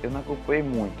Choque, eu não acompanhei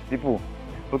muito. Tipo,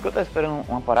 porque eu tava esperando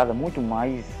uma parada muito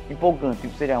mais empolgante.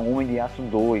 Tipo, seria Homem de Aço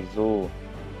 2 ou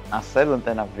a série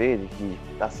Lanterna Verde, que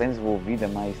tá sendo desenvolvida,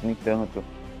 mas nem tanto.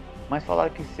 Mas falaram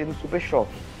que seria o Super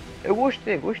Choque. Eu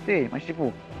gostei, mas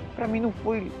tipo, pra mim não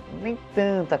foi nem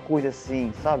tanta coisa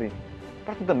assim, sabe?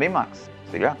 Pra tu também, Max?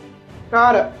 Será?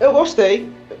 Cara, eu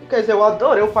gostei. Quer dizer, eu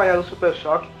adorei o painel do Super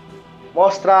Choque.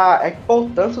 Mostrar a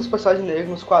importância dos personagens negros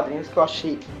nos quadrinhos, que eu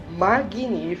achei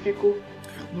magnífico.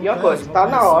 No E uma caso, coisa, uma tá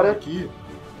na correção hora. Aqui,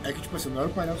 é que, tipo assim, não era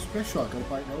o painel do Super Choque, era o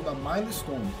painel da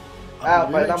Milestone. O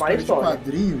painel da história Milestone. de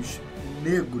quadrinhos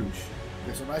negros,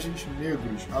 personagens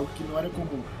negros, algo que não era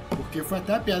comum. Porque foi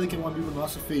até a piada que um amigo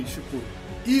nosso fez, tipo,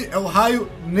 é o raio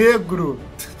negro,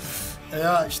 é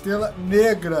a estrela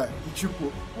negra, e tipo,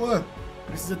 pô,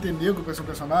 precisa ter negro pra ser um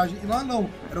personagem, e lá não,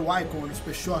 era o Icon, era o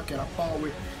Super Shock, era a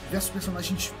Power, diversos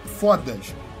personagens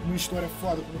fodas, uma história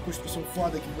foda, com uma construção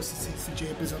foda que você se sentia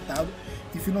representado,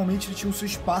 e finalmente ele tinha o seu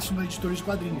espaço na editora de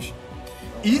quadrinhos.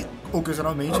 E,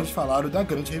 ocasionalmente, eles falaram da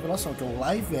grande revelação, que é o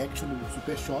live action do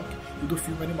Super Shock e do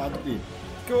filme animado dele.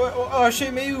 Que eu achei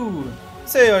meio...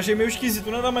 eu achei meio esquisito.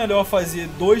 Não era melhor fazer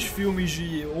 2 filmes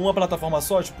de uma plataforma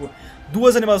só? Tipo,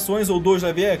 2 animações ou 2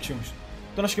 live actions?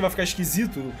 Então acho que vai ficar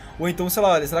esquisito? Ou então, sei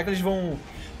lá, será que eles vão...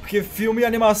 Porque filme,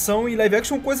 animação e live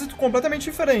action são coisas completamente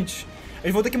diferentes.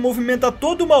 Eles vão ter que movimentar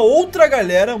toda uma outra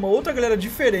galera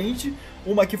diferente.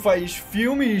 Uma que faz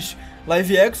filmes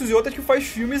live actions e outra que faz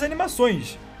filmes e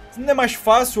animações. Não é mais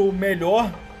fácil ou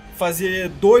melhor fazer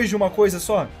 2 de uma coisa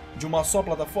só? De uma só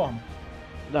plataforma?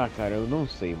 Cara, eu não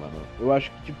sei, mano. Eu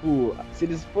acho que, tipo, se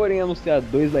eles forem anunciar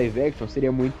 2 live action,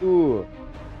 seria muito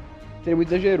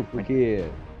exagero, porque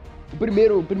o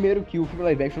primeiro que o filme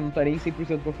live action não tá nem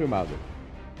 100% confirmado.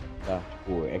 Tá?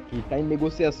 Tipo, é que tá em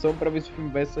negociação pra ver se o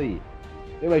filme vai sair.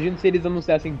 Eu imagino se eles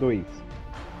anunciassem 2.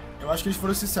 Eu acho que eles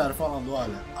foram sinceros, falando,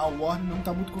 olha, a Warner não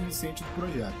tá muito convincente do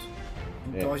projeto.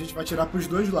 Então a gente vai tirar pros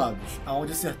 2 lados.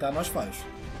 Aonde acertar, nós faz.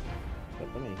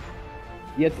 Exatamente.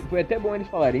 E foi até bom eles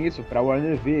falarem isso pra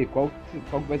Warner ver qual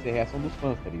vai ser a reação dos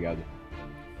fãs, tá ligado?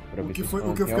 Pra ver se os fãs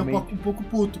O que eu fiquei realmente... um pouco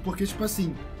puto, porque, tipo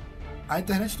assim, a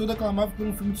internet toda aclamava por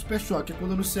um filme de Super Choque.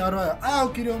 Quando anunciaram, eu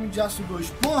queria Homem de Aço 2.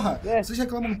 Porra, vocês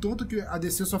reclamam tanto que a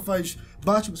DC só faz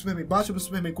Batman,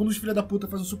 Superman. Quando os filha da puta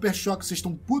fazem um Super Choque, vocês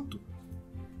estão puto?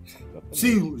 Exatamente.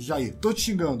 Sim, Jair, tô te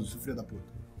xingando, seu filho da puta.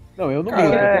 Não, eu não Cara,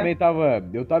 vi, eu também tava...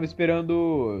 Eu tava esperando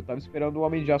o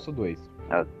Homem de Aço 2.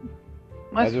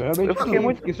 Mas eu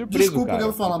realmente fiquei surpreso, Desculpa cara. que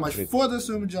eu vou falar, mas surpreso.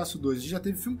 foda-se o Homem de Aço 2. A gente já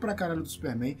teve filme pra caralho do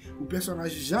Superman. O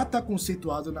personagem já tá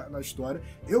conceituado na história.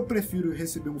 Eu prefiro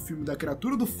receber um filme da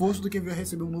Criatura do Fosso do que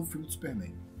receber um novo filme do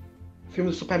Superman. Filme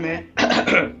do Superman.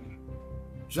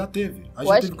 Já teve. A Eu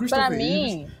gente acho teve que Christopher pra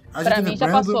Reeves, mim a gente teve já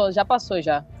Brandon, passou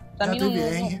já. Pra já mim não, teve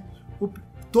não, Henry.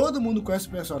 Todo mundo conhece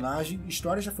o personagem,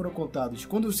 histórias já foram contadas.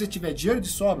 Quando você tiver dinheiro de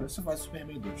sobra, você faz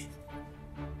Superman 2.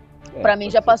 pra mim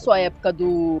já passou a época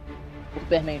do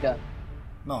Superman já.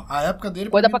 Não, a época dele...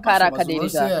 Coisa mim pra não passou, caraca mas o dele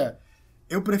lance já.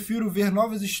 eu prefiro ver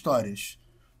novas histórias.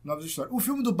 O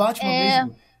filme do Batman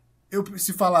mesmo,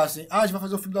 se falassem, a gente vai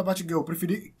fazer o filme da Batgirl,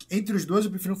 entre os 2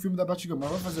 eu prefiro um filme da Batgirl, mas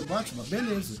vai fazer Batman?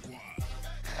 Beleza.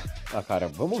 Cara,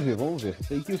 vamos ver. Eu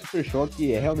sei que o Super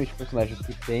Choque é realmente um personagem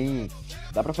que tem...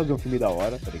 Dá pra fazer um filme da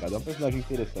hora, tá ligado? É um personagem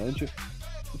interessante.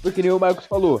 E porque nem o Marcos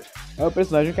falou, é um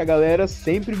personagem que a galera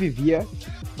sempre vivia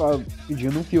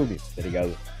pedindo um filme, tá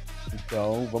ligado?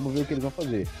 Então, vamos ver o que eles vão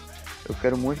fazer. Eu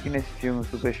quero muito que nesse filme o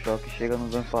Super Choque chega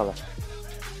nos anos e fala: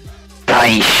 Tá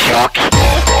em choque.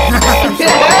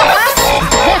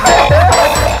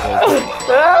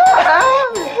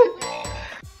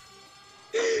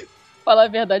 falar a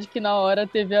verdade que na hora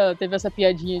teve essa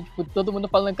piadinha, tipo, todo mundo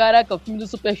falando, caraca, o filme do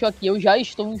Super Choque, eu já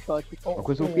estou em choque. Uma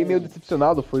coisa que eu fiquei meio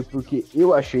decepcionado foi porque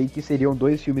eu achei que seriam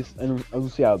 2 filmes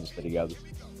anunciados, tá ligado?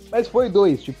 Mas foi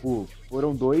 2, tipo,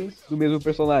 foram 2 do mesmo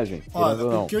personagem. Olha,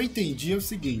 ou não. o que eu entendi é o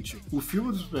seguinte, o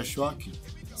filme do Super Choque,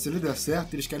 se ele der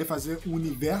certo, eles querem fazer o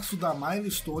universo da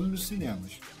Milestone nos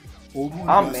cinemas. Ou o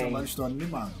universo da Milestone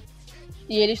animado.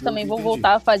 E eles também vão entendi.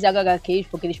 voltar a fazer HQs,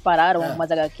 porque eles pararam É. umas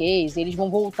HQs, eles vão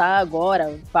voltar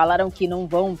agora. Falaram que não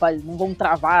vão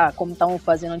travar como estavam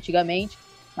fazendo antigamente,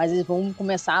 mas eles vão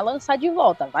começar a lançar de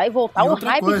volta. Vai voltar E o outra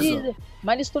hype coisa, de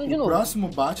Milestone de O novo. próximo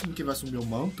Batman que vai assumir o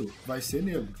manto vai ser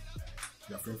negro.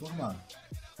 Já foi informado.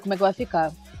 Como é que vai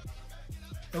ficar?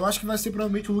 Eu acho que vai ser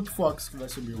provavelmente o Luke Fox que vai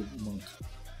assumir o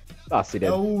manto. Ah, seria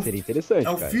interessante, É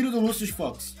o cara. filho do Lucius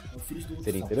Fox. É o filho do Lucius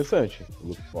Seria Fox. interessante, o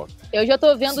Luke Fox. Eu já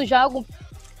tô vendo já algum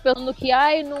pensando que,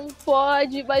 ai, não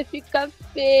pode, vai ficar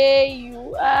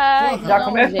feio. Ai, Porra, já não,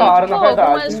 começaram, gente. na Pô,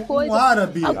 verdade. Um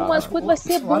árabe. Algumas coisas vai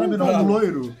ser Um árabe bom. não, um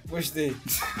loiro. Gostei.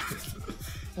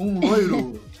 Um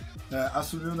loiro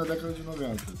assumiu na década de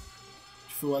 90.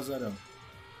 Que foi o Azarão.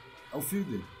 É o filho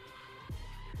dele.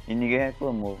 E ninguém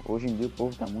reclamou. Hoje em dia o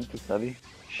povo tá muito, sabe?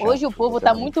 chato, Hoje o povo tá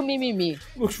sabe? muito mimimi.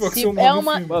 Luke Fox Se é o nome é do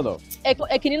uma- filme. Mano,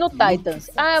 É que nem no Titans.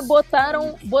 Ah,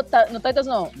 botaram no Titans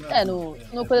não.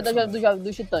 No coisa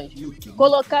dos Titãs. Luke.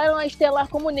 Colocaram a Estelar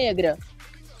como negra.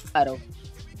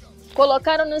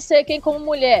 Colocaram não sei quem como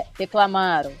mulher.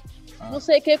 Reclamaram. Não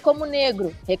sei quem como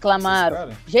negro. Reclamaram. Esses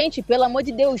caras? Gente, pelo amor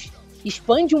de Deus,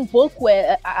 expande um pouco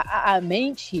a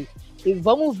mente e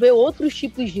vamos ver outros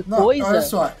tipos de Não, coisa. olha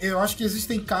só, eu acho que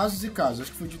existem casos e casos.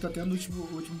 Acho que foi dito até no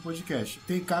último podcast.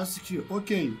 Tem casos que,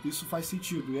 ok, isso faz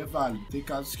sentido e é válido. Tem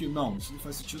casos que, não, isso não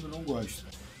faz sentido, eu não gosto.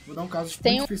 Vou dar um caso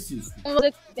Tem muito específico.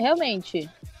 Realmente.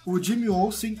 O Jimmy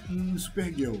Olsen em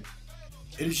Supergirl.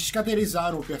 Eles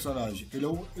descaracterizaram o personagem. Ele é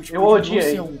o Eu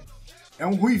odiei. É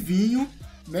um ruivinho,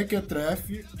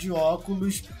 mequetrefe, de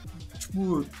óculos,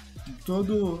 tipo,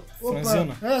 todo...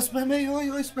 Franzino. Superman,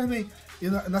 oi, Superman. E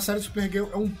na série Supergirl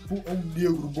é um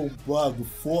negro bombado,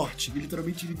 forte, e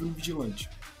literalmente ele vira um vigilante.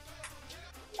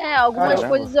 Algumas Caramba.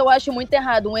 coisas eu acho muito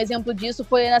errado. Um exemplo disso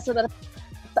foi nessa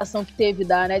adaptação que teve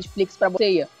da Netflix pra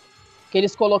Boteia. Que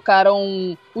eles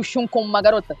colocaram o Shun como uma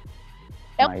garota.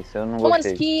 Mas eu não Mas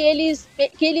gostei. que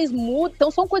eles mudam.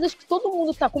 Então são coisas que todo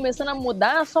mundo tá começando a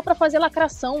mudar só pra fazer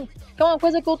lacração. Que é uma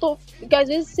coisa que às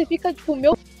vezes você fica tipo,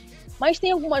 meu. Mas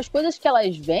tem algumas coisas que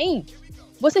elas vêm,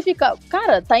 você fica,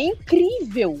 cara, tá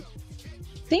incrível.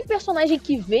 Tem personagem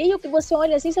que veio que você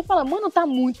olha assim e você fala, mano, tá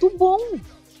muito bom.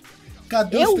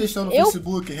 Cadê os textão no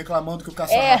Facebook reclamando que o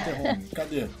Caça-Rato é homem?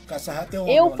 Cadê? O Caça-Rato é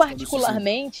homem. Eu onde particularmente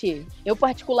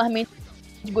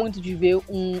gosto muito de ver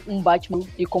um Batman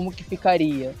e como que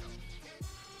ficaria.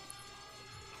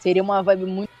 Seria uma vibe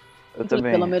muito, Eu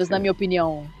também. pelo menos na minha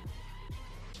opinião.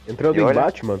 entrando E em olha-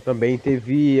 Batman, também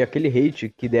teve aquele hate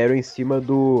que deram em cima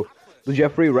do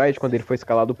Jeffrey Wright quando ele foi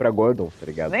escalado pra Gordon, tá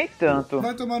ligado? Nem tanto.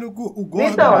 Vai tomar no cu. O Nem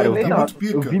Gordon tanto, tá nem muito tanto.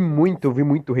 pica. Eu vi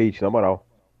muito hate, na moral.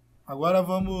 Agora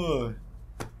vamos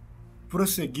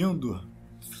prosseguindo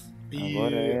e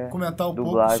Agora é comentar um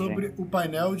dublagem. pouco sobre o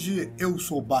painel de Eu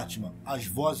Sou Batman, as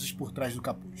vozes por trás do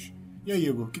capuz. E aí,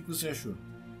 Igor, o que você achou?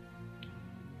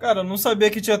 Cara, eu não sabia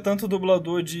que tinha tanto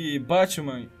dublador de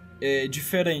Batman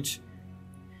diferente.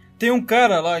 Tem um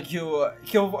cara lá que eu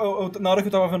na hora que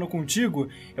eu tava vendo contigo,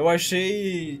 eu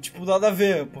achei, tipo, nada a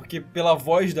ver, porque pela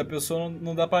voz da pessoa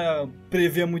não dá pra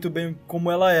prever muito bem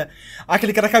como ela é.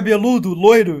 Aquele cara cabeludo,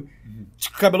 loiro,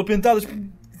 tipo, cabelo pintado,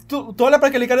 tipo, tu olha pra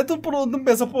aquele cara e tu não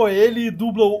pensa, pô, ele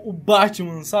dubla o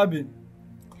Batman, sabe?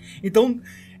 Então,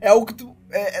 é algo que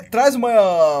traz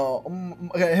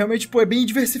realmente, pô, é bem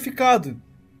diversificado.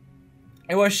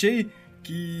 Eu achei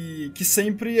que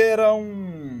sempre era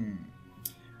um...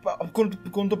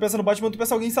 Quando tu pensa no Batman, tu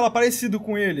pensa alguém, sei lá, parecido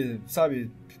com ele,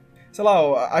 sabe? Sei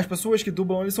lá, as pessoas que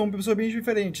dublam ele são pessoas bem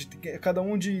diferentes. Cada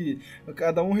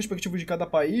um respectivo de cada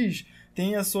país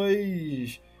tem as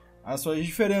suas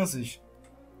diferenças,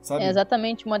 sabe? É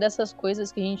exatamente uma dessas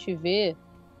coisas que a gente vê.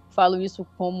 Falo isso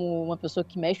como uma pessoa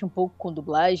que mexe um pouco com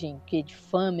dublagem, que é de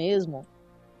fã mesmo,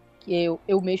 que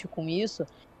eu mexo com isso,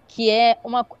 que é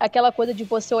aquela coisa de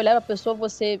você olhar pra pessoa,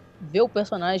 você vê o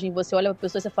personagem, você olha pra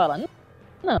pessoa e você fala,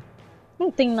 não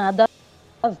tem nada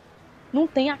a ver, não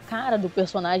tem a cara do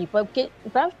personagem, porque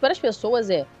para as pessoas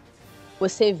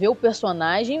você vê o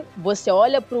personagem, você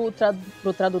olha pro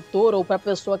tradutor ou pra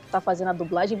pessoa que tá fazendo a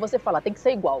dublagem e você fala, tem que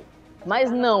ser igual, mas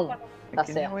não, tá É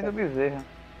que nem certo. o Wendel Bezerra.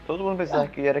 Todo mundo pensava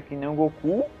que era que nem o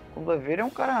Goku, quando vai ver ele é um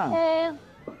cara...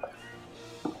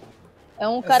 É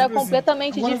um cara simples assim.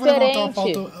 completamente Agora eu vou levantar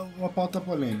diferente. uma pauta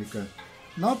polêmica.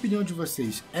 Na opinião de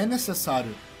vocês, é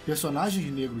necessário personagens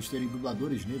negros terem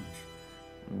dubladores negros?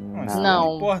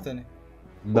 Não. importa, né?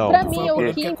 Não. Pra mim é Foi o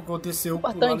o que que aconteceu lá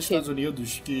nos importante. Estados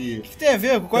Unidos, que O que tem a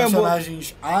ver? Qual é a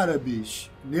personagens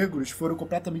árabes negros foram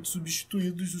completamente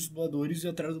substituídos dos dubladores e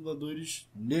entraram dubladores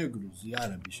negros e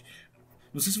árabes.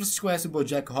 Não sei se vocês conhecem o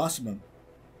BoJack Horseman,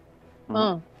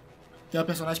 que é uma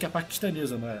personagem que é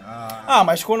paquistanesa, não é?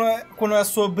 Mas quando é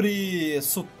sobre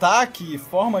sotaque e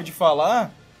forma de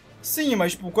falar, sim,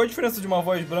 mas tipo, qual a diferença de uma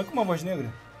voz branca e uma voz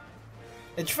negra?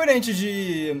 É diferente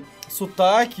de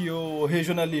sotaque ou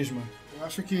regionalismo. Eu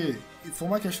acho que foi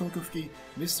uma questão que eu fiquei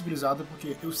meio sensibilizado,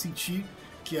 porque eu senti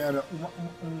que era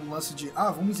um lance de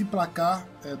vamos emplacar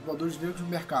dubladores negros no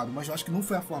mercado, mas eu acho que não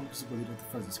foi a forma que você poderia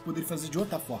fazer. Você poderia fazer de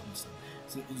outra forma, sabe?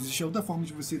 Existia outra forma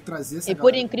de você trazer essa E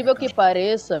por incrível que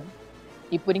pareça,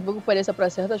 para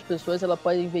certas pessoas, elas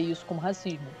podem ver isso como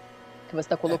racismo. Que você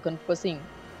tá colocando, tipo assim,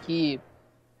 que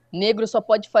negro só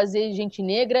pode fazer gente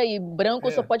negra e branco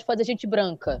só pode fazer gente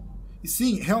branca. E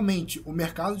sim, realmente, o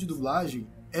mercado de dublagem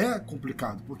é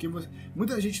complicado, porque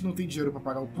muita gente não tem dinheiro para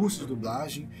pagar um curso de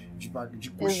dublagem,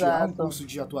 de custear um curso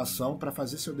de atuação para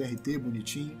fazer seu DRT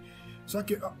bonitinho. Só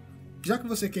que, já que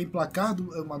você quer emplacar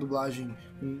uma dublagem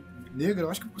negra, eu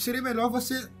acho que seria melhor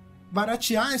você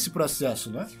baratear esse processo,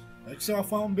 né? Acho que isso é uma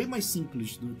forma bem mais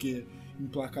simples do que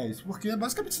emplacar isso, porque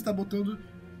basicamente você está botando,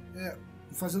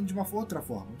 fazendo de uma outra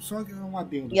forma, só um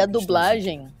adendo. E a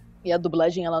dublagem,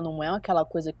 ela não é aquela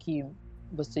coisa que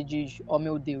você diz, oh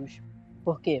meu Deus.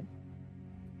 Por quê?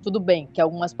 Tudo bem que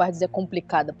algumas partes é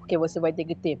complicada, porque você vai ter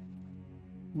que ter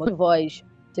uma voz,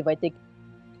 você vai ter que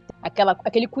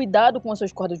aquele cuidado com as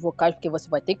suas cordas vocais, porque você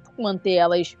vai ter que manter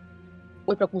elas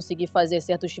para conseguir fazer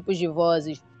certos tipos de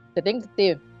vozes. Você tem que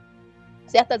ter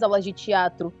certas aulas de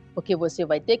teatro, porque você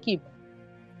vai ter que,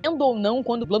 tendo ou não,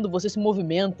 quando dublando você se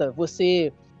movimenta,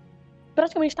 você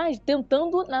praticamente está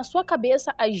tentando na sua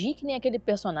cabeça agir que nem aquele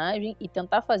personagem e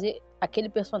tentar fazer aquele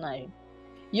personagem.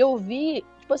 E eu vi,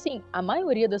 tipo assim, a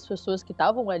maioria das pessoas que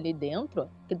estavam ali dentro,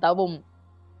 que estavam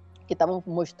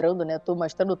mostrando, né? Tô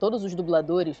mostrando todos os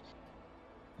dubladores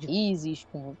de países,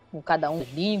 com cada um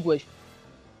das línguas.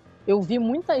 Eu vi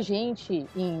muita gente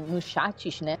nos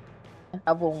chats, né?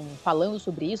 Estavam falando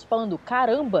sobre isso, falando,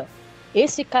 caramba,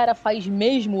 esse cara faz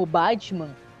mesmo o Batman?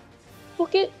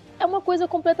 Porque é uma coisa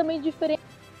completamente diferente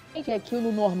aqui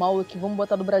no normal, aqui, vamos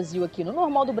botar no Brasil aqui. No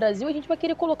normal do Brasil, a gente vai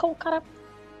querer colocar um cara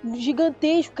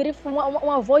gigantesco, querer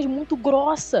uma voz muito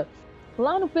grossa.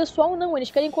 Lá no pessoal não,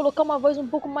 eles querem colocar uma voz um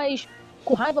pouco mais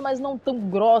com raiva, mas não tão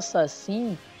grossa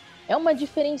assim. É uma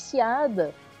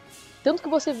diferenciada. Tanto que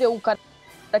você vê o cara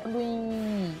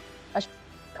em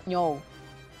espanhol,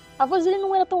 a voz dele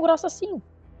não era tão grossa assim,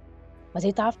 mas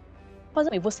ele tava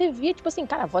fazendo, e você via, tipo assim,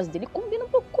 cara, a voz dele combina um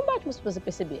pouco com o Batman, se você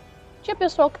perceber. Tinha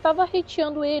pessoal que tava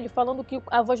hateando ele, falando que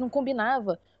a voz não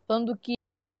combinava, falando que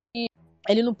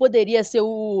ele não poderia ser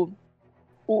o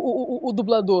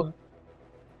dublador.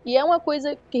 E é uma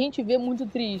coisa que a gente vê muito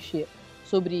triste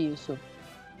sobre isso.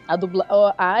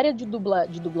 A área de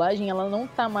dublagem, ela não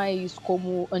tá mais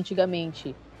como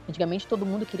antigamente. Antigamente todo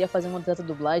mundo queria fazer uma dessa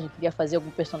dublagem, queria fazer algum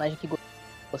personagem que gostava.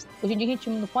 Hoje em dia a gente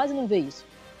quase não vê isso.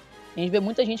 A gente vê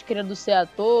muita gente querendo ser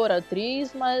ator,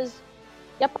 atriz, mas...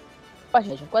 E a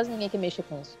parte, quase ninguém quer mexer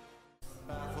com isso.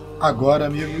 Agora,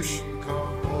 amigos...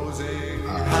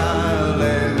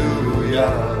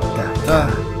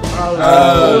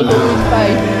 Aleluia.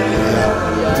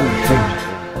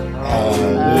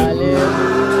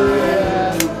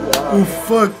 O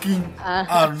fucking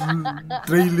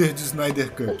trailer de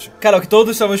Snyder Cut. Cara, o que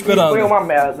todos estavam esperando. Foi uma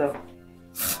merda.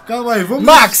 Calma aí, vamos...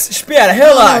 Max, espera,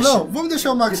 relaxa. Não, vamos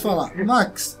deixar o Max falar.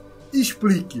 Max,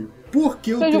 explique. Por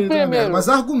que o trailer é merda? Mas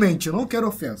argumente, eu não quero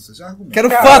ofensas. Argumente. Quero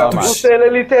Cara, fatos. O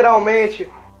trailer literalmente...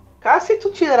 Cara, se tu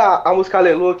tirar a música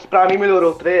Aleluia, que pra mim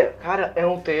melhorou o trailer, cara, é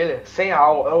um trailer sem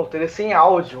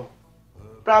áudio.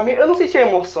 Pra mim, eu não senti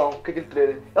emoção com aquele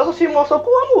trailer. Eu só senti emoção com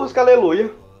a música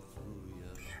Aleluia.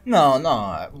 Não,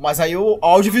 mas aí o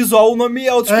audiovisual, o nome é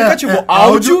autoexplicativo.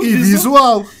 Áudio e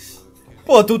visual.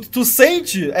 Pô, tu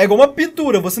sente, é igual uma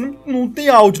pintura, você não tem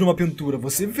áudio numa pintura,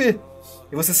 você vê.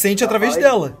 E você sente através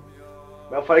dela.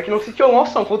 Mas eu falei que não senti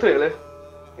emoção com o trailer.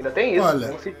 Ainda tem isso.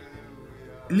 Olha,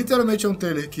 literalmente é um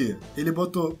trailer que ele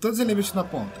botou todos os elementos na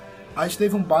ponta. Aí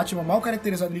teve um Batman mal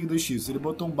caracterizado em Liga 2X. Ele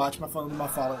botou um Batman falando uma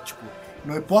fala, tipo,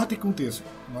 não importa o que aconteça,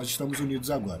 nós estamos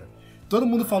unidos agora. Todo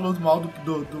mundo falou mal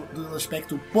do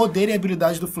aspecto poder e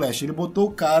habilidade do Flash. Ele botou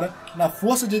o cara na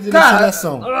força de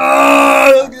aceleração.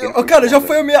 Cara, já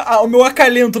foi o meu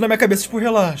acalento na minha cabeça, tipo,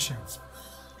 relaxa.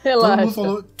 Todo mundo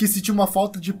falou que sentiu uma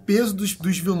falta de peso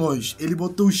dos vilões. Ele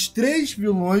botou os 3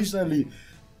 vilões ali.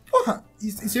 Porra, e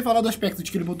sem falar do aspecto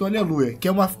de que ele botou Aleluia, que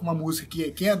é uma música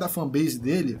que quem é da fanbase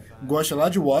dele gosta lá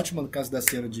de Watchman, no caso da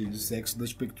cena de sexo da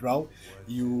Spectral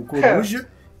e o Coruja,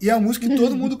 e é a música que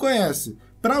todo mundo conhece.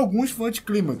 Pra alguns fãs de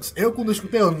Clímax. Eu, quando eu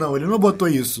escutei, ele não botou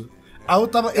isso. Aí eu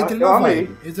tava entrei na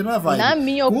vibe. Na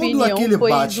minha Quando opinião, aquele foi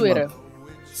Batman zoeira.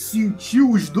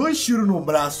 sentiu os 2 tiros no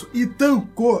braço e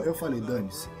tancou, eu falei,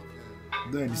 dane-se.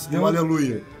 Dane-se, deu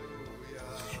Aleluia.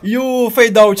 E o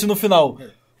fade out no final?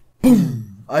 Pum!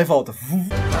 Aí volta.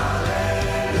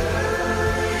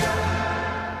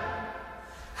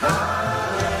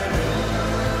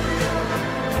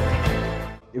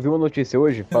 Eu vi uma notícia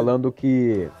hoje falando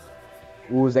que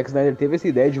o Zack Snyder teve essa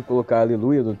ideia de colocar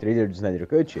Aleluia no trailer do Snyder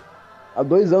Cut há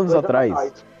 2 anos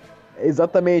atrás.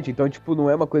 Exatamente, então tipo, não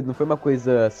foi uma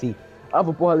coisa assim,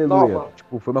 vou pôr Aleluia. Nova.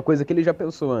 Tipo, foi uma coisa que ele já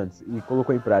pensou antes e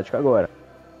colocou em prática agora.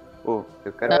 Pô,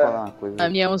 eu quero falar uma coisa. A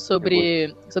minha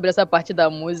sobre essa parte da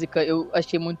música, eu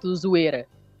achei muito zoeira.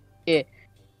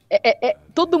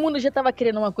 Todo mundo já tava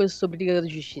querendo uma coisa sobre Liga da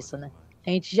Justiça, né? A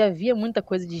gente já via muita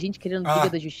coisa de gente querendo Liga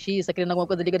da Justiça, querendo alguma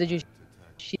coisa da Liga da Justiça.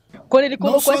 Quando ele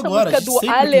colocou essa agora, música do sempre quis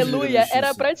Liga da Aleluia, Justiça.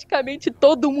 era praticamente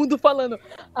todo mundo falando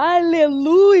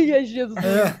Aleluia, Jesus!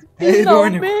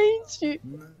 irônico. Finalmente!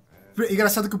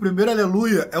 Engraçado que o primeiro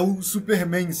Aleluia é o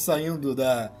Superman saindo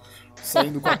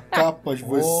com a capa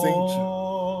esvoaçante.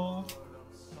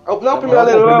 Não, o primeiro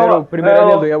aleluia. O primeiro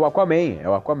Aleluia é o Aquaman. É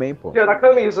o Aquaman, pô. Na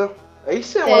camisa.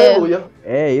 Isso é um aleluia.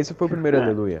 Esse foi o primeiro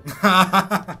Aleluia.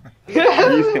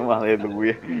 Isso é uma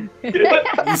aleluia.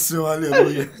 Isso é um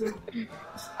Aleluia.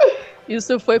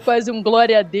 Isso foi quase um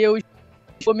glória a Deus,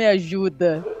 me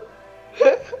ajuda.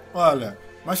 Olha,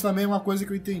 mas também uma coisa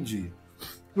que eu entendi.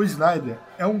 O Snyder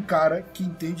é um cara que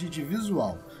entende de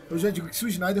visual. Eu já digo que se o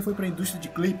Snyder foi pra indústria de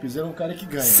clipes, ele é um cara que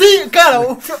ganha. Sim, cara!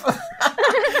 Eu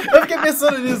fiquei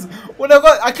pensando nisso. O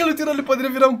negócio, aquele tiro ali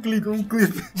poderia virar um clipe.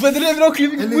 Poderia virar um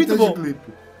clipe Ele muito entende bom. de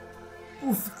clipe.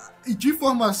 E de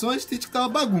informações tem que estar uma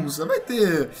bagunça. Vai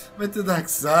ter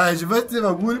Darkseid, vai ter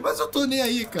bagulho, mas eu tô nem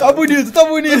aí, cara. Tá bonito. Tá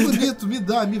bonito, me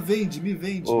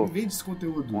vende esse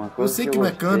conteúdo. Uma Eu coisa sei que que eu não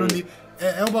é gostei. cânone,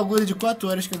 é um bagulho de 4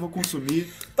 horas que eu vou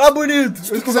consumir. Tá bonito.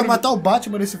 Se tu quiser matar o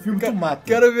Batman nesse filme, tu mata.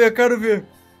 Quero ver.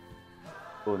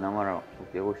 Pô, na moral,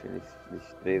 porque eu gostei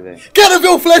desse trailer. Quero ver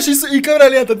o Flash em câmera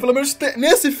lenta. Pelo menos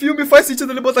nesse filme faz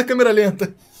sentido ele botar câmera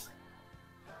lenta.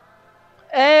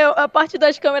 A parte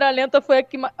das câmeras lentas foi a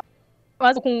que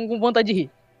mais com vontade de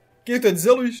rir. O que tu ia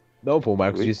dizer, Luiz? Não, pô, o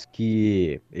Marcos disse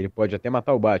que ele pode até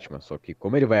matar o Batman, só que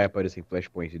como ele vai aparecer em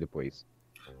Flashpoint depois?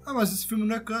 Mas esse filme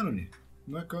não é cânone.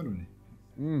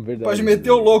 Verdade. Pode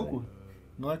meter o louco.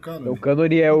 Não é cânone. O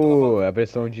cânone é a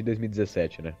versão de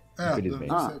 2017, né? Infelizmente.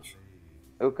 2007.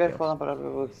 Eu quero falar uma parada pra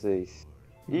vocês.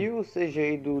 E o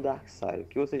CGI do Darkseid? O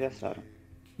que vocês acharam?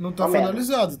 Não tá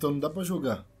finalizado, então não dá pra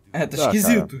julgar. Tá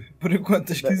esquisito. Por enquanto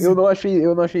tá esquisito. Eu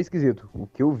não achei esquisito. O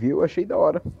que eu vi, eu achei da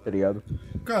hora, tá ligado?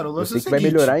 Cara, o Eu lance é sei o que vai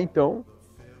seguinte, melhorar, então.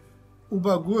 o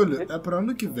bagulho é pra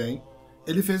ano que vem.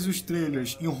 Ele fez os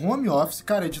trailers em home office.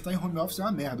 Cara, editar em home office é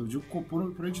uma merda. Eu digo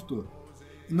pro editor.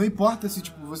 E não importa se,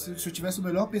 tipo, se eu tivesse o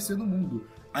melhor PC do mundo.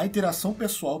 A interação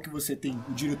pessoal que você tem,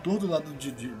 o diretor do lado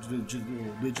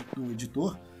do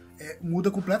editor, muda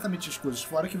completamente as coisas.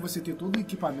 Fora que você ter todo o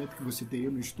equipamento que você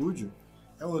teria no estúdio,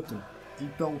 é outra.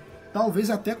 Então,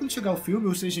 talvez até quando chegar o filme,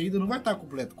 o CGI ainda não vai estar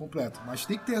completo. Mas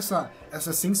tem que ter essa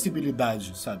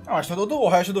sensibilidade, sabe? Mas todo o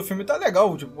resto do filme tá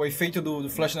legal. Tipo, o efeito do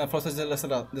Flash na força de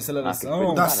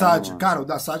aceleração. O da SAD, cara, o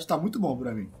da SAD tá muito bom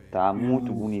pra mim. Tá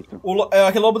muito bonito.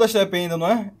 Aquele Lobo da Steppe ainda, não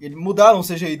é? Eles mudaram o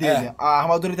CGI dele. A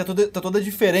armadura tá toda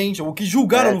diferente. O que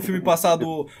julgaram no filme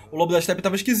passado, o Lobo da Steppe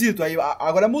tava esquisito. Aí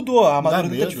agora mudou, a armadura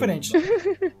dele tá diferente.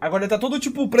 Agora ele tá todo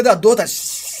tipo, o Predador tá...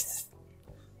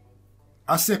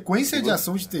 A sequência de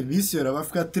ação de Temícera vai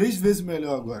ficar 3 vezes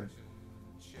melhor agora.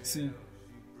 Sim.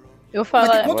 Eu falo,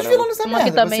 Mas tem quantos vilões nessa uma que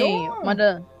merda? também, uma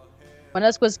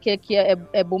das coisas que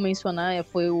é bom mencionar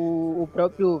foi o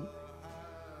próprio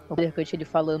Snyder Cut, ele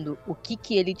falando o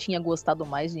que ele tinha gostado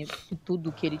mais de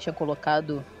tudo que ele tinha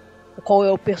colocado, qual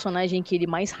é o personagem que ele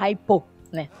mais hypou,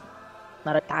 né?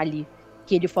 Na hora que tá ali,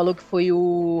 que ele falou que foi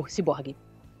o Cyborg.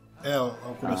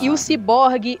 E o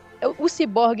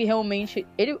Cyborg realmente,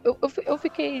 eu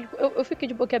fiquei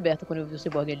de boca aberta quando eu vi o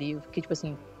Cyborg ali. Eu fiquei tipo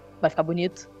assim, vai ficar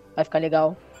bonito, vai ficar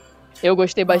legal. Eu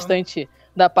gostei bastante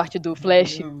da parte do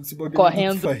Flash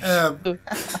correndo.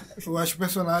 Eu acho o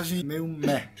personagem meio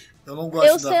meh. Eu não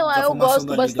gosto da formação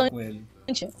da Liga com ele.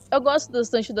 Eu gosto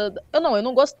bastante eu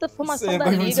não gosto da formação da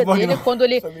Liga dele quando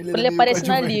ele aparece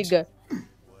na Liga.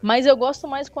 Mas eu gosto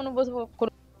mais quando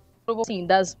assim,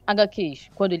 das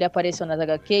HQs, quando ele apareceu nas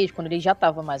HQs, quando ele já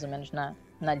tava mais ou menos na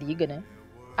Liga, né?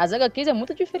 As HQs é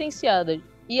muito diferenciada.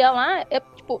 E lá,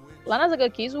 tipo, lá nas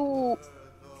HQs, o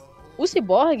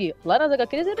Cyborg, lá nas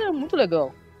HQs, ele era muito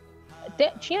legal.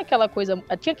 Tinha aquela coisa,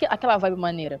 tinha aquela vibe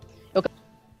maneira. Eu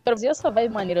quero dizer essa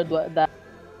vibe maneira do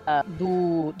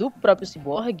próprio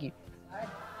Cyborg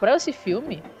pra esse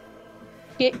filme,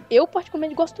 porque eu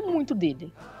particularmente gosto muito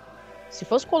dele. Se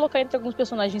fosse colocar entre alguns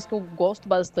personagens que eu gosto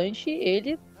bastante,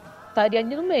 ele estaria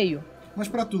ali no meio. Mas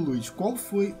pra tu, Luiz, qual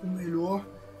foi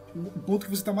o ponto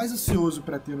que você tá mais ansioso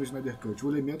pra ter no Snyder Cut? O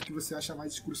elemento que você acha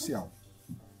mais crucial?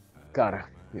 Cara,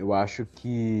 eu acho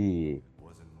que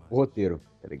o roteiro,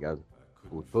 tá ligado?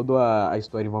 Toda a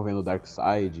história envolvendo o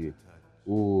Darkseid,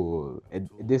 é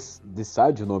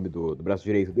Desaad o nome do braço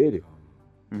direito dele?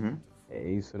 Uhum. É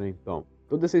isso, né? Então,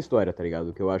 toda essa história, tá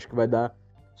ligado? Que eu acho que vai dar...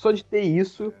 Só de ter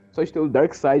isso, só de ter o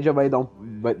Darkseid já vai dar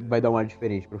um ar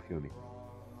diferente pro filme.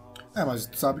 Mas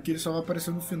tu sabe que ele só vai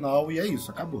aparecer no final e é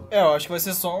isso, acabou. Eu acho que vai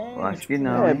ser só um... Eu acho que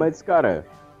não. Mas, cara,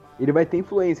 ele vai ter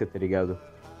influência, tá ligado?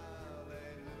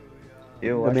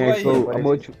 Eu Também acho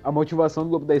que a motivação do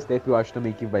Lobo da Steppe eu acho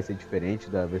também que vai ser diferente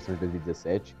da versão de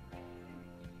 2017.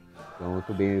 Então eu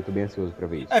tô bem ansioso pra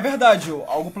ver isso. É verdade,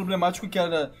 algo problemático que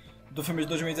era do filme de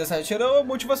 2017 era a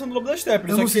motivação do Lobo da Steppe.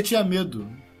 Eu não sentia medo.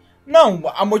 Não,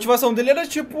 a motivação dele era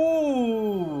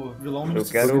tipo... Vilão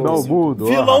dominar o mundo.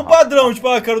 Vilão padrão,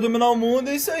 tipo, quero dominar o mundo,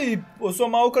 é isso aí. Eu sou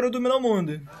mal, eu quero dominar o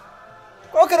mundo.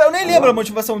 Qual que era? Eu nem lembro a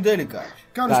motivação dele, cara.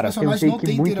 Cara, os personagens não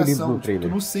têm interação. Tipo, tu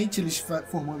não sente eles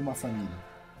formando uma família.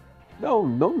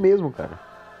 Não mesmo, cara.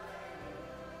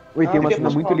 Oi, tem uma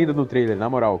cena muito linda no trailer, na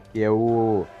moral, que é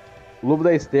o Lobo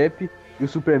da Steppe e o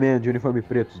Superman de uniforme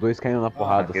preto, os dois caindo na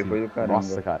porrada, assim. foi do caramba.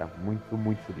 Nossa, cara, muito,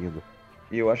 muito lindo.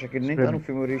 E eu acho que ele nem tá no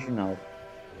filme original.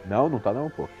 Não tá não,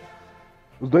 pô.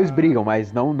 Os dois brigam,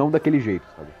 mas não daquele jeito,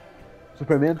 sabe?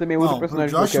 Superman também é outro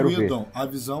personagem que eu quero ver. A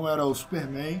visão era o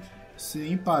Superman ser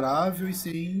imparável e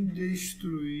ser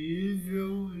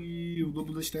indestruível e o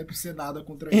Lobo da Steppe ser nada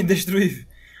contra ele. Indestruível.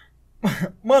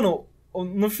 Mano,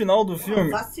 no final do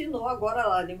filme... Vacinou agora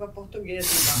lá, a língua portuguesa.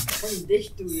 Foi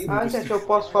indestruível. Gente, eu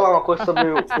posso falar uma coisa sobre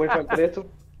o Uniforme Preto?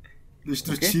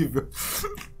 Destrutível.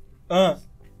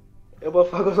 Eu vou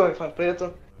falar sobre o Uniforme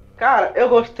Preto. Cara, eu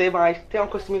gostei, mas tem uma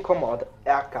coisa que me incomoda.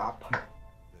 É a capa.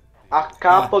 A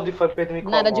capa do Uniforme Preto me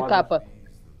incomoda. Nada de capa.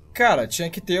 Cara, tinha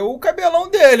que ter o cabelão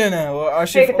dele, né? Eu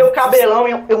achei... Tinha que ter o cabelão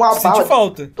e uma Senti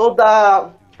falta. toda,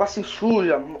 tipo assim,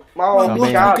 suja, mal Morto não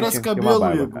mijada. cresce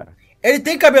cabelo, Igor. Ele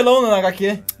tem cabelão no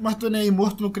HQ. Mas tu nem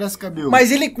morto não cresce cabelo.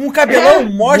 Mas ele com o cabelão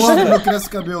mostra... Morto não cresce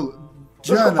cabelo.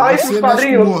 Diana, faz você os mexe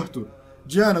quadrinhos. morto.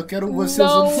 Diana, eu quero você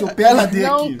usando o seu PhD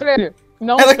aqui.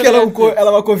 Ela é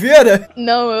uma coveira?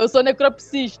 Não, eu sou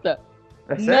necropsista.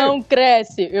 É sério? Não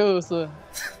cresce. Eu sou.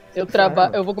 Eu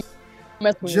trabalho. Eu vou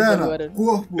começar com isso Diana, agora.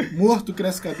 corpo morto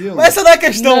cresce cabelo? Mas essa não é a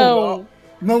questão. Não.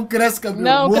 Não cresce cabelo.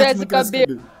 Não morto cresce não cresce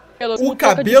cabelo. O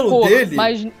cabelo dele...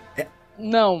 Mas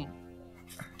não.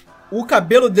 O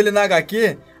cabelo dele na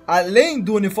HQ, além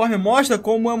do uniforme, mostra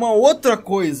como é uma outra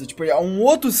coisa. Tipo, é um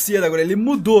outro ser agora. Ele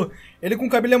mudou. Ele com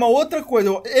cabelo é uma outra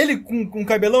coisa. Ele com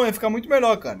cabelão ia ficar muito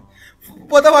melhor, cara.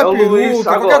 Botar uma peruca,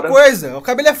 qualquer coisa. O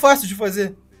cabelo é fácil de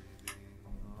fazer.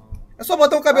 É só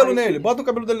botar um cabelo nele. Bota o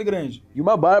cabelo dele grande. E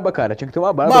uma barba, cara. Tinha que ter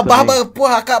uma barba Uma também. barba,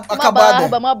 porra, acabada.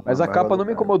 Mas a capa não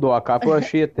me incomodou. A capa eu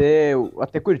achei até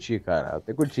curti, cara.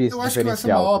 Até curti esse Eu acho que vai ser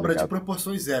diferencial. uma obra tá de ligado?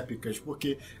 proporções épicas,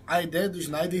 porque a ideia do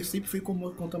Snyder sempre foi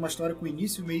como contar uma história com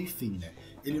início, meio e fim, né?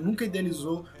 Ele nunca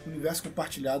idealizou o universo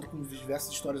compartilhado com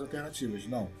diversas histórias alternativas.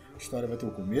 Não. A história vai ter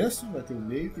o começo, vai ter o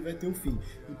meio e vai ter o fim.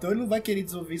 Então ele não vai querer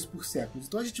desenvolver isso por séculos.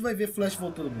 Então a gente vai ver Flash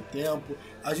voltando no tempo,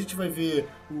 a gente vai ver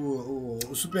o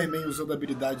Superman usando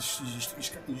habilidades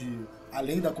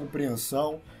além da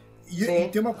compreensão. E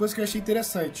tem uma coisa que eu achei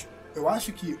interessante. Eu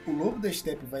acho que o Lobo da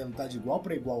Steppe vai lutar de igual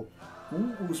para igual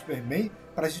com o Superman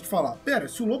pra gente falar, pera,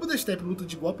 se o Lobo da Steppe luta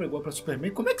de igual pra Superman,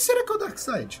 como é que será que é o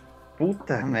Darkseid?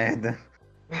 Puta merda.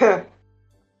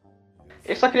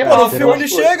 Eu só queria Pô, falar no filme ele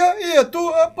chega e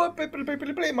tu...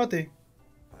 matei.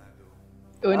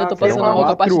 Eu ainda tô passando mal com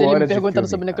a parte dele me perguntando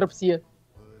sobre necropsia.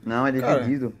 Não, ele é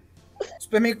vendido.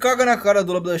 Superman caga na cara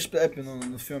do Lobo da Steppe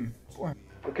no filme. Porra.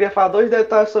 Eu queria falar dois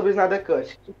detalhes sobre o Snyder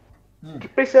Cut. O que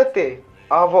precisa ter?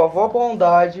 A vovó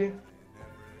Bondade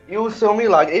e o seu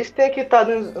Milagre. Eles têm que estar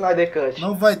no Snyder Cut.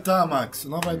 Não vai estar, Max.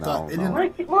 Não vai estar. Ele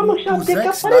Mano, já o tem que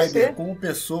Zack aparecer. Snyder, como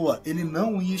pessoa, ele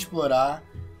não ia explorar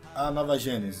a Nova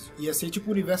Gênesis. Ia ser tipo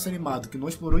o universo animado, que não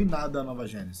explorou em nada a Nova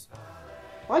Gênesis.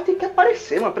 Mas tem que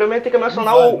aparecer, mano. Primeiro tem que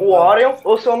mencionar Não vai, o Orion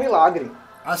ou o seu Milagre.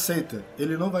 Aceita.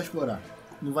 Ele não vai explorar.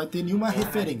 Não vai ter nenhuma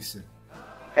referência.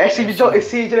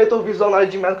 Esse diretor visionário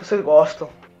de merda que vocês gostam.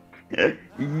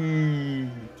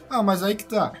 Ah, mas aí que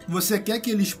tá. Você quer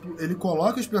que ele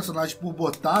coloque os personagens por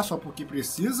botar só porque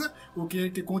precisa, ou quer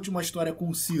que conte uma história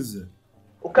concisa?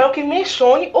 Eu quero que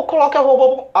mencione ou coloque a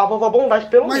vovó Bondade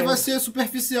pelo Mas menos. vai ser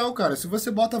superficial, cara. Se você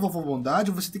bota a Vovó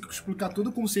Bondade, você tem que explicar todo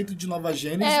o conceito de Nova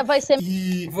Gênesis Vai ser...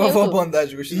 e Vovó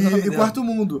Bondade, gostei do nome e dela. Quarto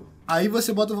Mundo. Aí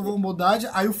você bota a Vovó Bondade,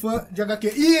 aí o fã de HQ,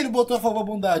 ele botou a Vovó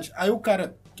Bondade. Aí o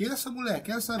cara, quem é essa mulher?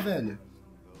 Quem é essa velha?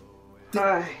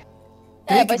 Ai.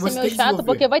 vai ser você meio tem que chato, desenvolver.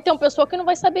 porque vai ter um pessoal que não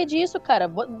vai saber disso, cara.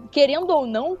 Querendo ou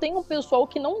não, tem um pessoal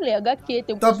que não lê HQ.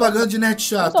 Tem um Tá pessoal pagando de nerd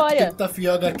chato, História. tem que tá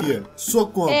fiel a HQ. Sou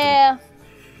contra.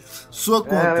 Sou É,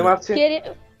 contra. mas assim,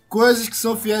 Coisas que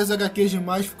são fiéis a HQs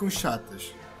demais ficam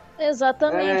chatas.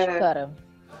 Exatamente, É. cara.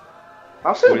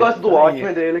 mas vocês Por gostam isso do aí.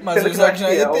 Watchmen dele, Mas sendo o que não é Zack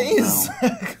Snyder fiel. tem isso.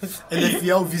 Ele é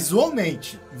fiel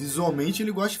visualmente. Visualmente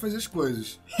ele gosta de fazer as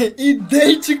coisas.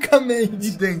 Identicamente.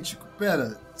 Idêntico.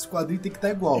 Pera, esse quadrinho tem que estar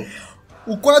igual.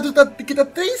 O quadro tem que estar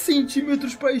 3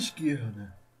 centímetros pra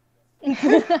esquerda.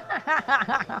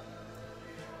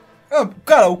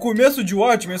 Cara, o começo de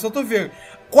Watchmen, só tô vendo.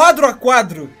 Quadro a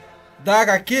quadro da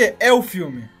HQ é o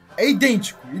filme. É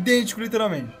idêntico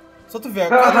literalmente. Só tu vê.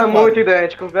 Quadro a quadro. Muito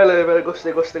idêntico. Beleza,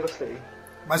 gostei.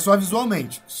 Mas só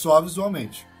visualmente. Só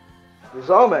visualmente.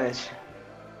 Visualmente.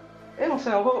 Eu não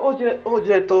sei, o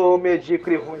diretor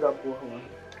medíocre e ruim da porra, mano.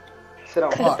 Será?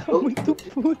 Muito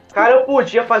puto. Cara, eu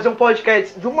podia fazer um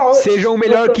podcast de 1 hora. Sejam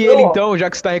melhor que ele, então, já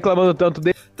que você tá reclamando tanto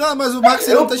dele. Tá, mas o Max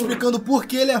ele não tá explicando por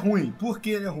que ele é ruim. Por que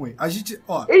ele é ruim. A gente,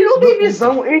 ó... Ele não tem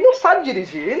visão, ele não sabe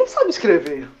dirigir, ele não sabe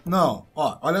escrever. Não,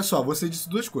 ó, olha só, você disse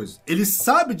duas coisas. Ele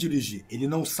sabe dirigir, ele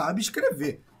não sabe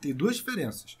escrever. Tem duas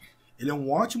diferenças. Ele é um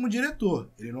ótimo diretor,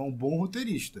 ele não é um bom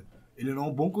roteirista. Ele não é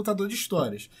um bom contador de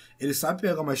histórias. Ele sabe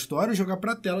pegar uma história e jogar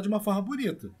pra tela de uma forma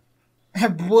bonita.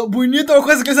 Bonito é uma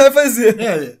coisa que ele sabe fazer.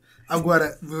 É,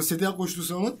 agora, você tem a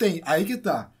construção, não tem. Aí que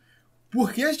tá.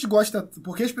 Por que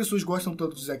as pessoas gostam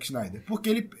tanto do Zack Snyder?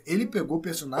 Porque ele pegou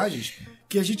personagens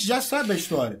que a gente já sabe a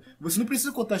história. Você não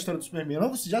precisa contar a história do Superman, não,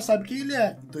 você já sabe quem ele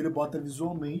é. Então ele bota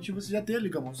visualmente e você já tem a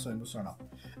ligação emocional.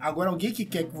 Agora, alguém que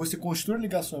quer que você construa a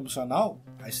ligação emocional,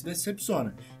 aí se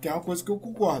decepciona. Que é uma coisa que eu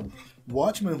concordo. O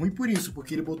Watchmen é ruim por isso,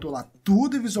 porque ele botou lá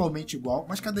tudo visualmente igual,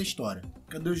 mas cadê a história?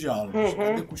 Cadê os diálogos?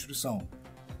 Cadê a construção?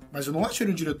 Mas eu não acho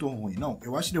ele um diretor ruim, não.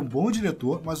 Eu acho ele um bom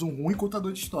diretor, mas um ruim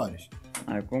contador de histórias.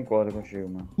 Ah, eu concordo contigo,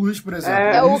 mano. Luiz, por exemplo.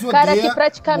 É Luiz o cara odeia que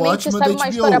praticamente o Watchmen sabe da uma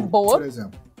HBO, história boa. por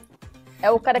exemplo. É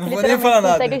o cara que Não vou nem falar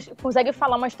literalmente consegue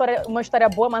falar uma história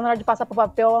boa, mas na hora de passar pro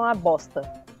papel é uma bosta.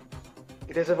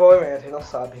 E desenvolvimento, ele não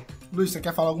sabe. Luiz, você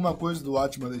quer falar alguma coisa do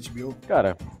Watchmen da HBO?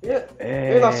 Cara,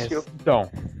 Ele não assistiu. então...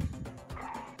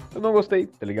 Eu não gostei,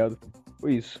 tá ligado?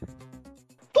 Foi isso.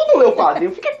 Tu não leu o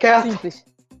quadrinho, fica quieto. Simples.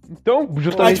 Então, A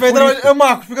justamente gente vai por isso. trabalhar.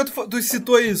 Marcos, por que tu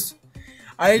citou isso?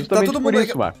 Aí tá Justamente todo por mundo aqui.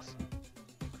 isso, Marcos.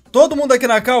 Todo mundo aqui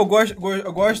na Cal gosta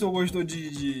ou gostou do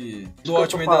que eu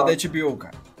Watchmen tô da falando. HBO,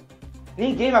 cara.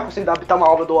 Ninguém vai conseguir adaptar uma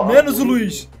obra do Menos o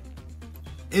Luiz.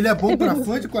 Ele é bom pra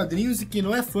fã de quadrinhos e quem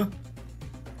não é fã.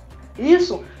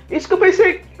 Isso que eu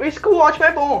pensei, isso que o Watchmen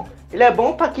é bom. Ele é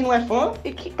bom pra quem não é fã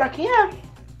e pra quem é.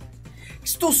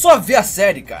 Se tu só vê a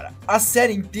série, cara, a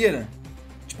série inteira,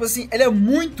 tipo assim, ela é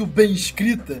muito bem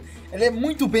escrita, ela é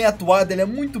muito bem atuada, ela é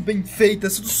muito bem feita.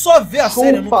 Se tu só vê a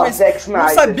série, Zack não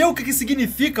Snyder. saber o que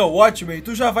significa o Watchmen,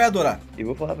 tu já vai adorar. E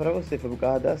vou falar pra você, foi por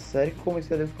causa da série que eu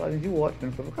comecei a ler os quadrinhos de Watchmen,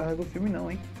 não foi por causa do filme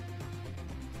não, hein.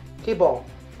 Que bom.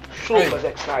 Chupa,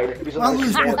 Zack Snyder. Mas,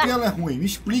 Luiz, por que ela é ruim? Me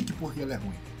explique por que ela é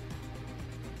ruim.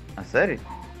 A série?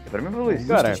 É pra mim ou pra Luiz?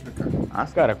 Cara, Luiz, tá explicando. Ah,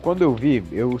 sim. Cara, quando eu vi,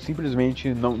 eu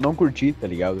simplesmente não curti, tá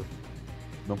ligado?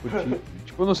 Não curti.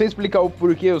 Tipo, eu não sei explicar o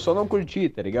porquê, eu só não curti,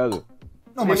 tá ligado?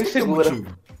 Não, mas Ele tem que ter um segura.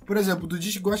 motivo. Por exemplo, o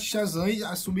Dudish gosta de Shazam e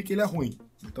assume que ele é ruim.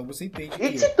 Então você entende que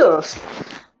It's dance.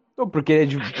 Não, porque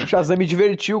o Shazam me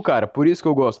divertiu, cara, por isso que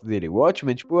eu gosto dele. O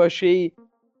Watchmen, tipo, eu achei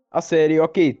a série,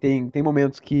 ok, tem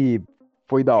momentos que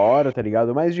foi da hora, tá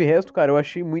ligado? Mas de resto, cara, eu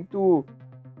achei muito...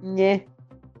 Nhé.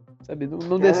 Sabe,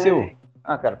 não desceu.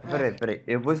 Ah, cara, peraí.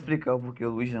 Eu vou explicar o porquê o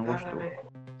Luiz não gostou.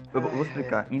 Eu vou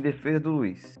explicar, em defesa do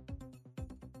Luiz.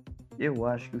 Eu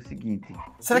acho que é o seguinte...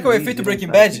 Será que é o Luiz, efeito ele Breaking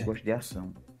um cara Bad? que gosta de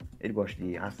ação. Ele gosta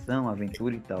de ação,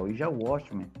 aventura e tal. E já o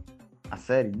Watchmen, a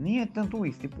série, nem é tanto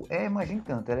isso. Tipo, mas nem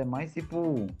tanto. Ela é mais,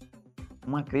 tipo...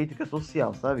 uma crítica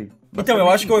social, sabe? Então, eu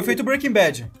acho que é o efeito Breaking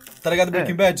Bad. Tá ligado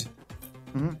Breaking Bad?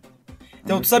 Uhum.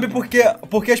 Então, tu sabe por que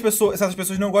essas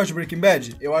pessoas não gostam de Breaking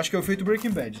Bad? Eu acho que é o efeito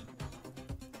Breaking Bad.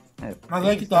 Mas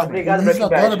é que tá. Obrigado, o Luiz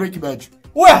Breaking adora Bad. Breaking Bad.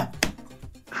 Ué!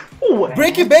 Ué.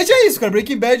 Breaking Bad é isso, cara.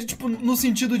 Breaking Bad, tipo, no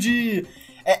sentido de...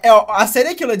 A série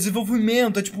é aquilo, é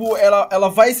desenvolvimento, é tipo, ela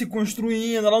vai se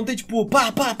construindo, ela não tem tipo,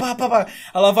 pá.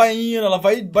 Ela vai indo, ela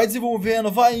vai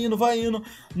desenvolvendo, vai indo.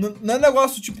 Não é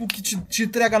negócio tipo que te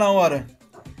entrega na hora.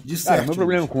 De Cara, certo. meu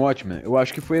problema com o Watchmen, eu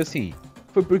acho que foi assim.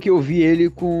 Foi porque eu vi ele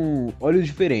com olhos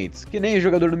diferentes. Que nem o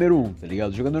jogador número 1, tá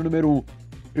ligado? Jogador número 1,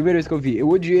 primeira vez que eu vi, eu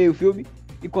odiei o filme.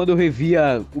 E quando eu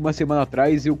revia uma semana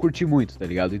atrás, eu curti muito, tá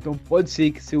ligado? Então pode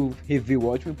ser que se eu rever o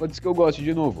Watchmen, pode ser que eu goste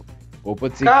de novo. Ou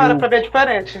pode ser Cara, que pra mim é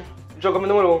diferente. Jogo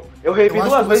número 1. Eu revi Eu acho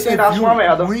duas que vezes você e ainda acho viu uma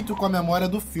merda. muito com a memória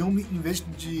do filme, em vez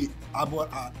de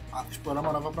explorar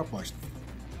uma nova proposta.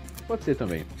 Pode ser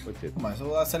também, pode ser. Mas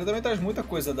a série também traz muita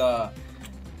coisa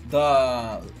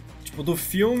tipo, do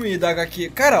filme e da HQ.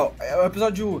 Cara, é o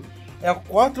episódio... É o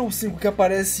 4 ou 5 que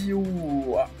aparece o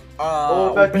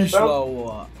bicho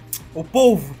lá, o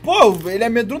polvo. Pô, ele é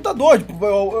amedrontador. Tipo,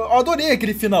 eu adorei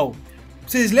aquele final.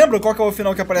 Vocês lembram qual que é o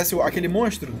final que aparece aquele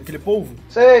monstro? Aquele polvo?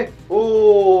 Sei,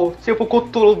 tipo o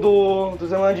Cthulhu dos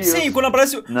Zelandios. Sim, quando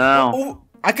aparece... Não.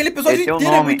 Aquele episódio Esse tem um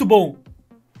inteiro é nome. muito bom.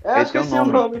 Acho que Esse esse é é o o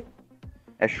nome.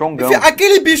 É Xongão. Enfim,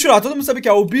 aquele bicho lá, todo mundo sabe que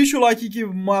é. O bicho lá que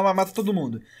mata todo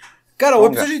mundo. Cara, o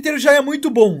Xonga. episódio inteiro já é muito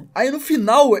bom. Aí no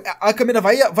final, a câmera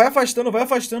vai afastando,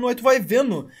 aí tu vai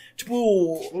vendo,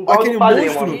 tipo, Igual aquele do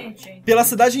padrinho, monstro mano. pela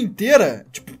cidade inteira.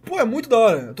 Tipo, pô, é muito da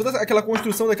hora. Toda aquela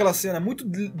construção daquela cena é muito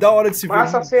da hora de se ver. Mas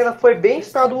essa cena foi bem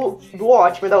estado do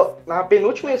Watchmen. Na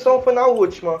penúltima edição foi na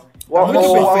última.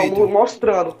 Muito bem feito.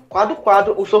 Mostrando, quadro a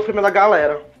quadro, o sofrimento da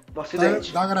galera do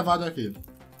acidente. Tá gravado aqui.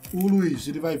 O Luiz,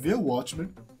 ele vai ver o Watchmen,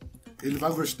 ele vai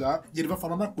gostar e ele vai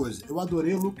falar uma coisa. Eu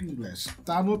adorei o Looking Glass.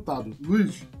 Tá anotado.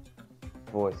 Luiz,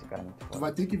 Pô, esse cara é muito tu foda.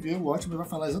 vai ter que ver o Watchmen e vai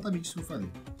falar exatamente isso que eu falei.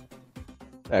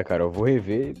 É, cara, eu vou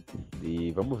rever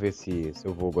e vamos ver se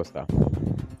eu vou gostar.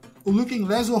 O Looking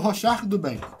Glass é o Rorschach do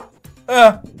bem.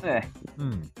 É.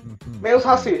 Menos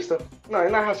racista. Não, ele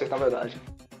não é racista, na verdade.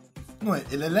 Não é,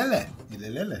 ele é lelé. Ele é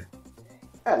lelé.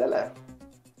 É, Lelé.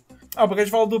 Porque a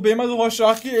gente fala do bem, mas o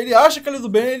Rorschach, ele acha que ele é do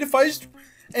bem, ele faz,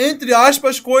 entre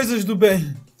aspas, coisas do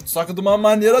bem. Só que de uma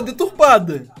maneira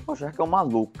deturpada. O Jack é um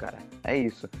maluco, cara. É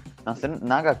isso.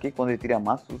 Na HQ, quando ele tira a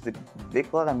máscara, você vê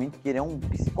claramente que ele é um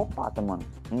psicopata, mano.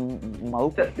 Um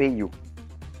maluco feio.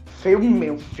 Feio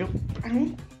meu, feio.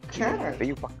 Cara.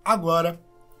 Feio pra... Agora,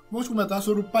 vamos comentar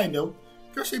sobre o painel,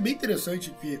 que eu achei bem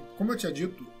interessante, que, como eu tinha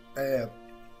dito,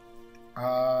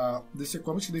 a DC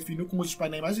Comics definiu como os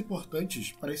painéis mais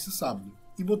importantes para esse sábado.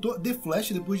 E botou The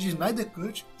Flash depois de Snyder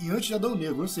Cut e antes de Adão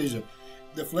Negro, ou seja,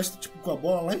 The Flash tá tipo com a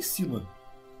bola lá em cima.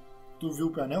 Tu viu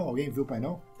o painel? Alguém viu o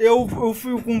painel? Eu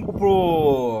fui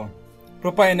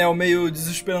pro painel meio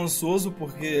desesperançoso,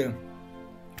 porque...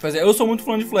 Quer dizer, eu sou muito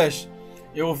fã de Flash.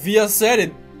 Eu vi a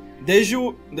série desde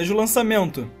o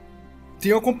lançamento.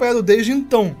 Tenho acompanhado desde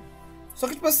então. Só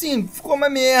que, tipo assim, ficou uma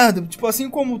merda. Tipo, assim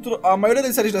como a maioria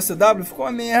das séries da CW, ficou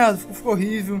uma merda, ficou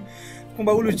horrível. Ficou um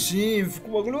bagulho time,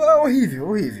 ficou um bagulho horrível.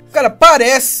 Cara,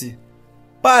 parece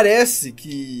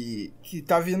que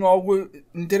tá vindo algo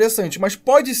interessante, mas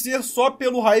pode ser só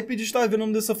pelo hype de estar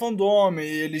vendo dessa fandom,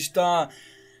 eles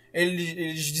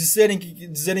dizerem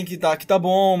que tá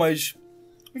bom, mas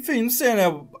enfim, não sei, né?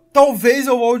 Talvez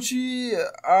eu volte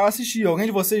a assistir. Alguém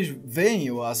de vocês veem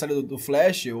a série do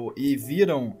Flash e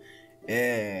viram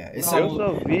Eu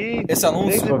só vi esse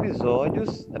anúncio? 3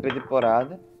 episódios da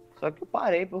pré-temporada, só que eu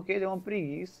parei porque deu uma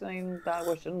preguiça e não tava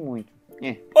gostando muito.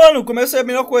 No começo é a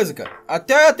melhor coisa, cara.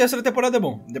 Até a terceira temporada é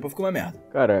bom, depois ficou uma merda.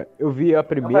 Cara, eu vi a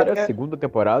primeira, segunda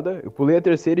temporada, eu pulei a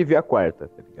terceira e vi a quarta,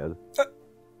 tá ligado?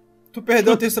 Tu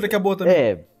perdeu a terceira que é boa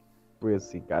também. Foi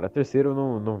assim, cara. A terceira eu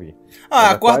não vi.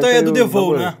 A quarta é do eu The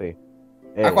Vow, não né? gostei.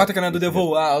 A quarta que não é do The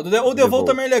Vow. O The Vow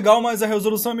também é legal, mas a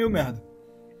resolução é meio merda.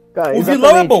 Cara, o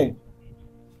vilão é bom.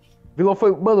 O vilão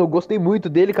foi... Mano, eu gostei muito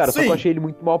dele, cara, só que eu achei ele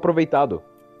muito mal aproveitado.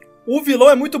 O vilão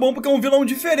é muito bom porque é um vilão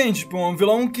diferente, tipo, um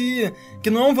vilão que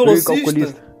não é um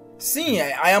velocista. Sim,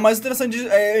 aí é mais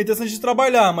interessante de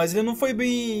trabalhar, mas ele não foi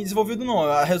bem desenvolvido não.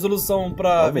 A resolução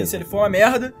pra vencer ele foi uma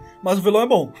merda, mas o vilão é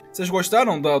bom. Vocês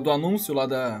gostaram do anúncio lá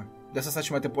dessa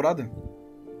 7ª temporada?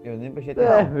 Eu nem prestei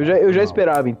eu já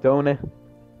esperava então, né?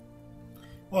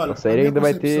 Olha, a série ainda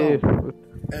vai ter...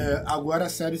 agora a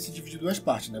série se divide em 2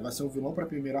 partes, né? Vai ser um vilão pra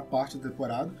primeira parte da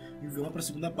temporada e um vilão pra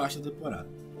segunda parte da temporada.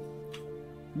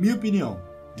 Minha opinião,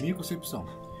 minha concepção.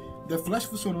 The Flash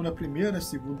funcionou na primeira,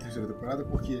 segunda e terceira temporada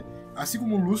porque, assim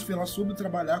como Lucifer, ela soube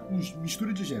trabalhar com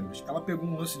mistura de gêneros. Ela pegou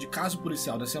um lance de caso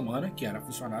policial da semana, que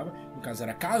funcionava, no caso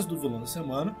era caso do vilão da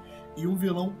semana, e um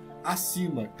vilão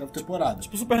acima da temporada.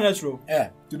 Tipo Supernatural.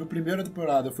 Que no primeira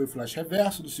temporada foi Flash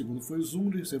Reverso, no segundo foi o Zoom,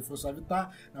 no terceiro foi o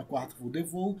Savitar, na quarta foi o The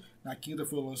Vow, na quinta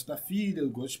foi o lance da filha, o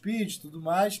Ghost Speed e tudo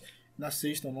mais, na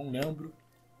sexta eu não lembro.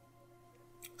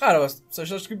 Cara, você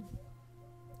acha que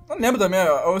Não lembro também,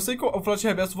 eu sei que o Flash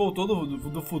Reverso voltou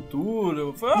do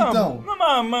futuro. Foi Então,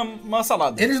 uma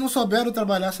salada. eles não souberam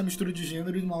trabalhar essa mistura de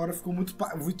gênero e uma hora ficou muito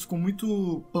pão,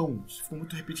 ficou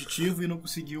muito repetitivo e não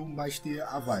conseguiu mais ter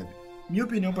a vibe. Minha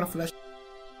opinião pra Flash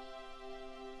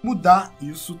mudar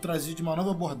isso, trazer de uma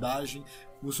nova abordagem,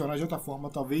 funcionar de outra forma,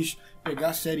 talvez pegar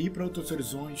a série e ir pra outros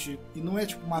horizontes. E não é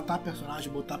tipo matar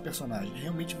personagem, botar personagem. É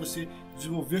realmente você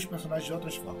desenvolver os personagens de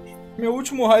outras formas. Meu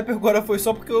último hype agora foi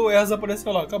só porque o Ezra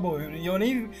apareceu lá, acabou. E eu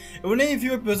nem vi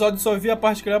o episódio, só vi a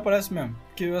parte que ele aparece mesmo.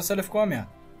 Porque a série ficou uma merda.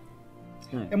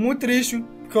 É muito triste,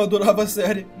 porque eu adorava a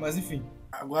série, mas enfim.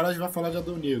 Agora a gente vai falar de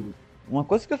Adão Negro. Uma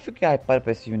coisa que eu fiquei hypado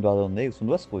pra esse filme do Adão Negro são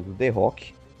duas coisas. O The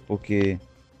Rock, porque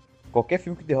qualquer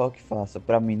filme que The Rock faça,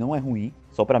 pra mim não é ruim.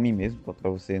 Só pra mim mesmo, pra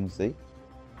você, não sei.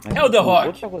 Mas é o The Rock.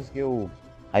 Outra coisa que eu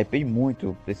hypei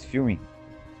muito pra esse filme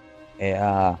é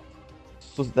a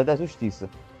Sociedade da Justiça.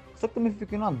 Só que também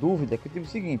fiquei numa dúvida, que eu tive o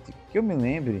seguinte, que eu me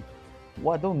lembre, o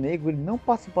Adão Negro ele não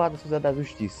participava da Sociedade da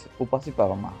Justiça. Ou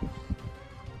participava, Marcos?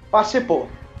 Participou.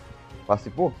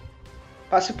 Participou?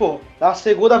 Participou. Da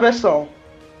segunda versão.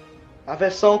 A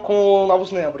versão com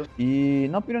novos membros. E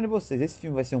na opinião de vocês, esse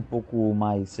filme vai ser um pouco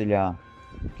mais, sei lá,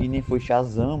 que nem foi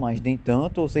Shazam, mas nem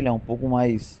tanto, ou sei lá, um pouco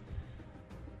mais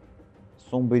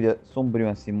sombrio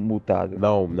assim, mutado?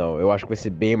 Não, eu acho que vai ser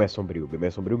bem mais sombrio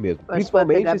mesmo. Eu acho que vai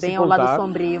pegar bem ao lado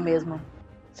sombrio mesmo.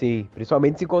 Sim,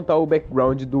 principalmente se contar o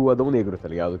background do Adão Negro, tá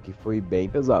ligado? Que foi bem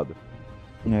pesado.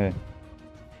 É.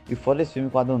 E fora desse filme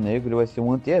com o Adão Negro, ele vai ser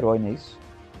um anti-herói, não é isso?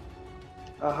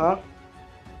 Aham.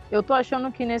 Eu tô achando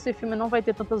que nesse filme não vai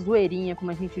ter tanta zoeirinha como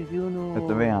a gente viu no... Eu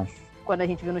também acho. Quando a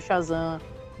gente viu no Shazam.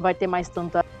 Vai ter mais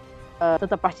tanta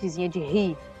partezinha de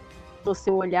rir. Você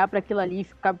olhar pra aquilo ali e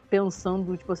ficar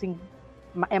pensando, tipo assim...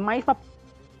 É mais pra...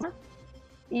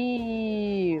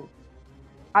 E...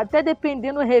 Até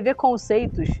dependendo, rever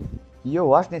conceitos. E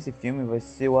eu acho que nesse filme vai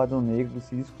ser o Adão Negro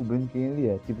se descobrindo quem ele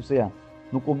é. Tipo, sei lá,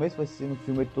 no começo vai ser no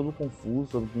filme todo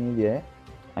confuso sobre quem ele é.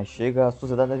 Aí chega a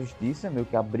Sociedade da Justiça, meio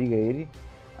que abriga ele.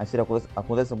 Aí se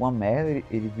acontece alguma merda,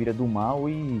 ele vira do mal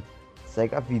e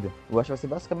segue a vida. Eu acho que vai ser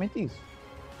basicamente isso.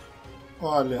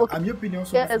 Olha, a minha opinião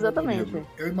sobre o filme exatamente. Adão Negro,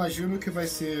 eu imagino que vai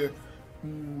ser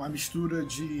uma mistura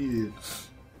de,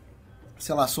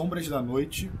 sei lá, Sombras da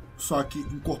Noite, só que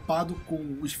encorpado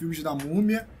com os filmes da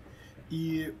Múmia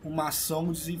e uma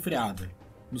ação desenfreada.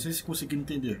 Não sei se conseguiram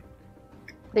entender.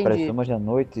 Parece Sombras da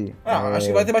Noite. Acho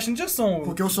que vai ter bastante ação.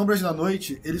 Porque os Sombras da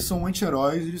Noite, eles são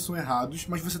anti-heróis, eles são errados,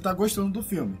 mas você tá gostando do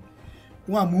filme.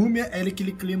 Com a Múmia é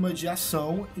aquele clima de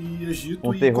ação e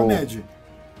Egito e terror. Comédia.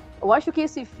 Eu acho que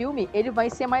esse filme, ele vai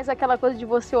ser mais aquela coisa de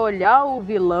você olhar o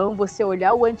vilão, você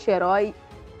olhar o anti-herói,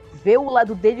 ver o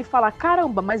lado dele e falar,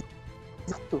 caramba, mas...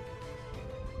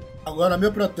 Agora,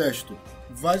 meu protesto.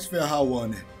 Vai se ferrar,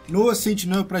 Warner. No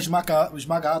Sentinel pra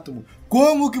esmagar átomo.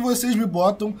 Como que vocês me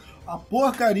botam a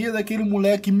porcaria daquele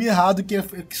moleque mirrado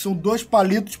que são 2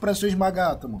 palitos pra ser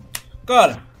esmagar átomo?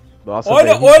 Cara, Nossa,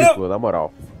 olha, velho, ridículo, na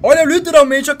moral. Olha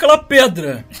literalmente aquela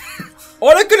pedra.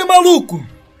 Olha aquele maluco.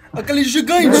 Aquele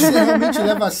gigante. Você realmente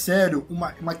leva a sério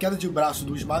uma queda de braço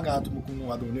do esmaga átomo com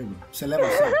o Adão Negro? Você leva a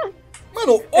sério?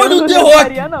 Mano, olha o The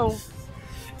Rock. Não.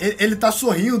 Ele tá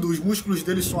sorrindo, os músculos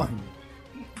dele sorrem.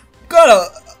 Cara,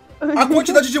 a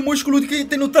quantidade de músculo que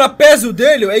tem no trapézio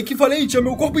dele é equivalente ao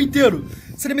meu corpo inteiro.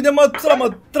 Se ele me der uma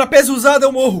trapézio usada,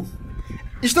 eu morro.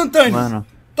 Instantâneo. Mano.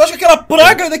 Tu acha que aquela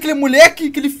praga daquele moleque,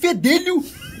 aquele fedelho,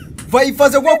 vai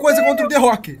fazer alguma coisa contra o The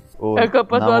Rock? Ô, É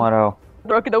capaz na moral, O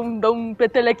Rock dá um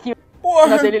petelequinho Porra.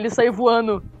 na dele, ele sai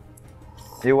voando.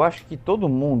 eu acho que todo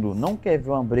mundo não quer ver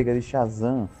uma briga de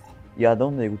Shazam e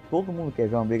Adão Negro. Todo mundo quer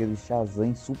ver uma briga de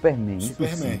Shazam e Superman. Isso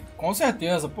Superman. sim. Com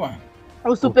certeza, pô.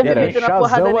 O Superman Era metendo a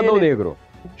porrada Shazam Adão nele. Negro.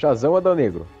 Shazam Adão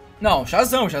Negro. Não,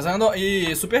 Shazam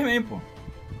e Superman, pô.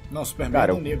 Não, Superman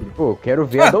Cara, é Adão Negro. Pô, eu quero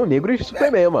ver Ah. Adão Negro e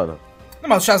Superman, mano. Não,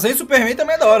 mas Shazam e Superman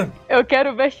também é da hora. Eu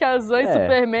quero ver Shazam e É.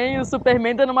 Superman, e o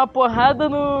Superman dando uma porrada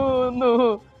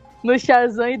no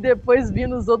Shazam e depois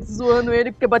vindo os outros zoando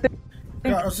ele porque bateu.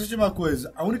 Cara, eu sei de uma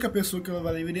coisa. A única pessoa que eu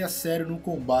levaria a sério num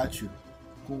combate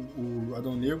com o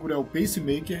Adão Negro é o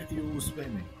Pacemaker e o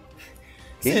Superman.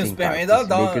 Quem Sim, o tem, Superman cara?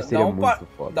 dá Peacemaker seria um muito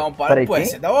foda. dá um para, Peraí, pô, quem?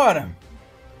 isso é da hora.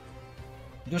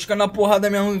 Deus caras na porrada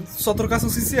mesmo, só trocação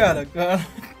sincera, cara.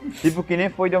 Tipo que nem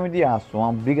foi de Homem de Aço,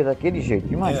 uma briga daquele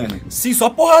jeito, imagina. Sim, só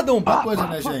porradão, pô. Uma coisa,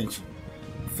 né, gente?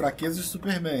 Fraqueza de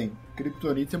Superman.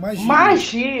 Kryptonita é magia.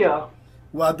 Magia!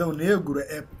 O Adão Negro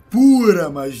é pura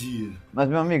magia. Mas,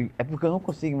 meu amigo, é porque eu não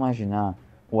consigo imaginar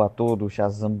o ator do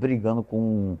Shazam brigando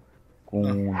com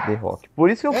o The Rock. Por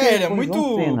isso que eu queria Ele é que fosse muito...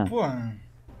 John Cena. Pô,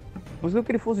 Por isso que eu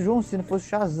queria que fosse John Cena, fosse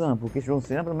Shazam. Porque John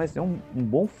Cena pelo menos tem um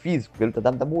bom físico, ele tá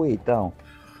da boa e tal.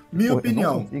 Minha Pô, eu não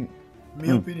opinião. consigo.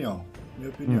 Minha opinião.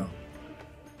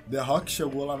 The Rock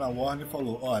chegou lá na Warner e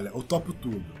falou: olha, eu topo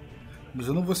tudo, mas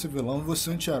eu não vou ser vilão, eu vou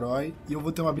ser anti-herói e eu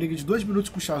vou ter uma briga de 2 minutos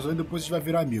com o Shazam e depois a gente vai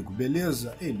virar amigo,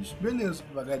 beleza? Eles, beleza,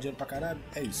 vai ganhar dinheiro pra caralho,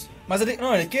 é isso. Mas ele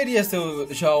queria ser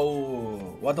já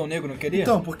o Adão Negro, não queria?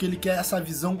 Então, porque ele quer essa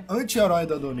visão anti-herói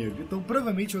do Adão Negro. Então,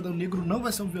 provavelmente, o Adão Negro não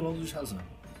vai ser um vilão do Shazam.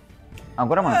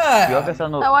 Agora, mano, pior que essa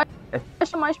no... Eu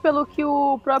acho mais pelo que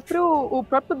o próprio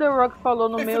The Rock falou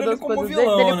no meio das coisas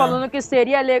vilão, dele né? falando que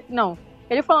seria Não,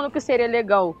 ele falando que seria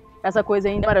legal essa coisa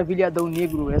ainda maravilha Adão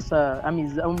Negro, essa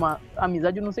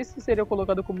amizade, eu não sei se seria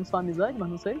colocado como só amizade, mas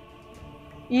não sei.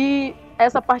 E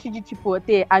essa parte de, tipo,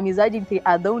 ter amizade entre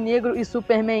Adão Negro e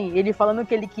Superman, ele falando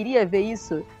que ele queria ver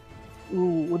isso,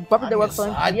 o próprio The Rock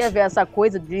falando que queria ver essa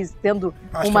coisa de eles tendo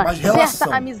uma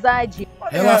certa amizade.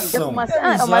 Uma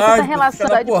certa relação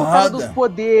por causa dos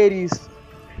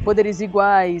poderes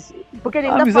iguais. Porque ele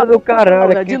ainda amizade do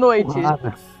caralho, de noite.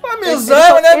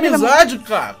 Amizade, não é amizade,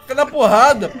 cara. Fica na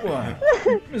porrada, porra.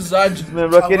 Amizade.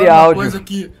 Lembrou aquele Agora, uma áudio. coisa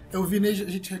que eu vi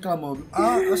gente reclamando.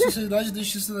 A Sociedade da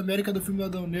Justiça da América do filme do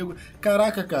Adão Negro.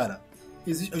 Caraca, cara.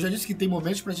 Eu já disse que tem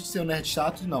momentos pra gente ser um nerd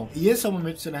chato, não. E esse é o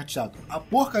momento de ser nerd chato. A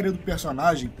porcaria do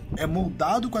personagem é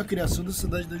moldado com a criação da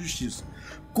Sociedade da Justiça.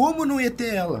 Como não ia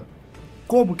ter ela?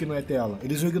 Como que não ia ter ela?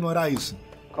 Eles vão ignorar isso.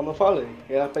 Como eu falei,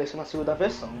 ela apareceu na segunda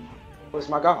versão. Foi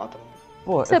esmagar Átomo.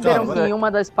 Vocês viram que em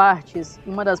uma das partes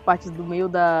do meio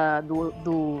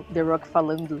do The Rock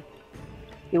falando,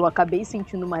 eu acabei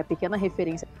sentindo uma pequena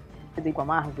referência com a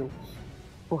Marvel.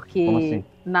 Porque assim?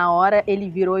 Na hora ele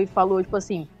virou e falou, tipo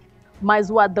assim, mas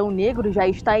o Adão Negro já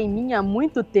está em mim há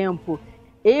muito tempo.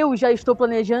 Eu já estou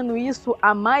planejando isso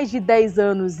há mais de 10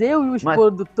 anos. Eu e os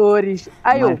produtores.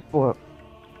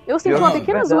 Eu senti uma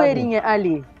pequena zoeirinha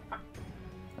ali.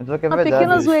 Uma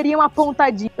pequena zoeirinha, uma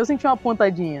pontadinha. Eu senti uma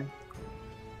pontadinha.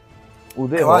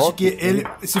 Eu acho que ele,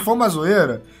 se for uma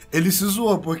zoeira, ele se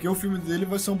zoou, porque o filme dele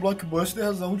vai ser um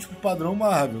blockbusterzão, tipo padrão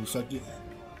Marvel, só que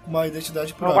uma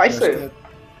identidade própria. Não vai ser.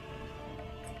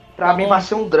 Pra mim vai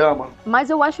ser um drama. Mas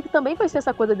eu acho que também vai ser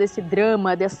essa coisa desse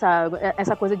drama,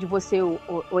 essa coisa de você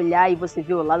olhar e você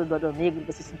ver o lado do Adão Negro,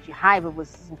 você sentir raiva,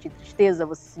 você sentir tristeza,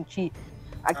 você sentir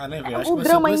né, velho? Acho o que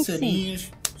drama vai em ser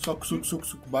si. Soco,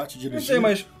 bate, Não sei, dirigir.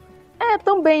 mas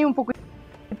Também um pouco.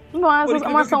 Uma incrível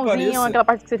que açãozinha, pareça- aquela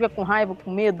parte que você fica com raiva,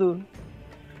 com medo.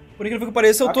 por incrível que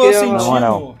pareça, eu tô Aqui,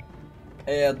 sentindo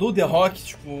do The Rock,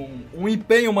 tipo, um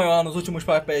empenho maior nos últimos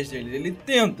papéis dele. Ele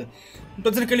tenta. Não tô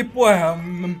dizendo que ele, porra,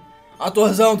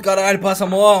 atorzão do caralho, passa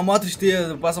mó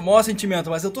tristeza, passa mó sentimento,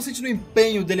 mas eu tô sentindo o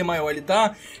empenho dele maior. Ele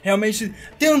tá realmente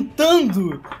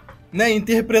tentando, né,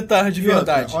 interpretar de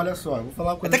verdade. Olha só, eu vou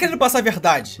falar uma coisa. Tá querendo passar a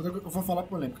verdade. Eu vou falar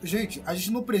polêmica. Gente, a gente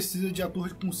não precisa de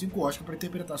ator com 5 Oscars pra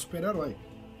interpretar super-herói.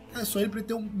 É só ele pra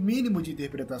ter um mínimo de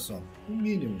interpretação. Um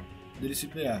mínimo dele se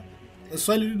criar. É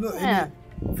só ele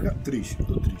ficar triste. Eu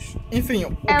tô triste. Enfim,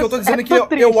 o que eu tô dizendo é que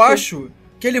eu acho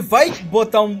que ele vai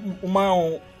botar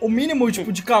o mínimo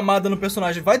tipo de camada no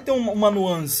personagem, vai ter uma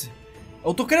nuance.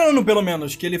 Eu tô querendo, pelo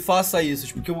menos, que ele faça isso,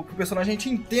 tipo, que o personagem, a gente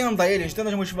entenda ele, a gente entenda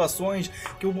as motivações,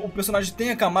 que o personagem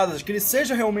tenha camadas, que ele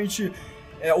seja realmente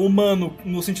humano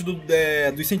no sentido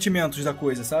dos sentimentos da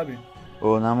coisa, sabe?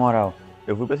 Na moral,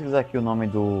 eu fui pesquisar aqui o nome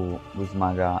do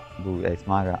Esmaga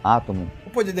Átomo. O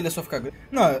poder dele é só ficar grande?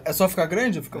 Não, é só ficar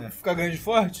grande? Ficar grande e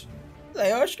forte?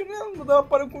 Eu acho que não dá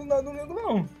para com o Adão Negro,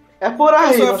 não. É por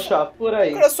aí, meu chato, por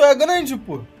aí. O cara só é grande,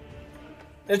 pô.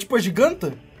 É tipo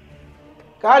giganta?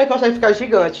 Cara, ele consegue ficar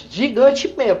gigante.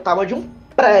 Gigante mesmo, tamanho de um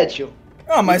prédio.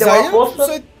 Mas tem aí... uma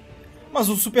força- Mas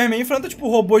o Superman enfrenta, tipo,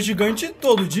 robô gigante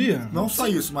todo dia. Não só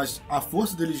isso, mas a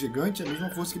força dele gigante é a mesma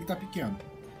força que ele tá pequeno.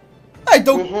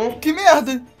 Então, que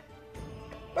merda.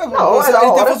 Não, ele tem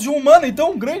a força de um humano,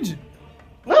 então, grande.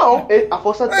 Não, a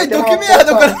força dele Então tem que uma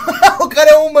merda, força- o cara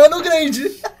é um humano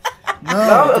grande.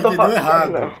 Não, eu tô entendeu falando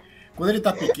errado. não. Quando ele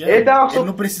tá pequeno, Ele ele, tem uma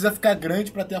não precisa ficar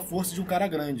grande pra ter a força de um cara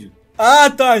grande.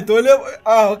 Tá, então ele é...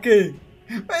 ok.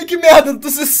 Mas que merda, tu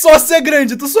só ser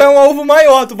grande, tu só é um alvo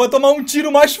maior, tu vai tomar um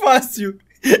tiro mais fácil.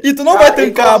 E tu não vai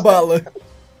tancar a bala.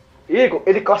 Igor,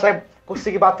 ele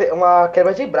consegue bater uma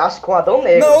quebra de braço com o Adão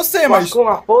Negro. Não, eu sei, mas... com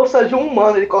a força de um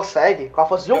humano ele consegue. Com a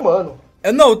força de um humano.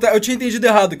 Não, eu tinha entendido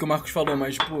errado o que o Marcos falou,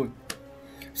 mas, tipo...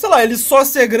 Sei lá, ele só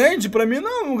ser grande, pra mim,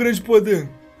 não é um grande poder.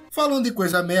 Falando de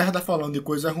coisa merda, falando de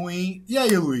coisa ruim. E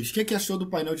aí, Luiz, o que achou do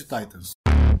painel de Titans?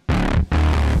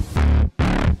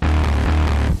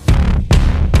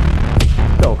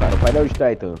 Então, cara, o painel de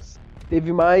Titans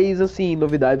teve mais, assim,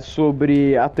 novidades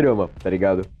sobre a trama, tá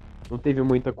ligado? Não teve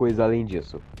muita coisa além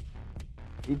disso.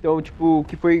 Então, tipo, o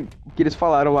que eles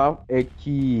falaram lá é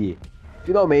que,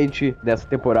 finalmente, nessa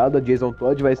temporada, Jason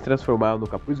Todd vai se transformar no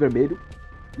Capuz Vermelho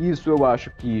Isso eu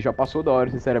acho que já passou da hora,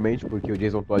 sinceramente, porque o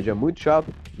Jason Todd é muito chato.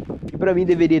 E pra mim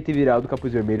deveria ter virado o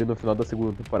Capuz Vermelho no final da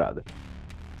segunda temporada.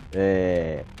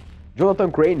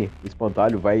 Jonathan Crane, o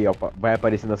espantalho, vai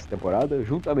aparecer nessa temporada,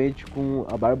 juntamente com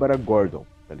a Bárbara Gordon,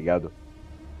 tá ligado?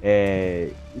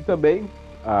 E também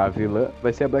a vilã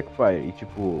vai ser a Blackfire. E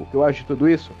tipo, o que eu acho de tudo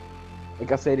isso é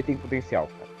que a série tem potencial,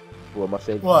 cara. Tipo, é uma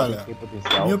série que tem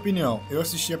potencial. Minha opinião, eu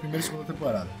assisti a primeira e segunda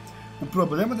temporada. O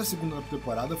problema da segunda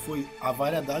temporada foi a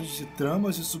variedade de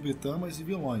tramas e subtramas e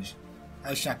vilões. A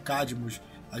gente tinha Cadmus,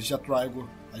 a gente tinha Trigor,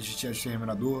 a gente tinha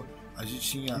Exterminador, a gente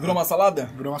tinha... Virou uma salada?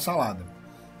 Virou uma salada.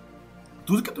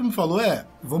 Tudo que tu me falou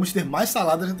vamos ter mais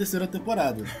saladas na terceira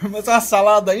temporada. Mas é uma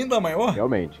salada ainda maior?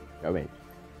 Realmente.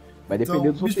 Vai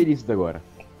depender dos roteiristas agora.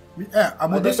 A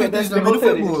mudança de também não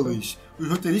foi boa, Luiz. Os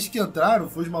roteiristas que entraram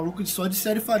foram os malucos só de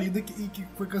série falida que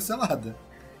foi cancelada.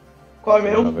 Qual é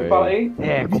mesmo? Me fala aí.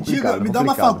 Me dá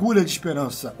uma fagulha de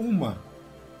esperança. Uma.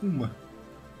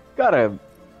 Cara,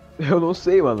 eu não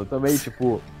sei, mano. Também,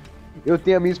 tipo, eu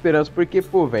tenho a minha esperança porque,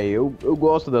 pô, velho, eu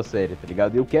gosto da série, tá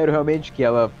ligado? Eu quero realmente que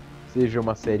ela seja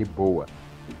uma série boa.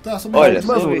 Tá, Olha,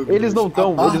 eles não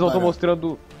estão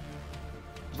mostrando.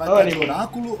 Vai ter de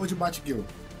Oráculo ou de Batgirl?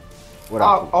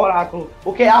 Oráculo.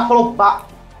 Porque ela falou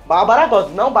Bárbara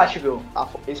Gordon, não Batgirl.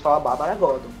 Eles falam Bárbara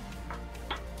Gordon.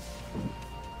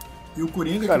 E o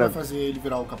Coringa, cara, que vai fazer ele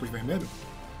virar o Capuz Vermelho?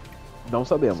 Não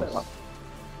sabemos.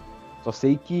 Só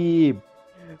sei que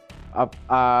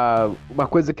uma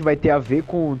coisa que vai ter a ver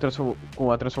com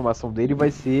a transformação dele vai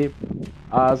ser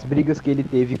as brigas que ele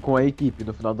teve com a equipe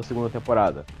no final da segunda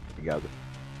temporada, tá ligado?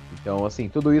 Então, assim,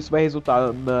 tudo isso vai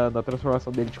resultar na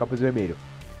transformação dele de Capuz Vermelho.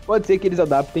 Pode ser que eles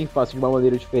adaptem, façam de uma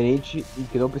maneira diferente e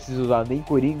que não precise usar nem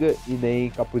Coringa e nem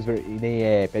Capuz Vermelho, e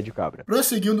nem Pé de Cabra.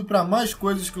 Prosseguindo para mais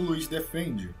coisas que o Luiz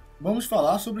defende, vamos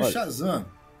falar sobre Shazam.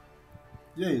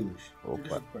 E aí, Luiz?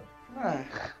 Opa.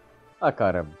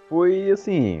 Cara, foi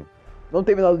assim... Não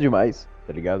teve nada demais,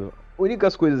 tá ligado?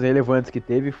 Únicas coisas relevantes que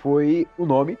teve foi o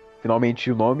nome,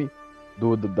 finalmente o nome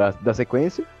da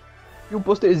sequência, e um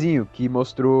posterzinho que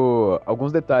mostrou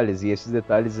alguns detalhes, e esses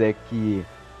detalhes é que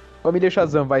a família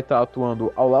Shazam vai estar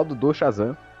atuando ao lado do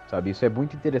Shazam, sabe? Isso é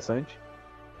muito interessante.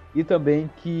 E também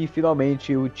que,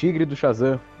 finalmente, o tigre do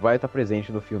Shazam vai estar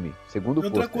presente no filme, segundo o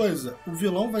Outra coisa, o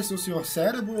vilão vai ser o Senhor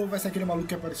Cérebro ou vai ser aquele maluco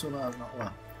que apareceu lá?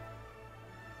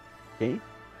 Quem?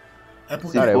 É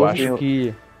porque... Cara, eu acho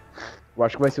que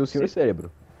vai ser o Senhor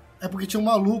Cérebro. É porque tinha um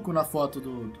maluco na foto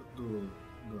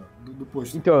do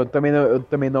posto. Então, eu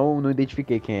também não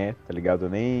identifiquei quem é, tá ligado?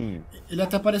 Ele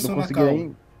até apareceu na capa. Não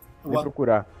consegui nem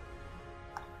procurar.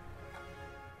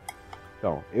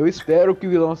 Então, eu espero que o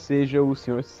vilão seja o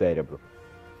Senhor Cérebro.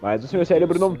 Mas o Senhor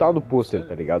Cérebro não tá no pôster,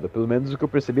 tá ligado? Pelo menos o que eu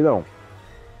percebi, não.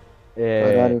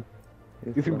 E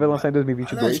o filme vai lançar em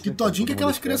 2022. Acho que todinho que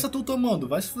aquelas crianças estão tomando.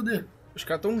 Vai se fuder. Os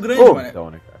caras tão grandes, mano.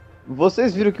 Então, né, cara?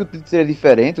 Vocês viram que o título seria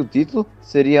diferente? O título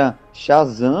seria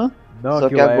Shazam. Não, só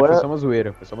que agora... foi só uma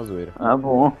zoeira. Ah,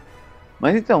 bom.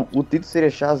 Mas então, o título seria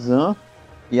Shazam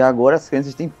e agora as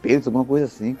crianças têm pelos, alguma coisa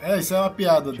assim. Isso é uma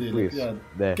piada dele, piada.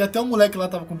 Porque até o moleque lá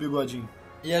tava com bigodinho.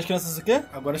 E as crianças o quê?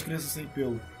 Agora as crianças sem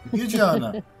pelo. E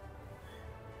Diana,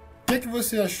 o que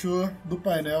você achou do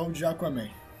painel de Aquaman? Na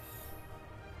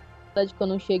verdade que eu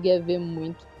não cheguei a ver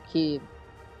muito, porque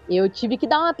eu tive que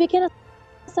dar uma pequena...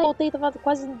 Voltei, tava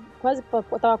quase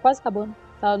acabando.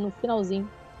 Tava no finalzinho.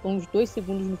 Uns 2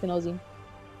 segundos no finalzinho.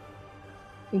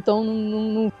 Então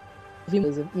não vi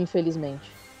coisa, infelizmente.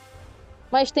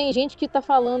 Mas tem gente que tá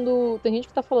falando. Tem gente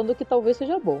que tá falando que talvez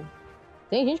seja bom.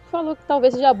 Tem gente que falou que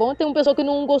talvez seja bom, tem um pessoal que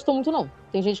não gostou muito, não.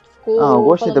 Tem gente que ficou. Eu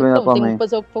gostei também da Aquaman. Tem um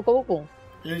pessoal que ficou bom.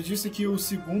 Ele disse que o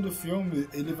segundo filme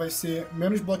ele vai ser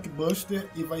menos blockbuster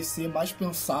e vai ser mais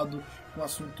pensado com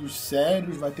assuntos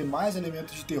sérios, vai ter mais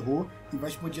elementos de terror e vai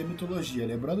expandir a mitologia.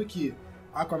 Lembrando que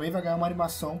Aquaman vai ganhar uma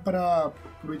animação pro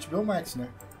HBO Max, né?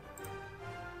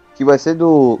 Que vai ser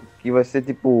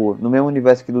tipo no mesmo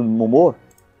universo que do Momoa?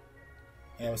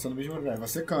 Vai ser no mesmo universo, vai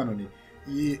ser canon.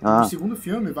 E no segundo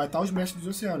filme vai estar os Mestres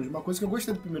dos Oceanos. Uma coisa que eu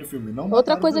gostei do primeiro filme.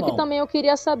 Outra coisa que também eu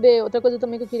queria saber,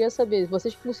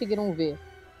 vocês conseguiram ver.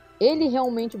 Ele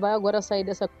realmente vai agora sair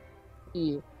dessa...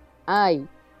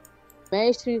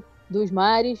 Mestre dos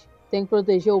mares, tem que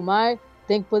proteger o mar,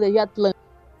 tem que proteger a Atlântida.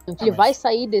 Ele vai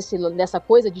sair dessa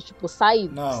coisa de tipo, sai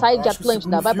de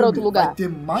Atlântida, vai pra outro lugar. Vai ter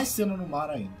mais cena no mar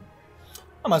ainda.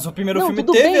 Mas o primeiro filme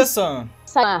teve essa...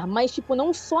 Mas tipo,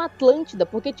 não só Atlântida,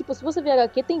 porque tipo, se você ver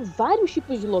aqui, tem vários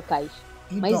tipos de locais.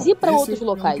 Então, mas e pra outros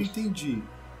locais? Eu entendi.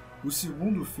 O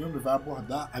segundo filme vai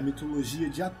abordar a mitologia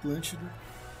de Atlântida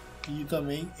e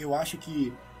também eu acho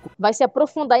que... Vai se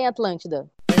aprofundar em Atlântida.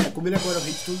 Como ele agora é o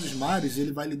rei de todos os mares,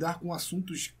 ele vai lidar com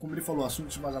assuntos, como ele falou,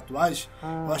 assuntos mais atuais.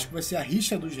 Eu acho que vai ser a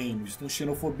rixa dos reinos. Então,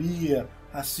 xenofobia,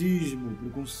 racismo,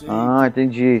 preconceito.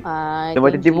 Entendi. Então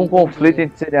vai ter tipo um entendi. conflito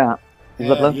entre os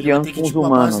atlanteanos com os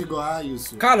humanos. Igual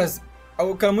isso. Cara,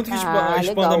 eu quero muito que expanda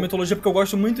legal. a mitologia, porque eu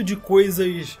gosto muito de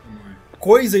coisas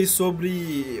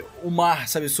sobre o mar,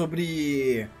 sabe?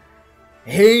 Sobre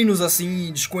reinos,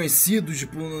 assim, desconhecidos,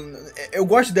 tipo... Eu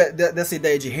gosto dessa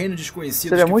ideia de reinos desconhecidos.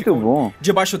 Seria que muito ficam bom.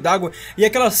 debaixo d'água. E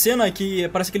aquela cena que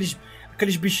parece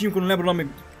aqueles bichinhos que eu não lembro o nome.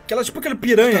 Tipo aquela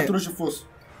piranha. Criaturas de fosso.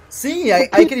 Sim, aí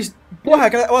aqueles... Porra,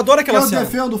 eu adoro aquela Eu cena.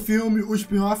 defendo o filme, o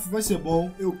spin-off vai ser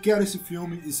bom. Eu quero esse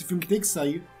filme tem que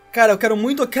sair. Cara, eu quero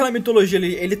muito aquela mitologia,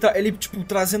 ele tipo,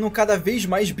 trazendo cada vez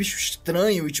mais bicho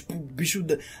estranho, e tipo, bicho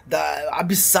da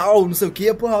abissal, não sei o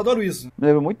que, porra, eu adoro isso. Me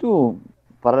lembra muito...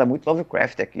 Parada muito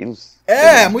Lovecraft aquilo.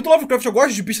 Muito Lovecraft, eu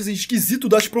gosto de bicho assim, esquisito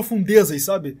das profundezas,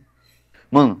 sabe?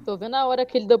 Mano, Tô vendo a hora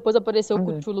que ele depois apareceu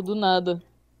o Cthulhu do nada.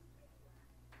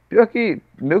 pior que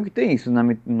meio que tem isso na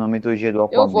mitologia do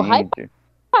Eu vou Aquaman.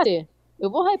 Eu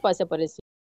vou hypar se aparecer.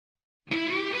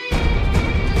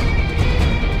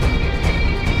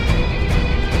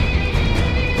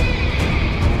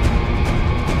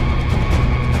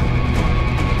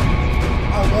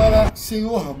 Agora,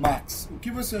 senhor Max, o que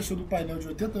você achou do painel de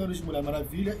 80 anos de Mulher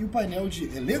Maravilha e o painel de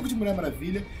elenco de Mulher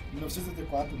Maravilha,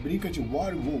 1984, brinca de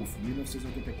Werewolf,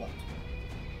 1984?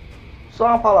 Só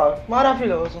uma palavra,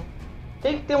 maravilhoso.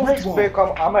 Tem que ter um Muito respeito com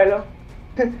a melhor.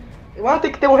 Mas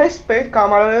tem que ter um respeito com a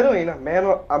melhor heroína.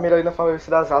 Mesmo a melhor heroína favorita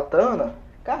da Zatanna.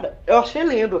 Cara, eu achei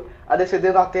lindo a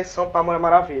descender da atenção pra Mulher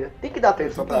Maravilha. Tem que dar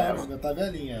atenção pra ela. Já tá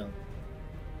velhinha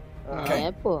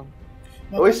ela. Pô.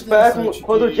 Uma Eu coisa espero interessante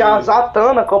quando que- o dia a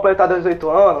Zatanna completar 18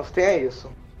 anos, tenha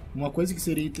isso. Uma coisa que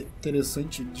seria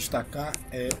interessante destacar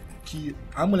é que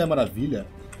a Mulher Maravilha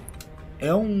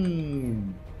é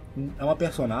uma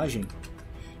personagem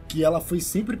que ela foi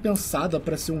sempre pensada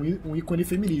para ser um ícone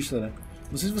feminista, né?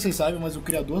 Não sei se vocês sabem, mas o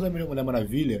criador da Mulher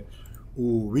Maravilha,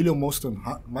 o William Moulton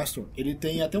Marston, ele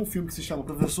tem até um filme que se chama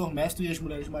Professor Mestre e as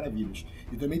Mulheres Maravilhas.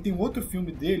 E também tem outro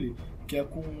filme dele que é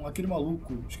com aquele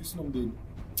maluco, esqueci o nome dele.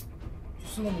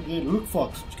 Luke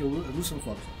Fox, acho que é o Lucian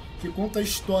Fox, que conta a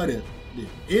história dele.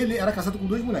 Ele era casado com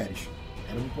 2 mulheres,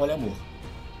 era um poliamor.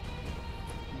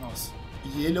 Nossa.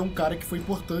 E ele é um cara que foi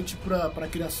importante pra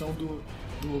criação do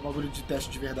bagulho de teste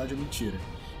de verdade ou mentira.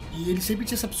 E ele sempre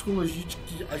tinha essa psicologia de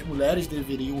que as mulheres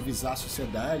deveriam visar a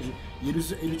sociedade, e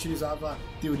ele utilizava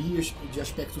teorias de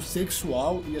aspecto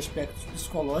sexual e aspectos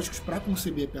psicológicos para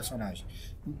conceber a personagem.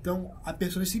 Então, a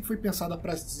personagem sempre foi pensada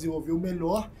para desenvolver o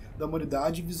melhor da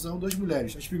humanidade visando as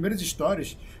mulheres. As primeiras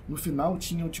histórias, no final,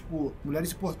 tinham, tipo,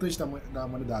 mulheres importantes da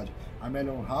humanidade. A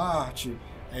Amélia Earhart,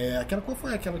 qual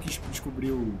foi aquela que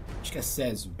descobriu, acho que é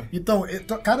Césio. Então,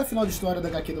 cada final de história da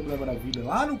HQ da Mulher Maravilha,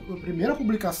 lá na primeira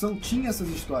publicação, tinha essas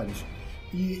histórias.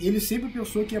 E ele sempre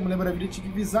pensou que a Mulher Maravilha tinha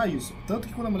que visar isso. Tanto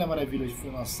que quando a Mulher Maravilha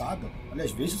foi lançada,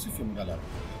 aliás, veja esse filme, galera.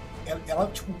 Ela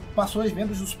tipo, passou as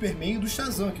vendas do Superman e do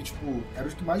Shazam, que tipo, eram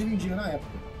os que mais vendiam na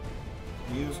época.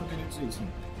 E eu só queria dizer isso.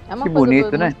 É uma Que coisa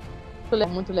bonito, né?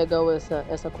 muito legal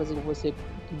essa coisa de você,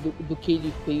 do que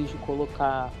ele fez de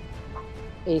colocar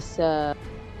esse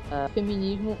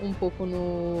feminismo um pouco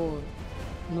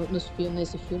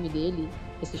nesse filme dele,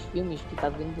 esses filmes que tá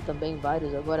vindo também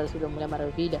vários agora sobre a Mulher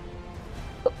Maravilha.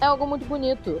 É algo muito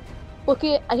bonito,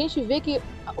 porque a gente vê que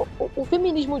o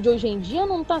feminismo de hoje em dia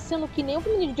não tá sendo que nem o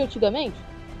feminismo de antigamente.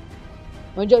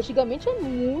 Onde antigamente é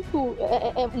muito...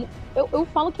 eu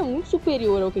falo que é muito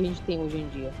superior ao que a gente tem hoje em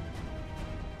dia.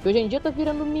 Hoje em dia tá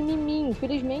virando mimimi,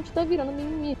 infelizmente tá virando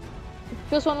mimimi. O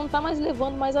pessoal não tá mais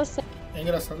levando mais a sério. É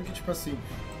engraçado que, tipo assim,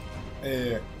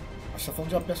 a gente tá falando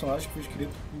de uma personagem que foi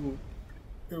escrita por...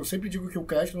 Eu sempre digo que o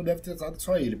crédito não deve ter dado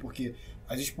só ele, porque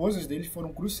as esposas dele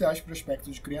foram cruciais pro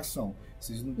aspecto de criação,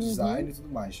 seja no design e tudo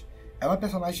mais. É uma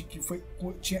personagem que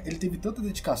ele teve tanta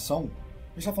dedicação.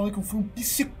 A gente tá falando que foi um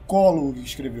psicólogo que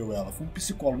escreveu ela. Foi um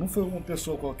psicólogo, não foi uma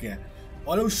pessoa qualquer.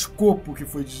 Olha o escopo que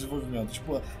foi de desenvolvimento.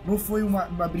 Tipo, não foi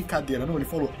uma brincadeira, não. Ele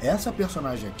falou, essa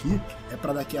personagem aqui é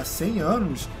pra daqui a 100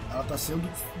 anos ela tá sendo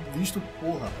visto,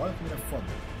 porra, olha que mulher foda.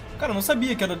 Cara, eu não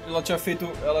sabia que ela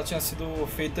tinha sido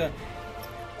feita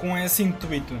com esse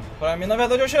intuito. Pra mim, na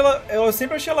verdade, eu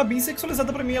sempre achei ela bem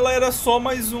sexualizada. Pra mim, ela era só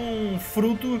mais um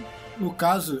fruto. No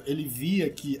caso, ele via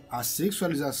que a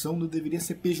sexualização não deveria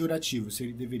ser pejorativa,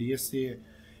 ele deveria ser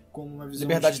como uma visão...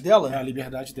 Liberdade dela? É, a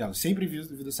liberdade dela. Sempre viu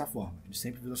dessa forma. Ele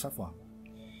sempre viu dessa forma.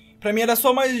 Pra mim era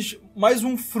só mais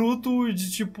um fruto de,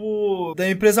 tipo, da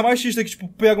empresa machista, que, tipo,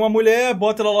 pega uma mulher,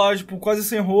 bota ela lá, tipo, quase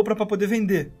sem roupa pra poder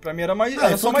vender. Pra mim era mais...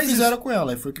 era só mais isso.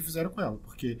 Foi o que fizeram com ela,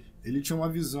 porque Ele tinha uma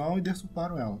visão e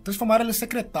deturparam ela. Transformaram ela em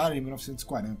secretária em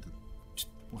 1940.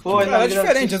 Foi, Ela é Liga da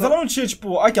diferente, Justiça. ela não tinha,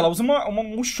 tipo... Aqui, ela usa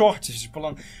um shorts, tipo...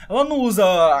 Ela não usa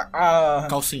a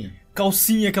Calcinha.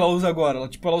 calcinha que ela usa agora.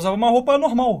 Ela usava uma roupa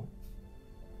normal.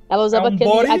 Ela usava É um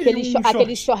body aquele, e um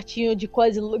aquele short. shortinho de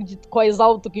cós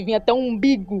alto que vinha até um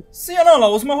umbigo. Sim, não, ela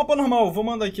usa uma roupa normal. Vou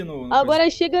mandar aqui no Agora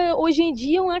chega hoje em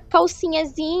dia uma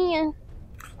calcinhazinha.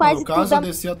 Quase No caso, tudo a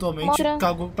DC atualmente mostra.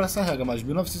 cagou pra essa regra, mas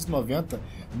 1990,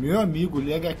 meu amigo,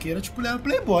 Lia HQ era tipo Lia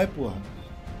Playboy, porra.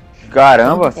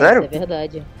 Caramba, Essa sério? é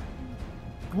verdade.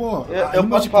 Pô, Eu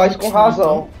posso falar isso com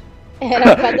razão.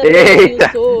 Era cada Eita.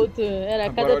 peitinho solto. Era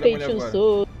Agora cada olha a mulher peitinho agora.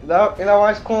 solto. Ainda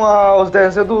mais com os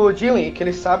desenhos do Jim Lee, que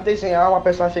ele sabe desenhar uma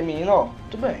personagem feminina, ó.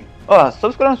 Tudo bem. Ó, sobre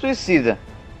Esquadrão Suicida.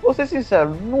 Vou ser sincero,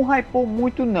 não hypou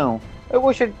muito não. Eu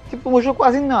gostei, tipo, não mostrou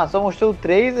quase nada, só mostrou o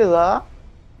trailer lá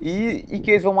e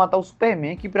que eles vão matar o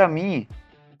Superman, que pra mim,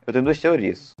 eu tenho duas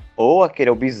teorias. Ou aquele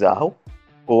é o Bizarro,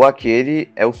 ou aquele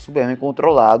é o Superman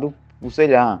controlado por, sei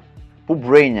lá, por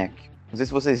Brainiac. Não sei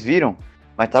se vocês viram,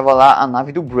 mas tava lá a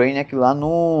nave do Brainiac lá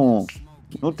no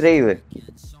trailer.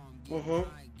 Uhum.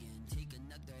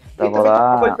 Tava e também lá...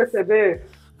 uma coisa pra perceber,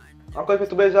 uma coisa pra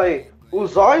tu beijar aí.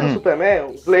 Os olhos do Superman,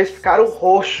 os blades ficaram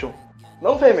roxo,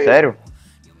 não vermelho. Sério?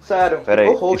 Sério, Pera aí,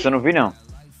 ficou roxo. isso eu não vi não.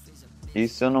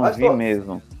 Isso eu não Mas, vi pô,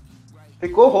 mesmo.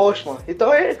 Ficou roxo, mano.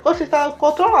 Então ele você está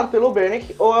controlado pelo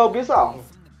Bernick ou é o Bizarro.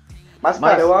 Mas,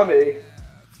 Mas- cara, eu amei.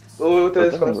 O trailer também.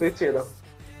 Esquadrão Suicida.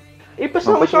 E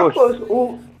pessoalmente Mas uma foi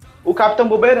coisa, o Capitão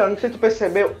Boomerang, não sei se tu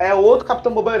percebeu, é outro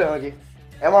Capitão Boomerang.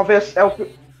 É uma vez.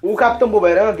 O Capitão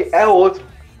Boomerang é outro.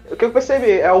 O que eu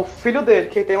percebi é o filho dele,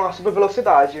 que tem uma super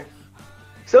velocidade.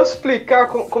 Se eu explicar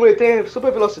como ele tem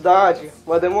super velocidade,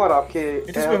 vai demorar, porque.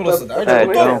 Ele tem super velocidade? É,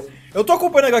 então. Eu tô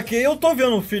acompanhando a HQ e eu tô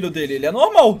vendo o filho dele. Ele é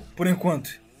normal, por enquanto.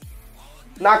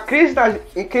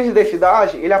 Em crise de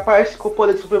identidade, ele aparece com o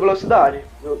poder de super velocidade.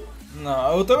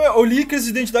 Não, eu li Crise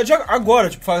de Identidade agora,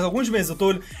 tipo, faz alguns meses.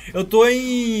 Eu tô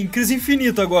em Crise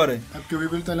Infinita agora. É porque o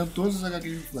Igor tá lendo todos os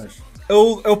HQs do Flash.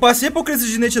 Eu passei por Crise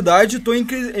de Identidade, tô em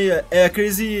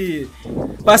crise...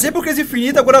 Passei por Crise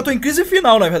Infinita, agora eu tô em crise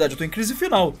final, na verdade. Eu tô em crise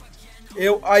final.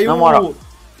 Aí Na moral.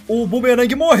 o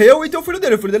Boomerang morreu e tem o filho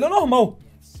dele. O filho dele é normal.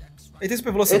 Ele tem super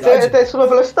Ele velocidade? tem super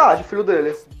velocidade, o filho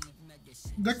dele.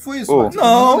 Onde é que foi isso? Ô. Max?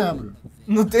 Não. Eu não lembro.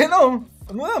 Não tem, não.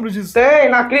 Eu não lembro disso. Tem,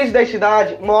 na crise de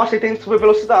identidade, mostra que ele tem super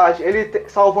velocidade. Ele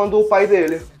salvando o pai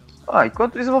dele. Ah,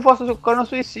 enquanto isso eu vou falar sobre o Esquadrão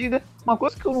Suicida. Uma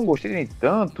coisa que eu não gostei nem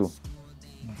tanto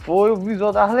foi o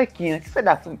visual da Arlequina. Que sei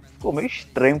lá, ficou meio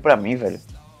estranho pra mim, velho.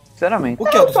 Sinceramente. O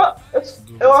que?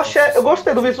 Eu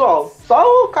gostei do visual. Só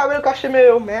o cabelo que eu achei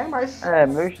meio mas. É,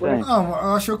 meio estranho. Não,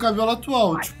 eu achei o cabelo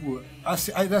atual, tipo,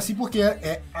 assim porque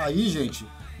aí, gente,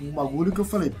 um bagulho que eu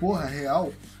falei, porra,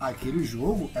 real, aquele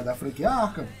jogo é da franquia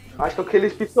Arkham. Acho que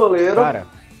aqueles pistoleiros. Cara,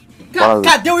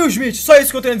 Cadê o Will Smith? Só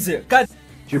isso que eu tenho a dizer. Cadê?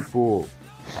 tipo.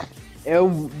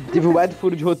 Teve um baita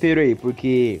furo de roteiro aí,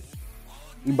 porque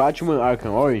em Batman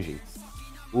Arkham Origins,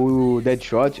 o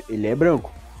Deadshot, ele é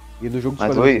branco. E no jogo do Mas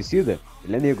Esquadrão oi. Suicida,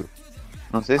 ele é negro.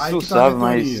 Não sei se Aí tu que tá a sabe, minha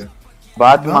mas teoria.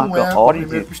 Batman Não é Arkham o primeiro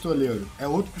Origins... pistoleiro, é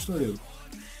outro pistoleiro.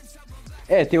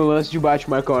 É, tem o lance de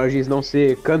Batman Arkham Origins não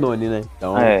ser canone, né?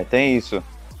 Então, É, tem isso.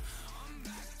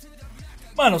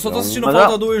 Mano, eu só tô assistindo Mas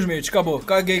falta não. do Will Smith. Acabou.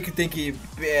 Caguei que tem que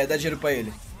dar dinheiro pra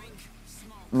ele.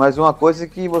 Mas uma coisa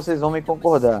que vocês vão me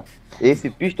concordar. Esse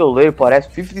pistoleiro parece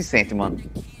 50 Cent, mano.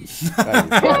 cara, ele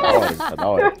tá da hora, ele tá da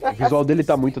hora. O visual dele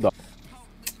tá muito da hora.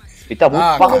 Ele tá muito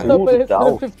Ah, cara. Tá parrudo e parecendo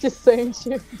tal. 50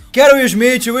 Cent. Quero o Will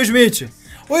Smith, o Will Smith.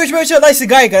 O Will Smith é nice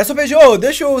guy, cara. Só pedi,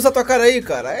 deixa eu usar tua cara aí,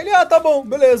 cara. Ele, tá bom,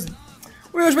 beleza.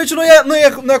 O Will Smith não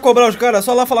ia cobrar os caras,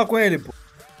 só lá falar com ele, pô.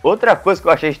 Outra coisa que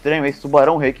eu achei estranho é esse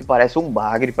tubarão rei que parece um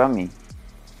bagre pra mim.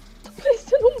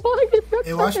 Parecendo um bagre. Pior que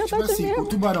Eu tá acho que, tipo verdade assim, mesmo. o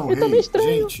Tubarão Ele tá meio Rei, estranho.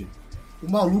 gente,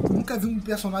 o maluco nunca viu um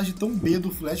personagem tão B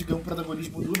do Flash ganhar um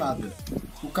protagonismo do nada.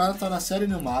 O cara tá na série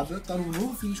animada, tá no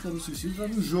novo filme de Esquadrão Suicida, tá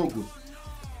no jogo.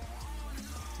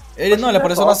 Ele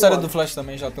apareceu na série mano. do Flash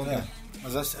também já tem um É, tempo.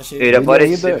 mas achei... Ele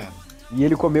apareceu. ainda- E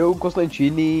ele comeu o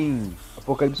Constantine em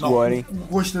Apocalipse Não, War, hein? o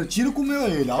Constantino comeu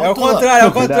ele. É o contrário, é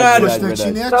o Verdade, contrário. O verdade.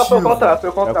 Constantino é Não, foi o ativo. contrário, foi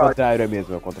o É o contrário. contrário, é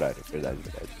mesmo, é o contrário. Verdade,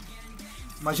 verdade.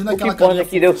 Imagina O que aquela importa carinha é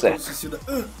que deu fofa do certo. Suicida.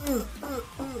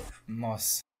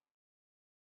 Nossa.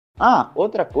 Ah,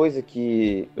 outra coisa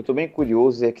que eu tô bem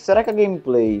curioso é que será que a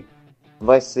gameplay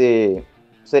vai ser...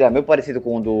 Seria meio parecido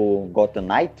com o do Gotham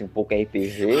Knight, um pouco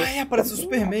RPG? Ai, apareceu o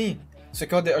Superman. Isso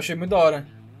aqui eu achei muito da hora.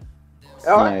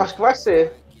 Eu É. acho que vai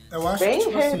ser. Eu acho Bem que,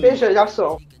 tipo assim, RPG de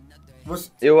ação.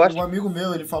 Eu acho- Um amigo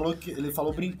meu, ele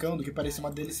falou brincando que parecia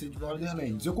uma DLC de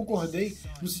Borderlands. Eu concordei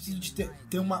no sentido de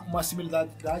ter uma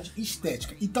similaridade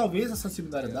estética. E talvez essa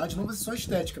similaridade não vai ser só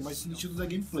estética, mas no sentido da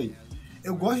gameplay.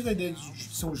 Eu gosto da ideia de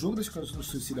ser um jogo da Esquadrão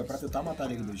Suicida pra tentar matar a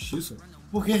Liga da Justiça,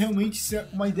 porque realmente isso é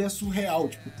uma ideia surreal.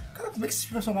 Tipo, cara, como é que esses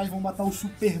personagens vão matar o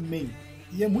Superman?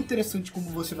 E é muito interessante como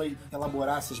você vai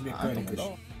elaborar essas mecânicas.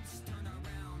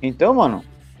 Então, mano,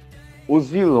 os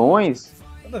vilões.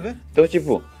 Nada a ver. Então,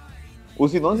 tipo,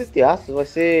 os vilões entre aspas vai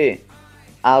ser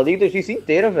a Liga da Justiça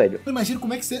inteira, velho. Imagina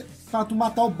como é que você. Pra tu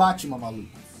matar o Batman, maluco.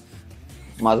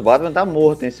 Mas o Batman tá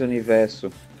morto nesse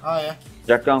universo. Ah, é?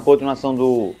 Já que é uma continuação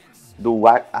do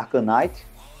Arcanite.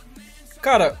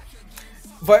 Cara,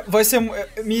 vai ser.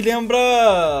 Me lembra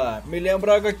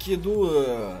a HQ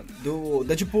do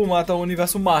Deadpool mata o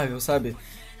universo Marvel, sabe?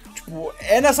 Tipo,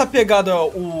 é nessa pegada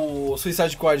o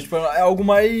Suicide Squad, tipo, é algo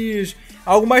mais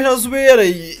na zoeira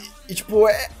e tipo,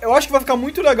 eu acho que vai ficar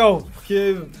muito legal,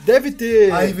 porque deve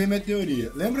ter... Aí vem minha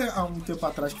teoria. Lembra há um tempo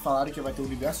atrás que falaram que vai ter o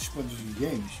universo expandido de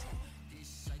games?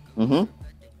 Uhum.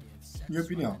 Minha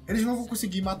opinião. Eles não vão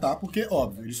conseguir matar, porque,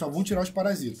 óbvio, eles só vão tirar os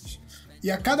parasitas. E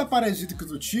a cada parasita que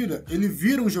tu tira, ele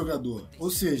vira um jogador. Ou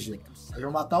seja, eles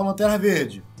vão matar o Lanterna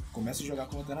Verde. Começa a jogar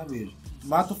com o Lanterna Verde.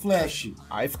 Mata o Flash.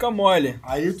 Aí fica mole.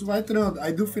 Aí tu vai entrando.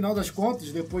 Aí, no final das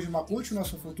contas, depois de uma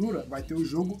continuação futura, vai ter o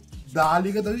jogo da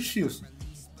Liga da Justiça.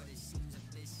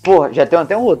 Porra, já tem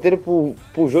até um roteiro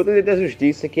pro jogo da Liga da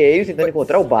Justiça, que é eles tentando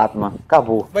encontrar o Batman.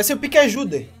 Acabou. Vai ser o Pique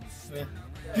Ajuda.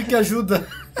 Pique Ajuda.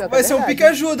 Vai ser um Pique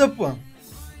Ajuda, pô.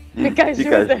 Pique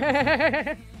Ajuda.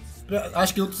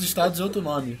 Acho que em outros estados é outro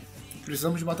nome.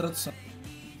 Precisamos de uma tradução.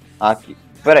 Aqui.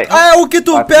 Peraí. Ah, é o que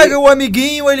tu Aqui. pega o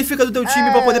amiguinho, ele fica do teu time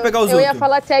pra poder pegar os Eu outros. ia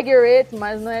falar Tag It,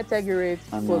 mas não é Tag It.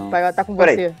 Ah, Pô, não. vai tá com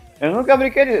Peraí. você. Eu nunca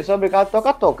brinquei disso, só brincava de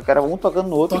toca-toca, cara, um tocando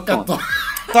no outro. Toca, e pronto.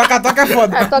 toca. Toca é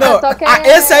foda. Ah, Não, toca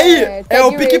esse aí é Tag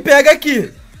o pique It. pega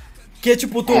aqui. Que é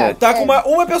tipo, tu tá com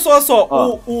uma pessoa só.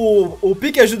 Ó. O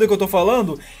pique ajuda que eu tô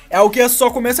falando é o que só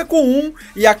começa com um,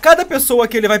 e a cada pessoa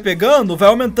que ele vai pegando, vai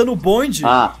aumentando o bonde.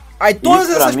 Ah, Aí todas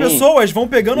isso pra essas mim- pessoas vão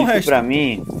pegando o isso resto.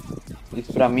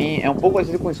 pra mim é um pouco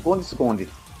parecido com esconde-esconde.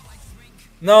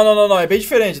 Não, é bem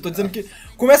diferente. Eu tô dizendo que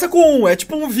começa com um, é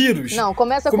tipo um vírus. Não,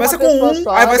 começa com Começa uma pessoa com um, só,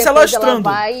 aí vai se depois ela alastrando.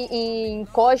 vai e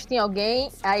encosta em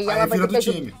alguém, aí ela vai vira ter do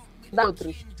que time. ajudar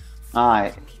outros. Ah,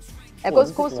 é. É Pô,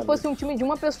 como não se fosse um time de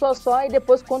uma pessoa só, e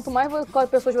depois quanto mais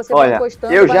pessoas você Olha, vai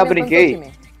encostando, eu vai já aumentando brinquei. seu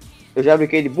time. Eu já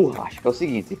brinquei de borracha, que é o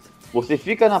seguinte. Você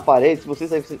fica na parede, se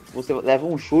você leva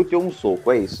um chute ou um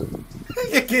soco, é isso.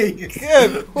 Que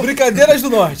isso? Brincadeiras do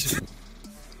Norte.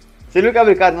 Você nunca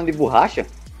brincado não de borracha?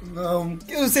 Não.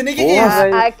 Eu não sei nem o que é Porra, isso.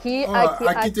 velho. Aqui,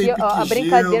 tem ó, a pique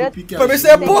brincadeira... gelo, pique Pra mim isso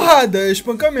é azul. porrada, é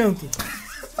espancamento.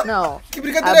 Não, Que a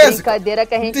brincadeira é essa? brincadeira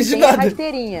que a gente entendi tem é nada.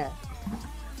 rasteirinha.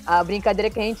 A brincadeira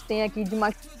que a gente tem aqui de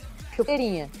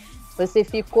rasteirinha. Você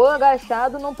ficou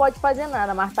agachado, não pode fazer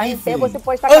nada, mas tá em Enfim. pé, você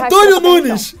pode estar com a Antônio rasteira pra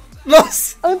Nunes!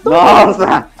 Nossa! então. Antônio!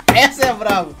 Nossa! Essa é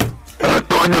bravo.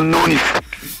 Antônio Nunes.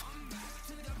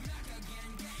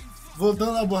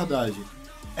 Voltando à abordagem.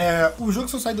 O jogo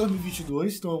só sai em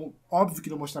 2022, então óbvio que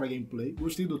não mostraram gameplay.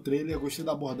 Gostei do trailer, gostei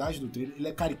da abordagem do trailer. Ele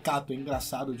é caricato, é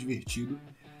engraçado, é divertido.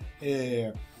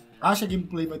 Acho que a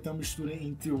gameplay vai ter uma mistura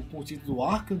entre o conceito do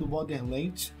Arkham, do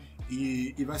Borderlands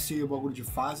e vai ser um bagulho de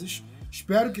fases.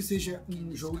 Espero que seja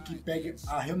um jogo que pegue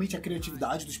realmente a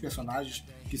criatividade dos personagens,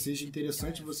 que seja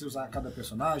interessante você usar cada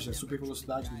personagem, a super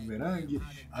velocidade do bumerangue,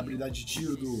 a habilidade de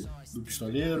tiro do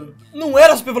pistoleiro. Não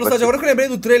era super velocidade, agora que eu lembrei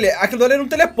do trailer, aquilo ali era um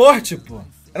teleporte, pô.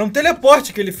 Era um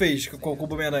teleporte que ele fez com o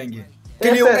bumerangue. Que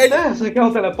ele, Você quer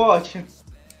um teleporte?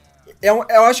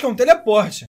 eu acho que é um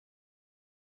teleporte.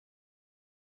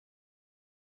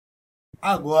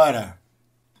 Agora.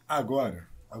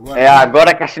 É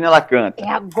agora que a chinela canta. É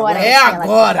agora. É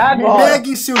agora!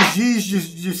 Pegue seu giz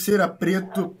de cera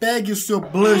preto, pegue o seu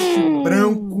blush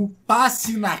branco,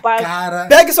 passe na cara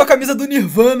Pegue sua camisa do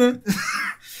Nirvana.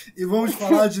 e vamos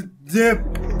falar de The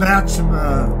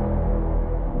Batman.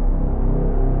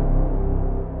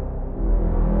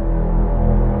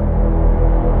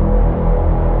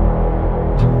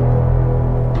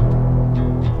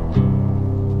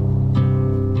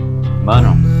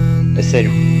 Mano, é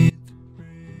sério.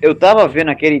 Eu tava vendo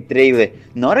aquele trailer.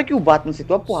 Na hora que o Batman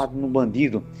sentou a porrada no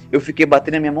bandido, eu fiquei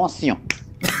batendo a minha mão assim, ó.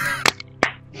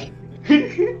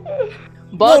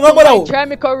 Bota Não, na moral. My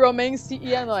Chemical Romance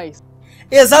e é nóis.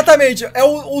 Exatamente, é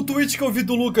o tweet que eu vi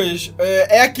do Lucas.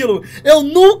 É aquilo. Eu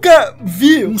nunca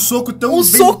vi Um soco tão um bem...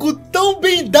 soco tão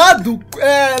bem dado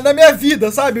na minha vida,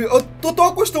 sabe? Eu tô tão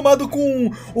acostumado com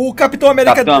o Capitão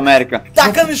América Capitão América.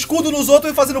 tacando escudo nos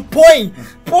outros e fazendo põe.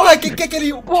 Porra, que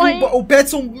aquele... Põe. O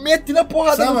Petson metendo a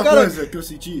porrada Sabe no uma cara. coisa que eu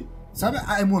senti? Sabe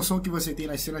a emoção que você tem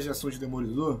nas cenas de ação de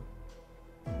Demolidor?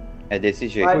 É desse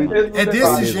jeito. Mas mano. mesmo É desse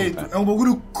detalhe. jeito. É um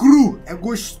bagulho cru. É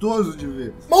gostoso de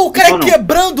ver. Mano, o cara Não, não.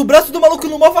 quebrando o braço do maluco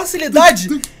numa facilidade.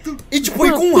 E tipo,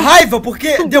 e com raiva,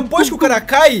 porque depois que o cara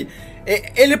cai,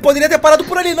 ele poderia ter parado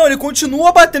por ali, não. Ele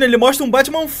continua batendo, ele mostra um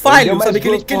Batman falho, sabe? Que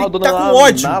ele tá com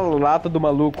ódio. Na lata do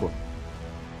maluco.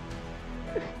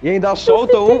 E ainda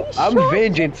solta um I'm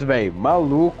Vengeance, velho.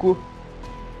 Maluco.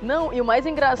 Não, e o mais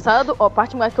engraçado, ó, a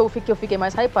parte mais que eu fiquei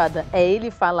mais hypada, é ele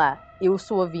falar, eu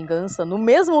sou a vingança, no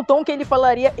mesmo tom que ele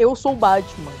falaria, eu sou o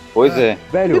Batman. Pois é.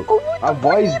 Velho, Ficou muito a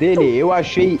voz dele eu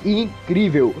achei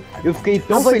incrível. Eu fiquei A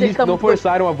tão voz feliz dele que tá não muito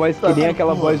forçaram a voz que nem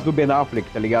aquela Porra. voz do Ben Affleck,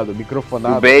 tá ligado?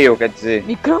 Microfonado. O Bale, quer dizer.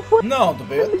 Microfone. Não, do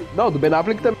bem. Não, do Ben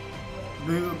Affleck também.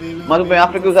 Mas o Ben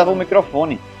Affleck usava o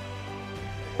microfone.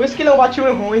 Por isso que ele é um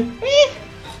Batman ruim.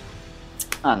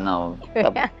 Ah, não. Tá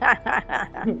bom.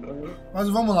 Mas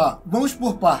vamos lá. Vamos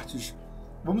por partes.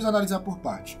 Vamos analisar por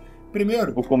partes.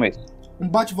 Primeiro, O começo. um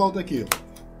bate-volta aqui.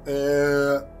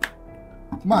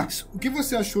 Max, o que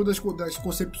você achou das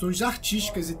concepções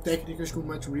artísticas e técnicas que o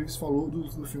Matt Reeves falou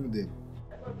do filme dele?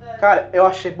 Cara, eu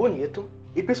achei bonito.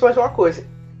 E principalmente uma coisa,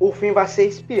 o filme vai ser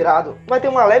inspirado, vai ter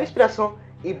uma leve inspiração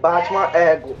em Batman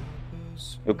Ego.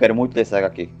 Eu quero muito desse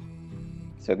HQ.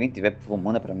 Se alguém tiver, por favor,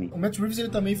 manda pra mim. O Matt Reeves ele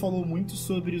também falou muito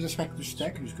sobre os aspectos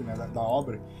técnicos, né, da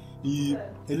obra, e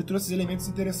ele trouxe elementos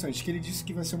interessantes, que ele disse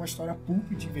que vai ser uma história pulp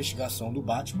de investigação do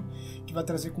Batman, que vai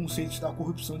trazer conceitos da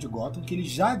corrupção de Gotham, que ele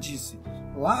já disse,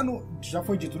 já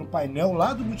foi dito no painel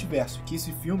lá do multiverso, que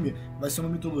esse filme vai ser uma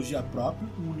mitologia própria,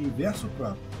 um universo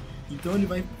próprio. Então ele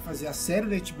vai fazer a série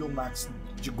da HBO Max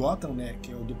de Gotham, né,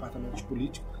 que é o departamento de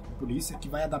polícia, que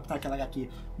vai adaptar aquela HQ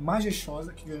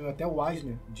majestosa, que ganhou até o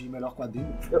Eisner de melhor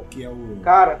quadrinho, que é o...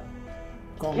 Cara,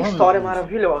 Qual o que nome, história Max?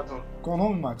 maravilhosa. Qual o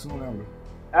nome, Max? Não lembro.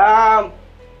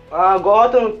 A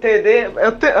Gotham TD.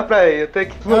 Peraí, eu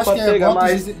tenho que Eu acho que é pegar Gotham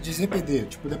mais. de ZPD,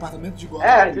 tipo, Departamento de Gotham.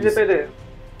 É, de de GPD.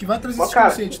 Que vai trazer Ó, esses cara.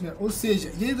 conceitos, né? Ou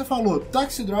seja, e ainda falou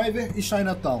Taxi Driver e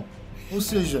Chinatown. Ou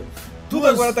seja, Tudo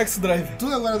agora é Taxi Driver.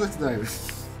 Tudo agora é Taxi Driver.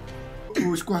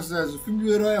 O Scorsese, o filme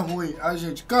do herói é ruim. A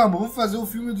gente, calma, vamos fazer um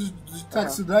filme do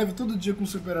Taxi Driver todo dia com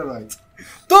super-herói.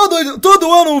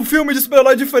 Todo ano um filme de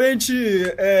super-herói diferente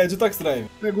de Taxi Driver.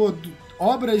 Pegou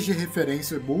obras de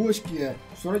referência boas, que é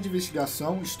história de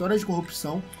investigação, histórias de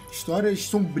corrupção, histórias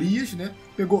sombrias, né?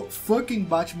 Pegou fucking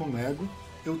Batman Lego.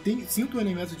 Sinto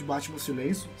elementos de Batman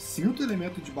Silêncio, sinto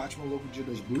elementos de Batman Louco Dia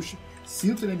das Bruxas,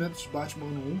 sinto elementos de Batman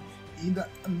Ano 1, e ainda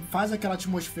faz aquela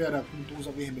atmosfera com tons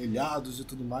avermelhados e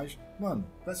tudo mais. Mano,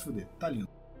 vai se fuder, tá lindo.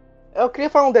 Eu queria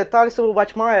falar um detalhe sobre o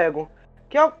Batman Ego.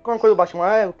 Que é uma coisa do Batman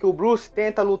Ego, que o Bruce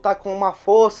tenta lutar com uma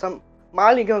força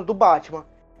maligna do Batman.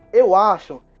 Eu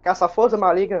acho que essa força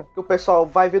maligna que o pessoal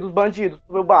vai ver dos bandidos,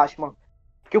 do Batman.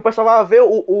 Que o pessoal vai ver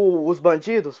os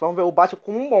bandidos, vão ver o Batman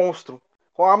como um monstro,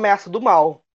 com a ameaça do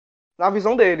mal. Na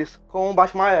visão deles, com o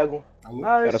Batman Ego. Alô?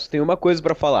 Cara, só tem uma coisa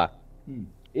pra falar.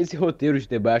 Esse roteiro de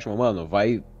The Batman, mano,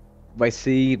 vai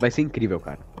ser incrível,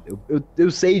 cara. Eu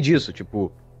sei disso,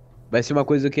 tipo, vai ser uma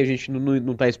coisa que a gente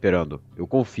não tá esperando. Eu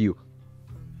confio.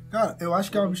 Cara, eu acho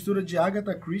que é uma mistura de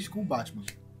Agatha Christie com Batman.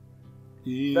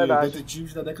 E Verdade.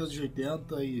 detetives da década de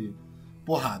 80 e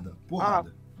porrada.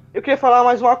 Eu queria falar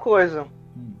mais uma coisa.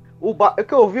 O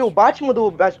que eu vi, o Batman do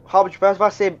Robert Pattinson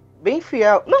vai ser bem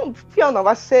fiel. Não, fiel não,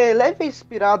 vai ser leve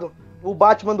inspirado no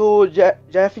Batman do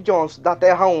Jeff Jones, da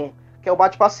Terra 1. Que é o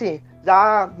Batman assim,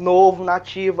 já novo,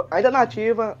 nativo, ainda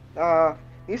nativa,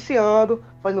 iniciando,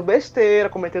 fazendo besteira,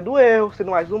 cometendo erros,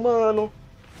 sendo mais humano.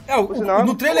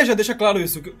 No trailer já deixa claro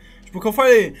isso. Tipo, o que eu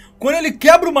falei, quando ele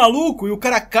quebra o maluco e o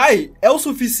cara cai, é o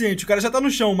suficiente. O cara já tá no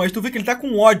chão, mas tu vê que ele tá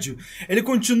com ódio. Ele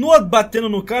continua batendo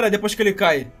no cara depois que ele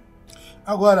cai.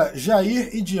 Agora,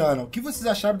 Jair e Diana, o que vocês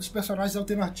acharam dos personagens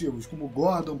alternativos, como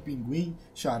Gordon, Pinguim,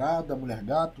 Charada,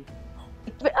 Mulher-Gato?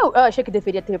 Eu achei que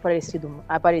deveria ter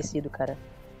aparecido, cara.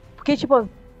 Porque, tipo, a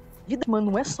vida,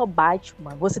 mano, não é só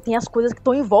Batman. Você tem as coisas que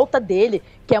estão em volta dele,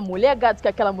 que é a Mulher-Gato, que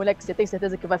é aquela mulher que você tem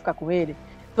certeza que vai ficar com ele.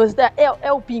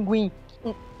 É o Pinguim,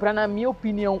 na minha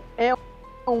opinião, é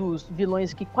um dos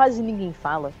vilões que quase ninguém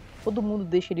fala. Todo mundo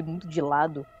deixa ele muito de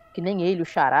lado, que nem ele, o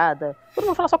Charada. Todo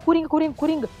mundo fala só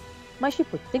Coringa. Mas,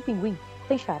 tipo, tem Pinguim,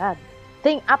 tem Charada.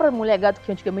 Tem a própria Mulher-Gato,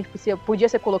 que antigamente podia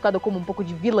ser colocada como um pouco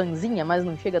de vilãzinha, mas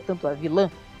não chega tanto a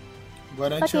vilã.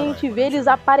 Só que a gente vê eles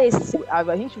aparecendo.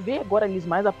 A gente vê agora eles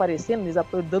mais aparecendo, eles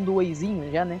dando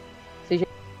oizinho já, né? Ou seja,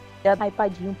 já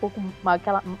hypadinho um pouco,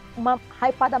 uma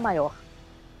hypada maior.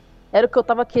 Era o que eu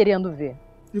tava querendo ver.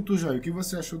 E tu, Jair, o que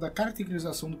você achou da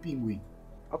caracterização do Pinguim?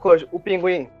 Uma coisa, o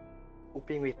Pinguim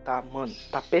tá, mano,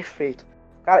 tá perfeito.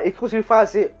 Cara, ele conseguiu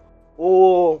fazer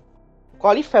o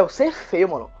Colin Farrell ser feio,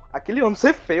 mano. aquele homem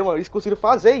ser feio, mano. Eles conseguiram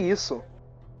fazer isso.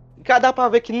 E cara, dá pra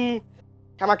ver que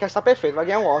a maquiagem tá perfeita, vai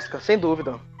ganhar um Oscar, sem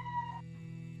dúvida.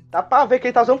 Dá pra ver que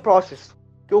ele tá usando prótese.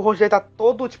 Que o rosto dele tá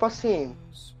todo, tipo assim,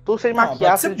 tudo sem Não, pode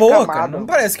maquiagem, ser tudo boa, descamado. cara. Não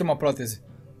parece que é uma prótese.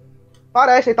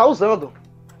 Parece, ele tá usando.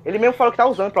 Ele mesmo falou que tá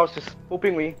usando prótese, o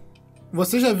pinguim.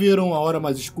 Vocês já viram A Hora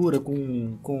Mais Escura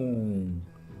com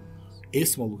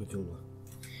esse maluco aqui?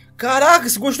 Caraca,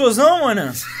 esse gostosão,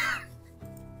 mano.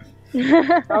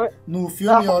 No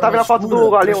filme A Hora Tá vendo Mais a foto Escura,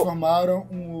 do ali, transformaram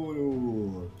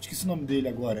esqueci o nome dele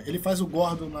agora. Ele faz o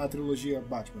Gordon na trilogia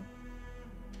Batman.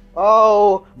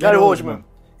 Oh, Gary Oldman.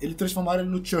 Ele transformaram ele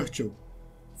no Churchill.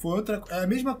 Foi outra... É a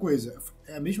mesma coisa.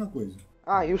 É a mesma coisa.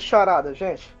 Ah, e o Charada,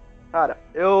 gente. Cara,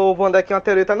 eu vou mandar aqui uma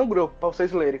teoria, tá no grupo, pra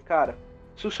vocês lerem. Cara,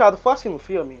 se o Charada for assim no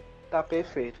filme, tá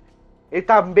perfeito. Ele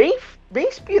tá bem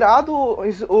inspirado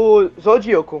o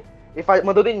Zodíaco. Ele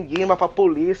mandou enigma pra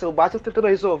polícia, o Batman tentando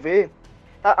resolver.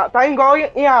 Tá igual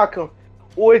em Arkham.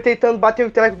 Ou ele tentando bater o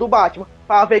intelecto do Batman,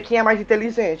 pra ver quem é mais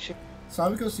inteligente.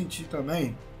 Sabe o que eu senti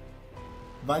também?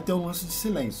 Vai ter um lance de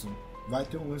silêncio. Vai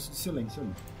ter um lance de silêncio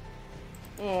ali.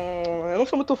 Eu não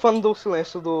sou muito fã do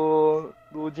silêncio do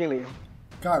Jim Lee.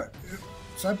 Cara,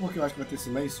 sabe por que eu acho que vai ter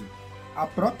silêncio? A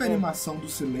própria animação do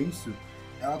silêncio,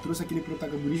 ela trouxe aquele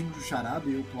protagonismo do Charada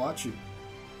e o plot.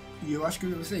 E eu acho que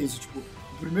vai ser isso. Tipo,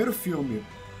 o primeiro filme,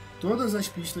 todas as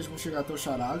pistas vão chegar até o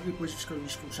Charada, depois que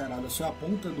o Charada só é a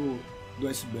ponta do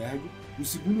iceberg. O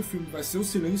segundo filme vai ser o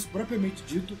silêncio propriamente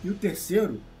dito. E o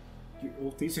terceiro, que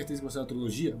eu tenho certeza que vai ser a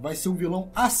trilogia, vai ser um vilão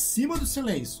acima do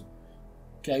silêncio.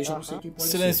 Que aí já não sei quem pode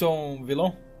Silêncio ser. é um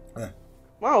vilão? É.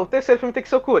 Não, o terceiro filme tem que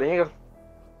ser o Coringa.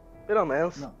 Pelo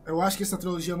menos. Não, eu acho que essa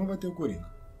trilogia não vai ter o Coringa.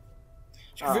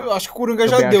 Acho que o Coringa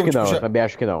já deu. Eu também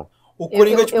acho que não. O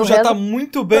Coringa eu já rezo- tá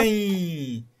muito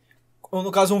bem...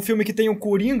 No caso, um filme que tem o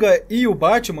Coringa e o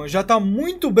Batman já tá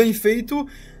muito bem feito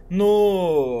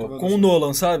com o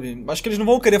Nolan, sabe? Acho que eles não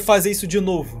vão querer fazer isso de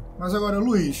novo. Mas agora,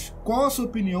 Luiz, qual a sua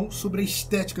opinião sobre a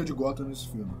estética de Gotham nesse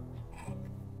filme?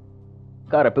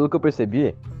 Cara, pelo que eu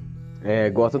percebi,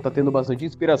 Gotham tá tendo bastante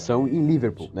inspiração em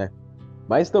Liverpool, né?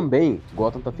 Mas também,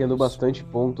 Gotham tá tendo bastante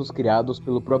pontos criados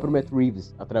pelo próprio Matt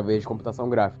Reeves, através de computação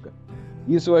gráfica.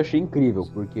 Isso eu achei incrível,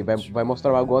 porque vai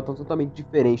mostrar uma Gotham totalmente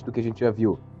diferente do que a gente já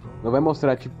viu. Não vai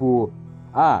mostrar, tipo,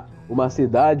 uma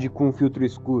cidade com um filtro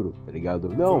escuro, tá ligado?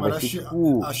 Não, Como vai era ser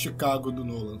tipo... a Chicago do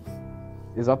Nolan.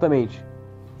 Exatamente.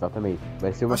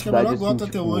 Vai ser uma Acho que a cidade melhor assim, Gotham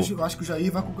tipo... até hoje, eu acho que o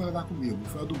Jair vai concordar comigo,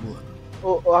 foi a do Gordon.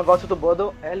 A Gotham do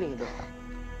Bodo é linda.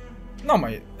 Não,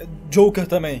 mas Joker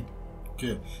também. O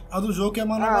quê? A do Joker é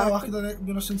uma Nova York da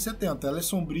 1970. Ela é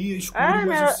sombria, escura,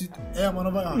 mas é uma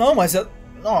Nova York. Não, mas ela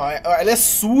é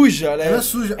suja, ela é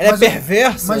suja. Ela é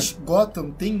perversa. Mas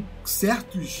Gotham tem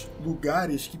certos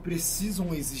lugares que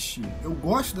precisam existir. Eu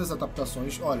gosto das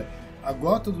adaptações. Olha, a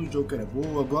Gotham do Joker é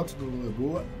boa, a Gotham do Nolan é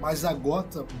boa, mas a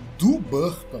Gotham do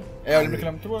Burton... eu lembro que ela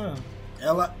é muito boa.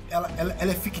 Ela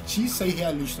é fictícia e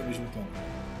realista ao mesmo tempo.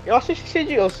 Eu assisti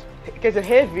Deus, quer dizer,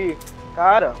 revi.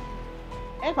 Cara,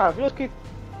 é maravilhoso que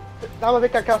dá pra ver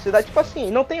que aquela cidade, tipo assim,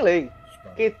 não tem lei.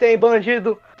 Que tem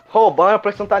bandido roubando, a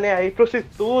pressão tá nem aí,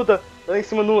 prostituta, lá em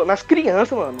cima nas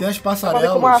crianças, mano. Tem as Dá pra ver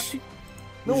passarelas, como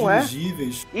não é?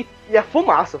 dirigíveis. E a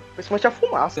fumaça, principalmente a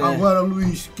fumaça. Agora,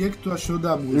 Luiz, o que tu achou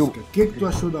da música? O que tu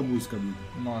achou da música, amigo?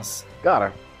 Nossa.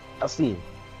 Cara, assim,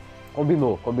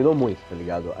 combinou muito, tá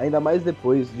ligado? Ainda mais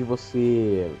depois de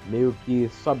você meio que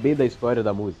saber da história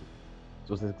da música. Se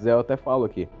você quiser, eu até falo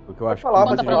aqui, porque eu acho que falar,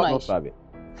 muita conta pra gente não nós. sabe.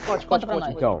 Conta pra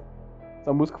nós. Então,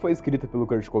 essa música foi escrita pelo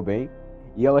Kurt Cobain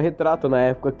e ela retrata na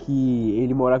época que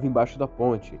ele morava embaixo da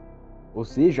ponte. Ou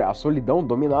seja, a solidão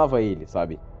dominava ele,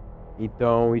 sabe?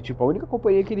 Então, e tipo, a única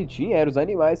companhia que ele tinha eram os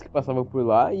animais que passavam por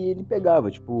lá e ele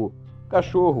pegava, tipo,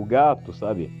 cachorro, gato,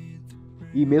 sabe?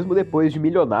 E mesmo depois de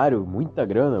milionário, muita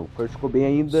grana, o Kurt Cobain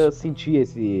ainda sentia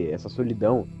essa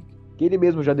solidão, que ele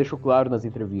mesmo já deixou claro nas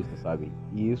entrevistas, sabe?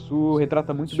 E isso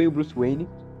retrata muito bem o Bruce Wayne,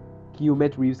 que o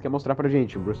Matt Reeves quer mostrar pra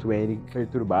gente. O Bruce Wayne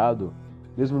perturbado,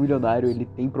 mesmo milionário, ele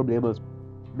tem problemas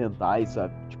mentais,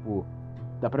 sabe? Tipo,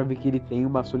 dá pra ver que ele tem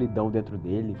uma solidão dentro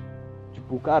dele.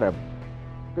 Tipo, cara,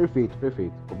 perfeito.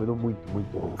 Combinou muito.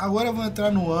 Agora eu vou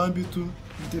entrar no âmbito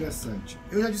interessante.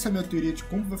 Eu já disse a minha teoria de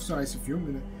como vai funcionar esse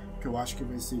filme, né? Que eu acho que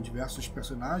vai ser diversos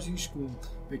personagens com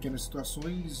pequenas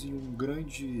situações e um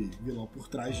grande vilão por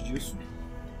trás disso.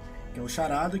 Que é o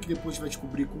Charada, que depois vai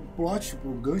descobrir com um plot, tipo,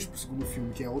 um gancho pro segundo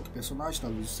filme, que é outro personagem,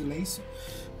 talvez o Silêncio.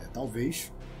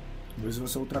 Talvez vai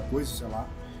ser outra coisa, sei lá.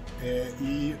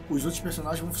 E os outros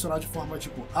personagens vão funcionar de forma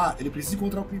tipo, ele precisa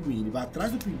encontrar o pinguim, ele vai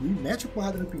atrás do pinguim, mete a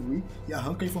porrada no pinguim e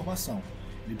arranca a informação.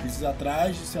 Ele precisa ir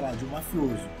atrás de, sei lá, de um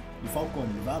mafioso. do Falcone.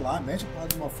 Ele vai lá, mete a porra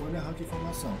de uma fone e arranca a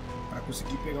informação pra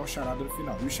conseguir pegar o Charada no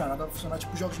final. E o Charada vai funcionar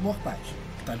tipo Jogos Mortais,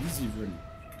 que tá visível ali.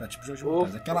 Tá tipo Jogos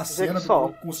Mortais. Aquela cena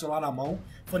com o celular na mão,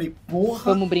 falei, porra...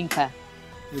 Vamos brincar.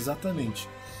 Exatamente.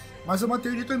 Mas é uma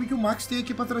teoria também que o Max tem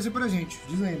aqui pra trazer pra gente.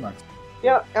 Diz aí, Max.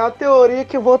 É uma teoria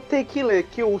que eu vou ter que ler,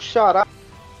 que o Charada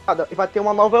vai ter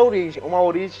uma nova origem. Uma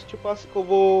origem, tipo assim, que eu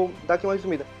vou dar aqui uma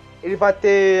resumida. Ele vai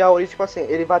ter a origem, tipo assim,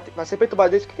 ele vai ser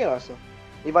perturbado desde criança.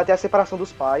 Ele vai ter a separação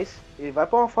dos pais, ele vai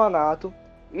pra um orfanato,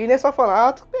 e nesse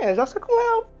orfanato, já sei como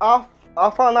é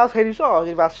orfanato religioso.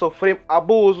 Ele vai sofrer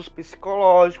abusos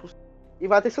psicológicos, e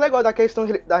vai ter esse negócio da questão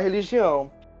da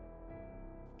religião.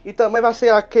 E também vai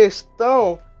ser a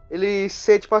questão, ele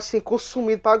ser, tipo assim,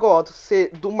 consumido pra Gotham,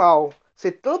 ser do mal.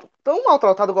 Ser tão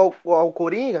maltratado igual o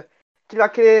Coringa, que ele vai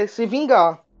querer se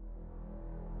vingar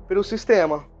pelo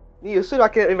sistema. Isso,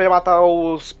 ele vai matar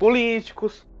os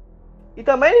políticos. E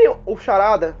também o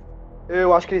Charada,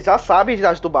 eu acho que ele já sabe a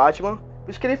idade do Batman, por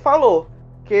isso que ele falou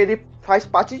que ele faz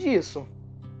parte disso.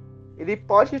 Ele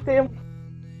pode ter...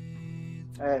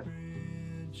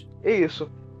 Isso.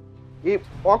 E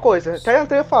uma coisa,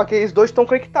 até eu falo que eles dois estão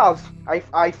conectados.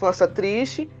 A infância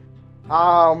triste,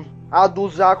 a do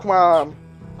já com uma...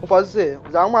 Como pode dizer?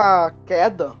 Já uma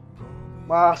queda,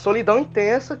 uma solidão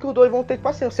intensa que os dois vão ter, tipo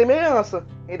assim, semelhança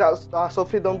entre a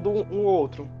sofridão do um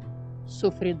outro.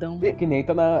 Sofridão. É que nem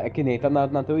tá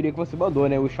na teoria que você mandou,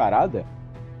 né? O Charada,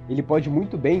 ele pode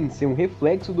muito bem ser um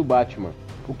reflexo do Batman.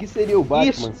 O que seria o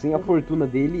Batman sem a fortuna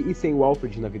dele e sem o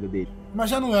Alfred na vida dele? Mas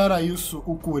já não era isso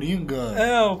o Coringa?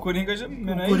 O Coringa já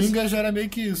não é Coringa já era meio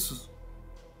que isso.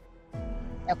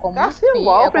 É como o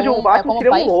Alfred, o Batman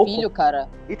seria pai um louco. E filho, cara.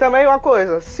 E também uma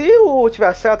coisa, se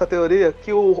tiver certa a teoria,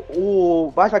 que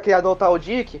o Batman queria adotar o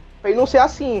Dick, pra ele não ser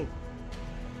assim.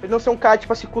 Pra ele não ser um cara,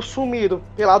 tipo assim, consumido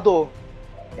pela dor.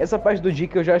 Essa parte do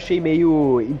Dick eu já achei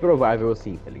meio improvável,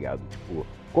 assim, tá ligado? Tipo,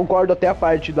 concordo até a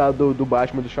parte do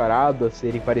Batman e do Charada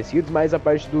serem parecidos, mas a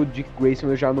parte do Dick Grayson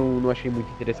eu já não achei muito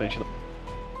interessante,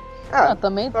 não.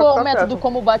 Também o método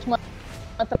como o Batman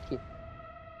tá aqui.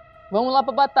 Vamos lá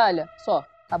pra batalha, só,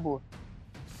 acabou.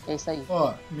 É isso aí.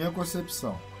 Minha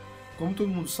concepção. Como todo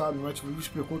mundo sabe, o Matt Reeves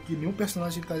explicou que nenhum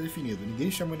personagem está definido. Ninguém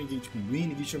chama ninguém de Pinguim,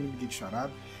 ninguém chama ninguém de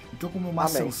Charada. Então, como uma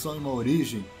ascensão e uma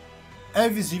origem, é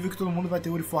visível que todo mundo vai ter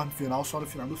o uniforme final só no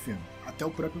final do filme. Até o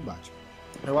próprio Batman.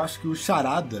 Eu acho que o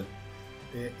Charada,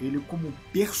 ele como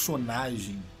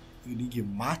personagem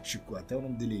enigmático, até o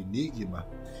nome dele é Enigma,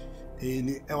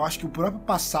 eu acho que o próprio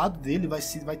passado dele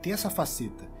vai ter essa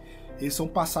faceta. Esse é um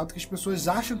passado que as pessoas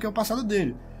acham que é o passado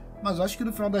dele. Mas eu acho que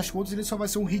no final das contas ele só vai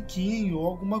ser um riquinho ou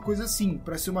alguma coisa assim,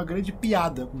 pra ser uma grande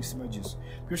piada em cima disso.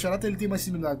 Porque o Charada ele tem uma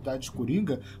similaridade de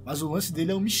Coringa, mas o lance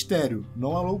dele é um mistério,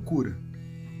 não a loucura.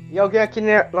 E alguém aqui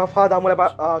não fala da mulher,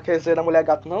 quer dizer, da Mulher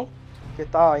Gato não? Que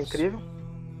tá incrível.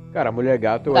 Cara, a Mulher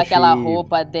Gato eu achei... Daquela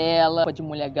roupa dela, de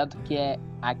Mulher Gato, que é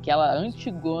aquela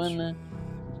antigona,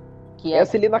 que é...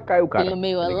 Essa ele ainda caiu, cara. Aquele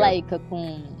meio laica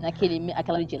com...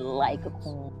 Aquela de laica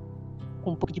com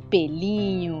um pouco de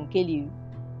pelinho, aquele...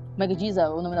 Como é que diz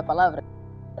o nome da palavra?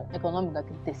 Como é que é o nome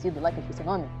daquele tecido lá, que eu esqueci o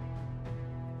nome?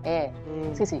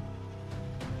 Esqueci.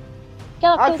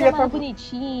 Aquela coisa mais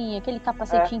bonitinha, aquele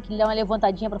capacetinho que dá uma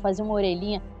levantadinha pra fazer uma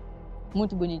orelhinha.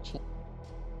 Muito bonitinho.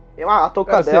 A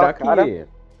touca dela, cara.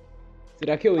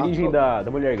 Será que a origem da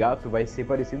Mulher Gato vai ser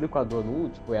parecida com a do Anu?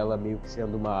 Tipo, ela meio que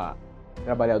sendo uma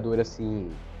trabalhadora assim,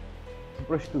 se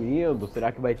prostituindo?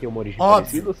 Será que vai ter uma origem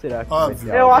parecida ou será que vai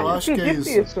ter Eu algo? acho que é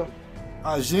isso.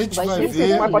 A gente vai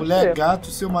ver a Mulher Gato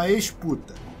ser uma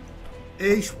ex-puta.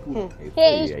 Ex-puta.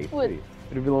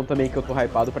 O vilão também que eu tô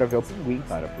hypado pra ver é o Pinguim,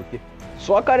 cara, porque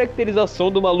só a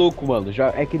caracterização do maluco, mano, já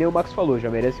é que nem o Max falou, já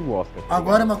merece um Oscar. Tá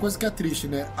agora é uma coisa que é triste,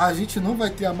 né? A gente não vai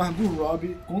ter a Margot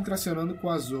Robbie contracenando com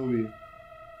a Zoe.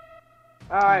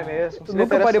 É mesmo.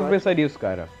 Nunca parei pra pensar nisso,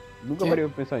 cara. Nunca parei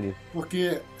pra pensar nisso.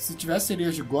 Porque se tivesse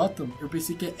Sereias de Gotham, eu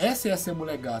pensei que essa ia ser a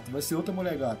Mulher Gato, vai ser outra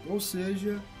Mulher Gato. Ou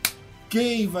seja,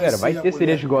 quem vai ser vai ter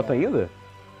Sereias de Gotham ainda?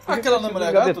 Aquela não é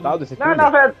Mulher Gato?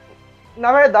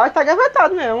 Na verdade tá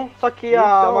gavetado mesmo. Só que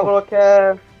a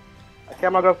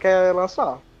Margot quer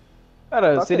lançar.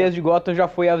 Cara, Sereias de Gotham já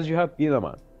foi Aves de Rapina,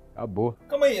 mano. Acabou.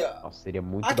 Calma aí. Nossa, seria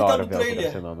muito da hora ver ela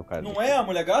contracenando, cara. Não é a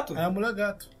Mulher Gato? É a Mulher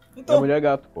Gato. Então, é a Mulher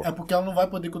Gato, pô. É porque ela não vai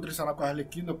poder contracenar com a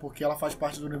Arlequina porque ela faz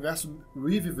parte do universo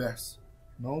Reeveverse,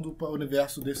 não do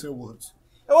universo DC Worlds.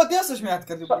 Eu odeio essas merdas,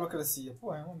 cara, de burocracia.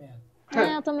 Pô, é uma merda.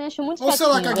 Eu também acho muito chatinho. Ou sei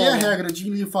lá, caguei a regra.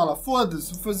 Jim Lee fala,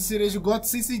 foda-se, vou fazer Sereias de Gotham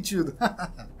sem sentido.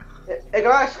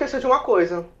 Eu esqueci de uma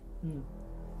coisa.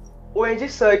 O Andy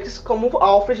Serkis como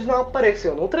Alfred não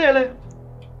apareceu no trailer.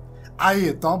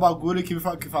 Aí, tá um bagulho que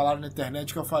falaram na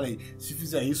internet que eu falei, se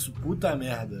fizer isso, puta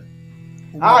merda.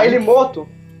 Ele morto?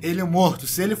 Ele é morto.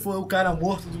 Se ele for o cara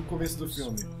morto do começo do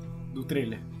filme, do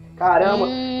trailer. Caramba,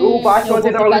 o Batman eu vou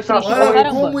tendo a ficar ilustração. triste. Olha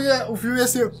Caramba. como o filme ia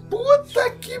ser. Puta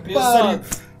que pariu!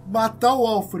 Matar o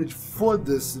Alfred,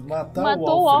 foda-se.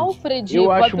 Matou o Alfred Eu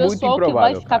pra acho muito pessoal que vai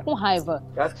improvável, ficar cara. com raiva.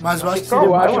 Mas eu acho que Eu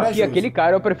seria acho corajoso. que aquele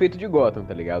cara é o prefeito de Gotham,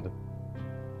 tá ligado?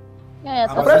 É, Ah,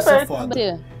 tá mas vai ser perfeito. foda.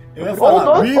 Você. Eu ia Ou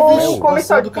falar, o Reeves,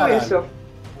 comissário do de caralho. polícia.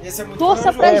 Esse é muito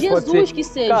Torça corajoso. pra pode Jesus ser. que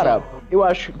seja. Cara, eu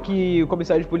acho que o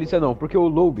comissário de polícia não, porque o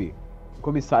Loeb, o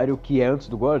comissário que é antes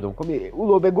do Gordon, o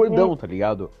Loeb é gordão, tá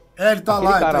ligado? É, ele tá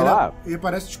Aquele lá, cara então lá- ele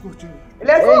parece descurtindo. Ele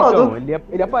é gordo. Então,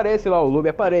 ele aparece lá, o Loeb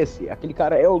aparece. Aquele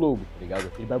cara é o Loeb, tá ligado?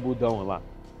 Aquele barbudão lá.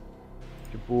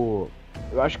 Tipo,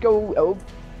 eu acho que é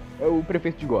o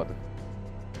prefeito de Gotham.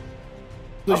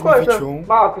 Uma coisa, 2021,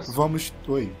 Marcos, vamos...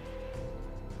 Oi.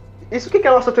 isso que é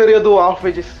a nossa teoria do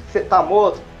Alfred tá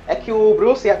morto, é que o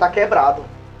Bruce ia estar quebrado.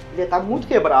 Ele ia estar muito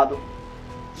quebrado.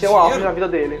 Sem o Alfred na vida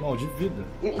dele. Mal de vida.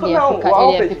 Ele Não, ia, o ficar, ele ia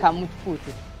Alfred, ficar muito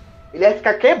puto. ele ia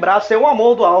ficar quebrado sem o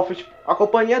amor do Alfred, a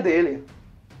companhia dele.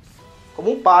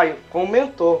 Como um pai, como um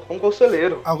mentor, como um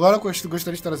conselheiro. Agora eu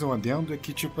gostaria de trazer um adendo, é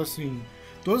que, tipo assim,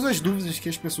 todas as dúvidas que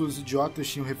as pessoas idiotas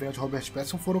tinham referente a Robert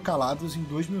Pattinson foram caladas em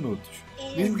 2 minutos.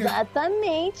 Mesmo que...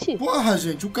 Exatamente. Porra,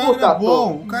 gente, o cara Puta é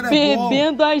bom, o cara é bom.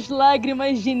 Bebendo as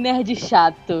lágrimas de nerd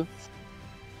chato.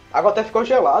 Agora até ficou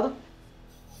gelado.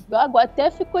 A água até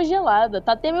ficou gelada.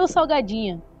 Tá até meio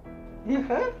salgadinha.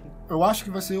 Eu acho que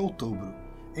vai ser em outubro.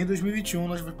 Em 2021,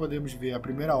 nós podemos ver a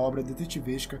primeira obra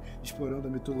detetivesca explorando a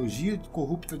mitologia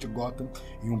corrupta de Gotham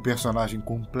e um personagem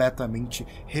completamente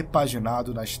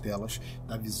repaginado nas telas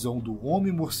da visão do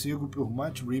Homem-Morcego por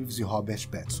Matt Reeves e Robert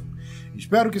Pattinson.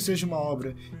 Espero que seja uma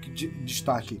obra que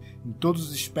destaque em todos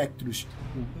os espectros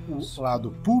o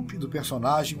lado pulp do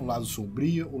personagem, o lado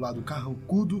sombrio, o lado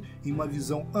carrancudo e uma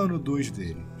visão ano 2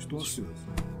 dele. Estou ansioso.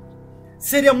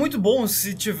 Seria muito bom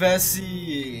se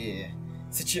tivesse...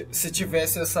 Se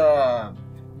tivesse essa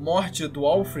morte do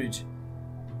Alfred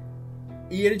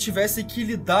e ele tivesse que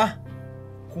lidar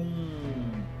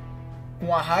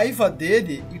com a raiva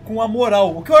dele e com a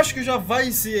moral. O que eu acho que já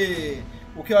vai ser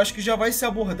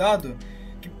abordado,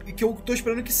 que eu tô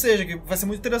esperando que seja, que vai ser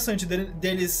muito interessante,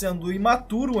 dele sendo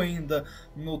imaturo ainda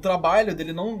no trabalho,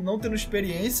 dele não tendo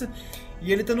experiência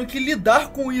e ele tendo que lidar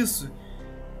com isso.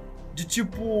 De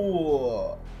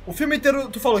tipo... O filme inteiro,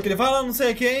 tu falou que ele vai lá não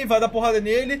sei quem, vai dar porrada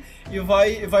nele e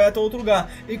vai até outro lugar.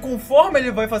 E conforme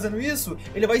ele vai fazendo isso,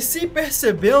 ele vai se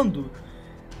percebendo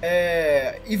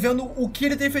e vendo o que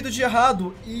ele tem feito de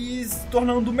errado e se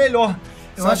tornando melhor.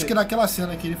 Eu sabe? acho que naquela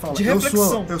cena que ele fala, De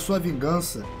reflexão. eu sou a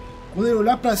vingança, quando ele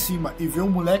olhar pra cima e ver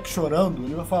um moleque chorando,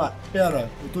 ele vai falar, pera,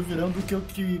 eu tô virando o que eu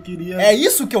queria... É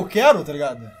isso que eu quero, tá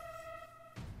ligado?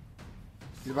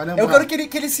 Ele vai lembrar. Eu quero que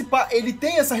ele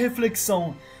tenha essa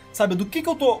reflexão, sabe? Do que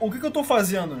eu tô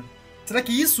fazendo. Será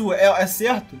que isso é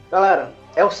certo? Galera,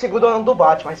 é o segundo ano do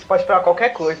Batman, você pode esperar qualquer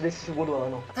coisa desse segundo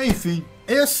ano. Enfim,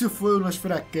 esse foi o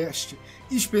Nosferacast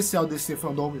especial DC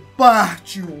Fandom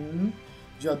parte 1.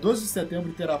 Dia 12 de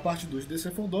setembro terá a parte 2 do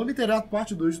DC Fandom e terá a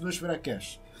parte 2 do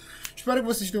Nosferacast. Espero que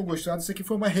vocês tenham gostado. Isso aqui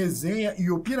foi uma resenha e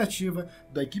opinativa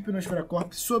da equipe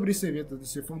Nosferacorp sobre esse evento da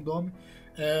DC Fandom.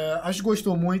 Acho que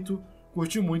gostou muito,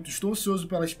 curti muito. Estou ansioso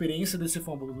pela experiência desse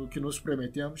Fandom que nos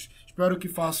prometemos. Espero que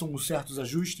façam uns certos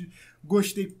ajustes.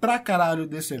 Gostei pra caralho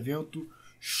desse evento.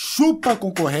 Chupa a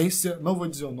concorrência, não vou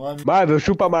dizer o nome. Marvel,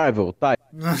 chupa Marvel, tá.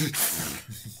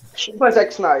 Chupa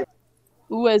Zack Snyder.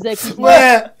 O Ezequiel.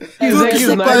 Ué, Zack tudo que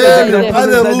Snyder, pra Zack ele. Snyder,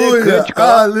 Aleluia, Zack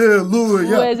Snyder,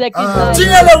 aleluia. O Ezequiel.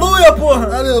 Tinha aleluia,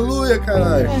 porra! Aleluia,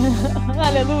 caralho.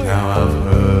 Aleluia. Now I've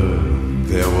heard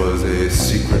there was a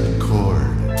secret chord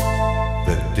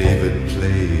that David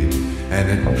played and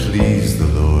it pleased the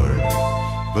Lord.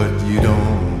 But you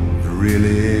don't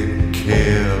really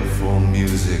care for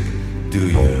music, do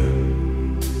you?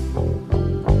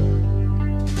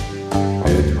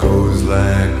 It goes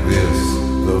like this: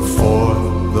 the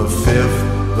fourth, the fifth,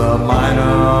 the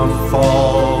minor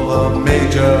fall, the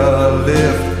major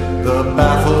lift, the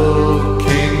baffled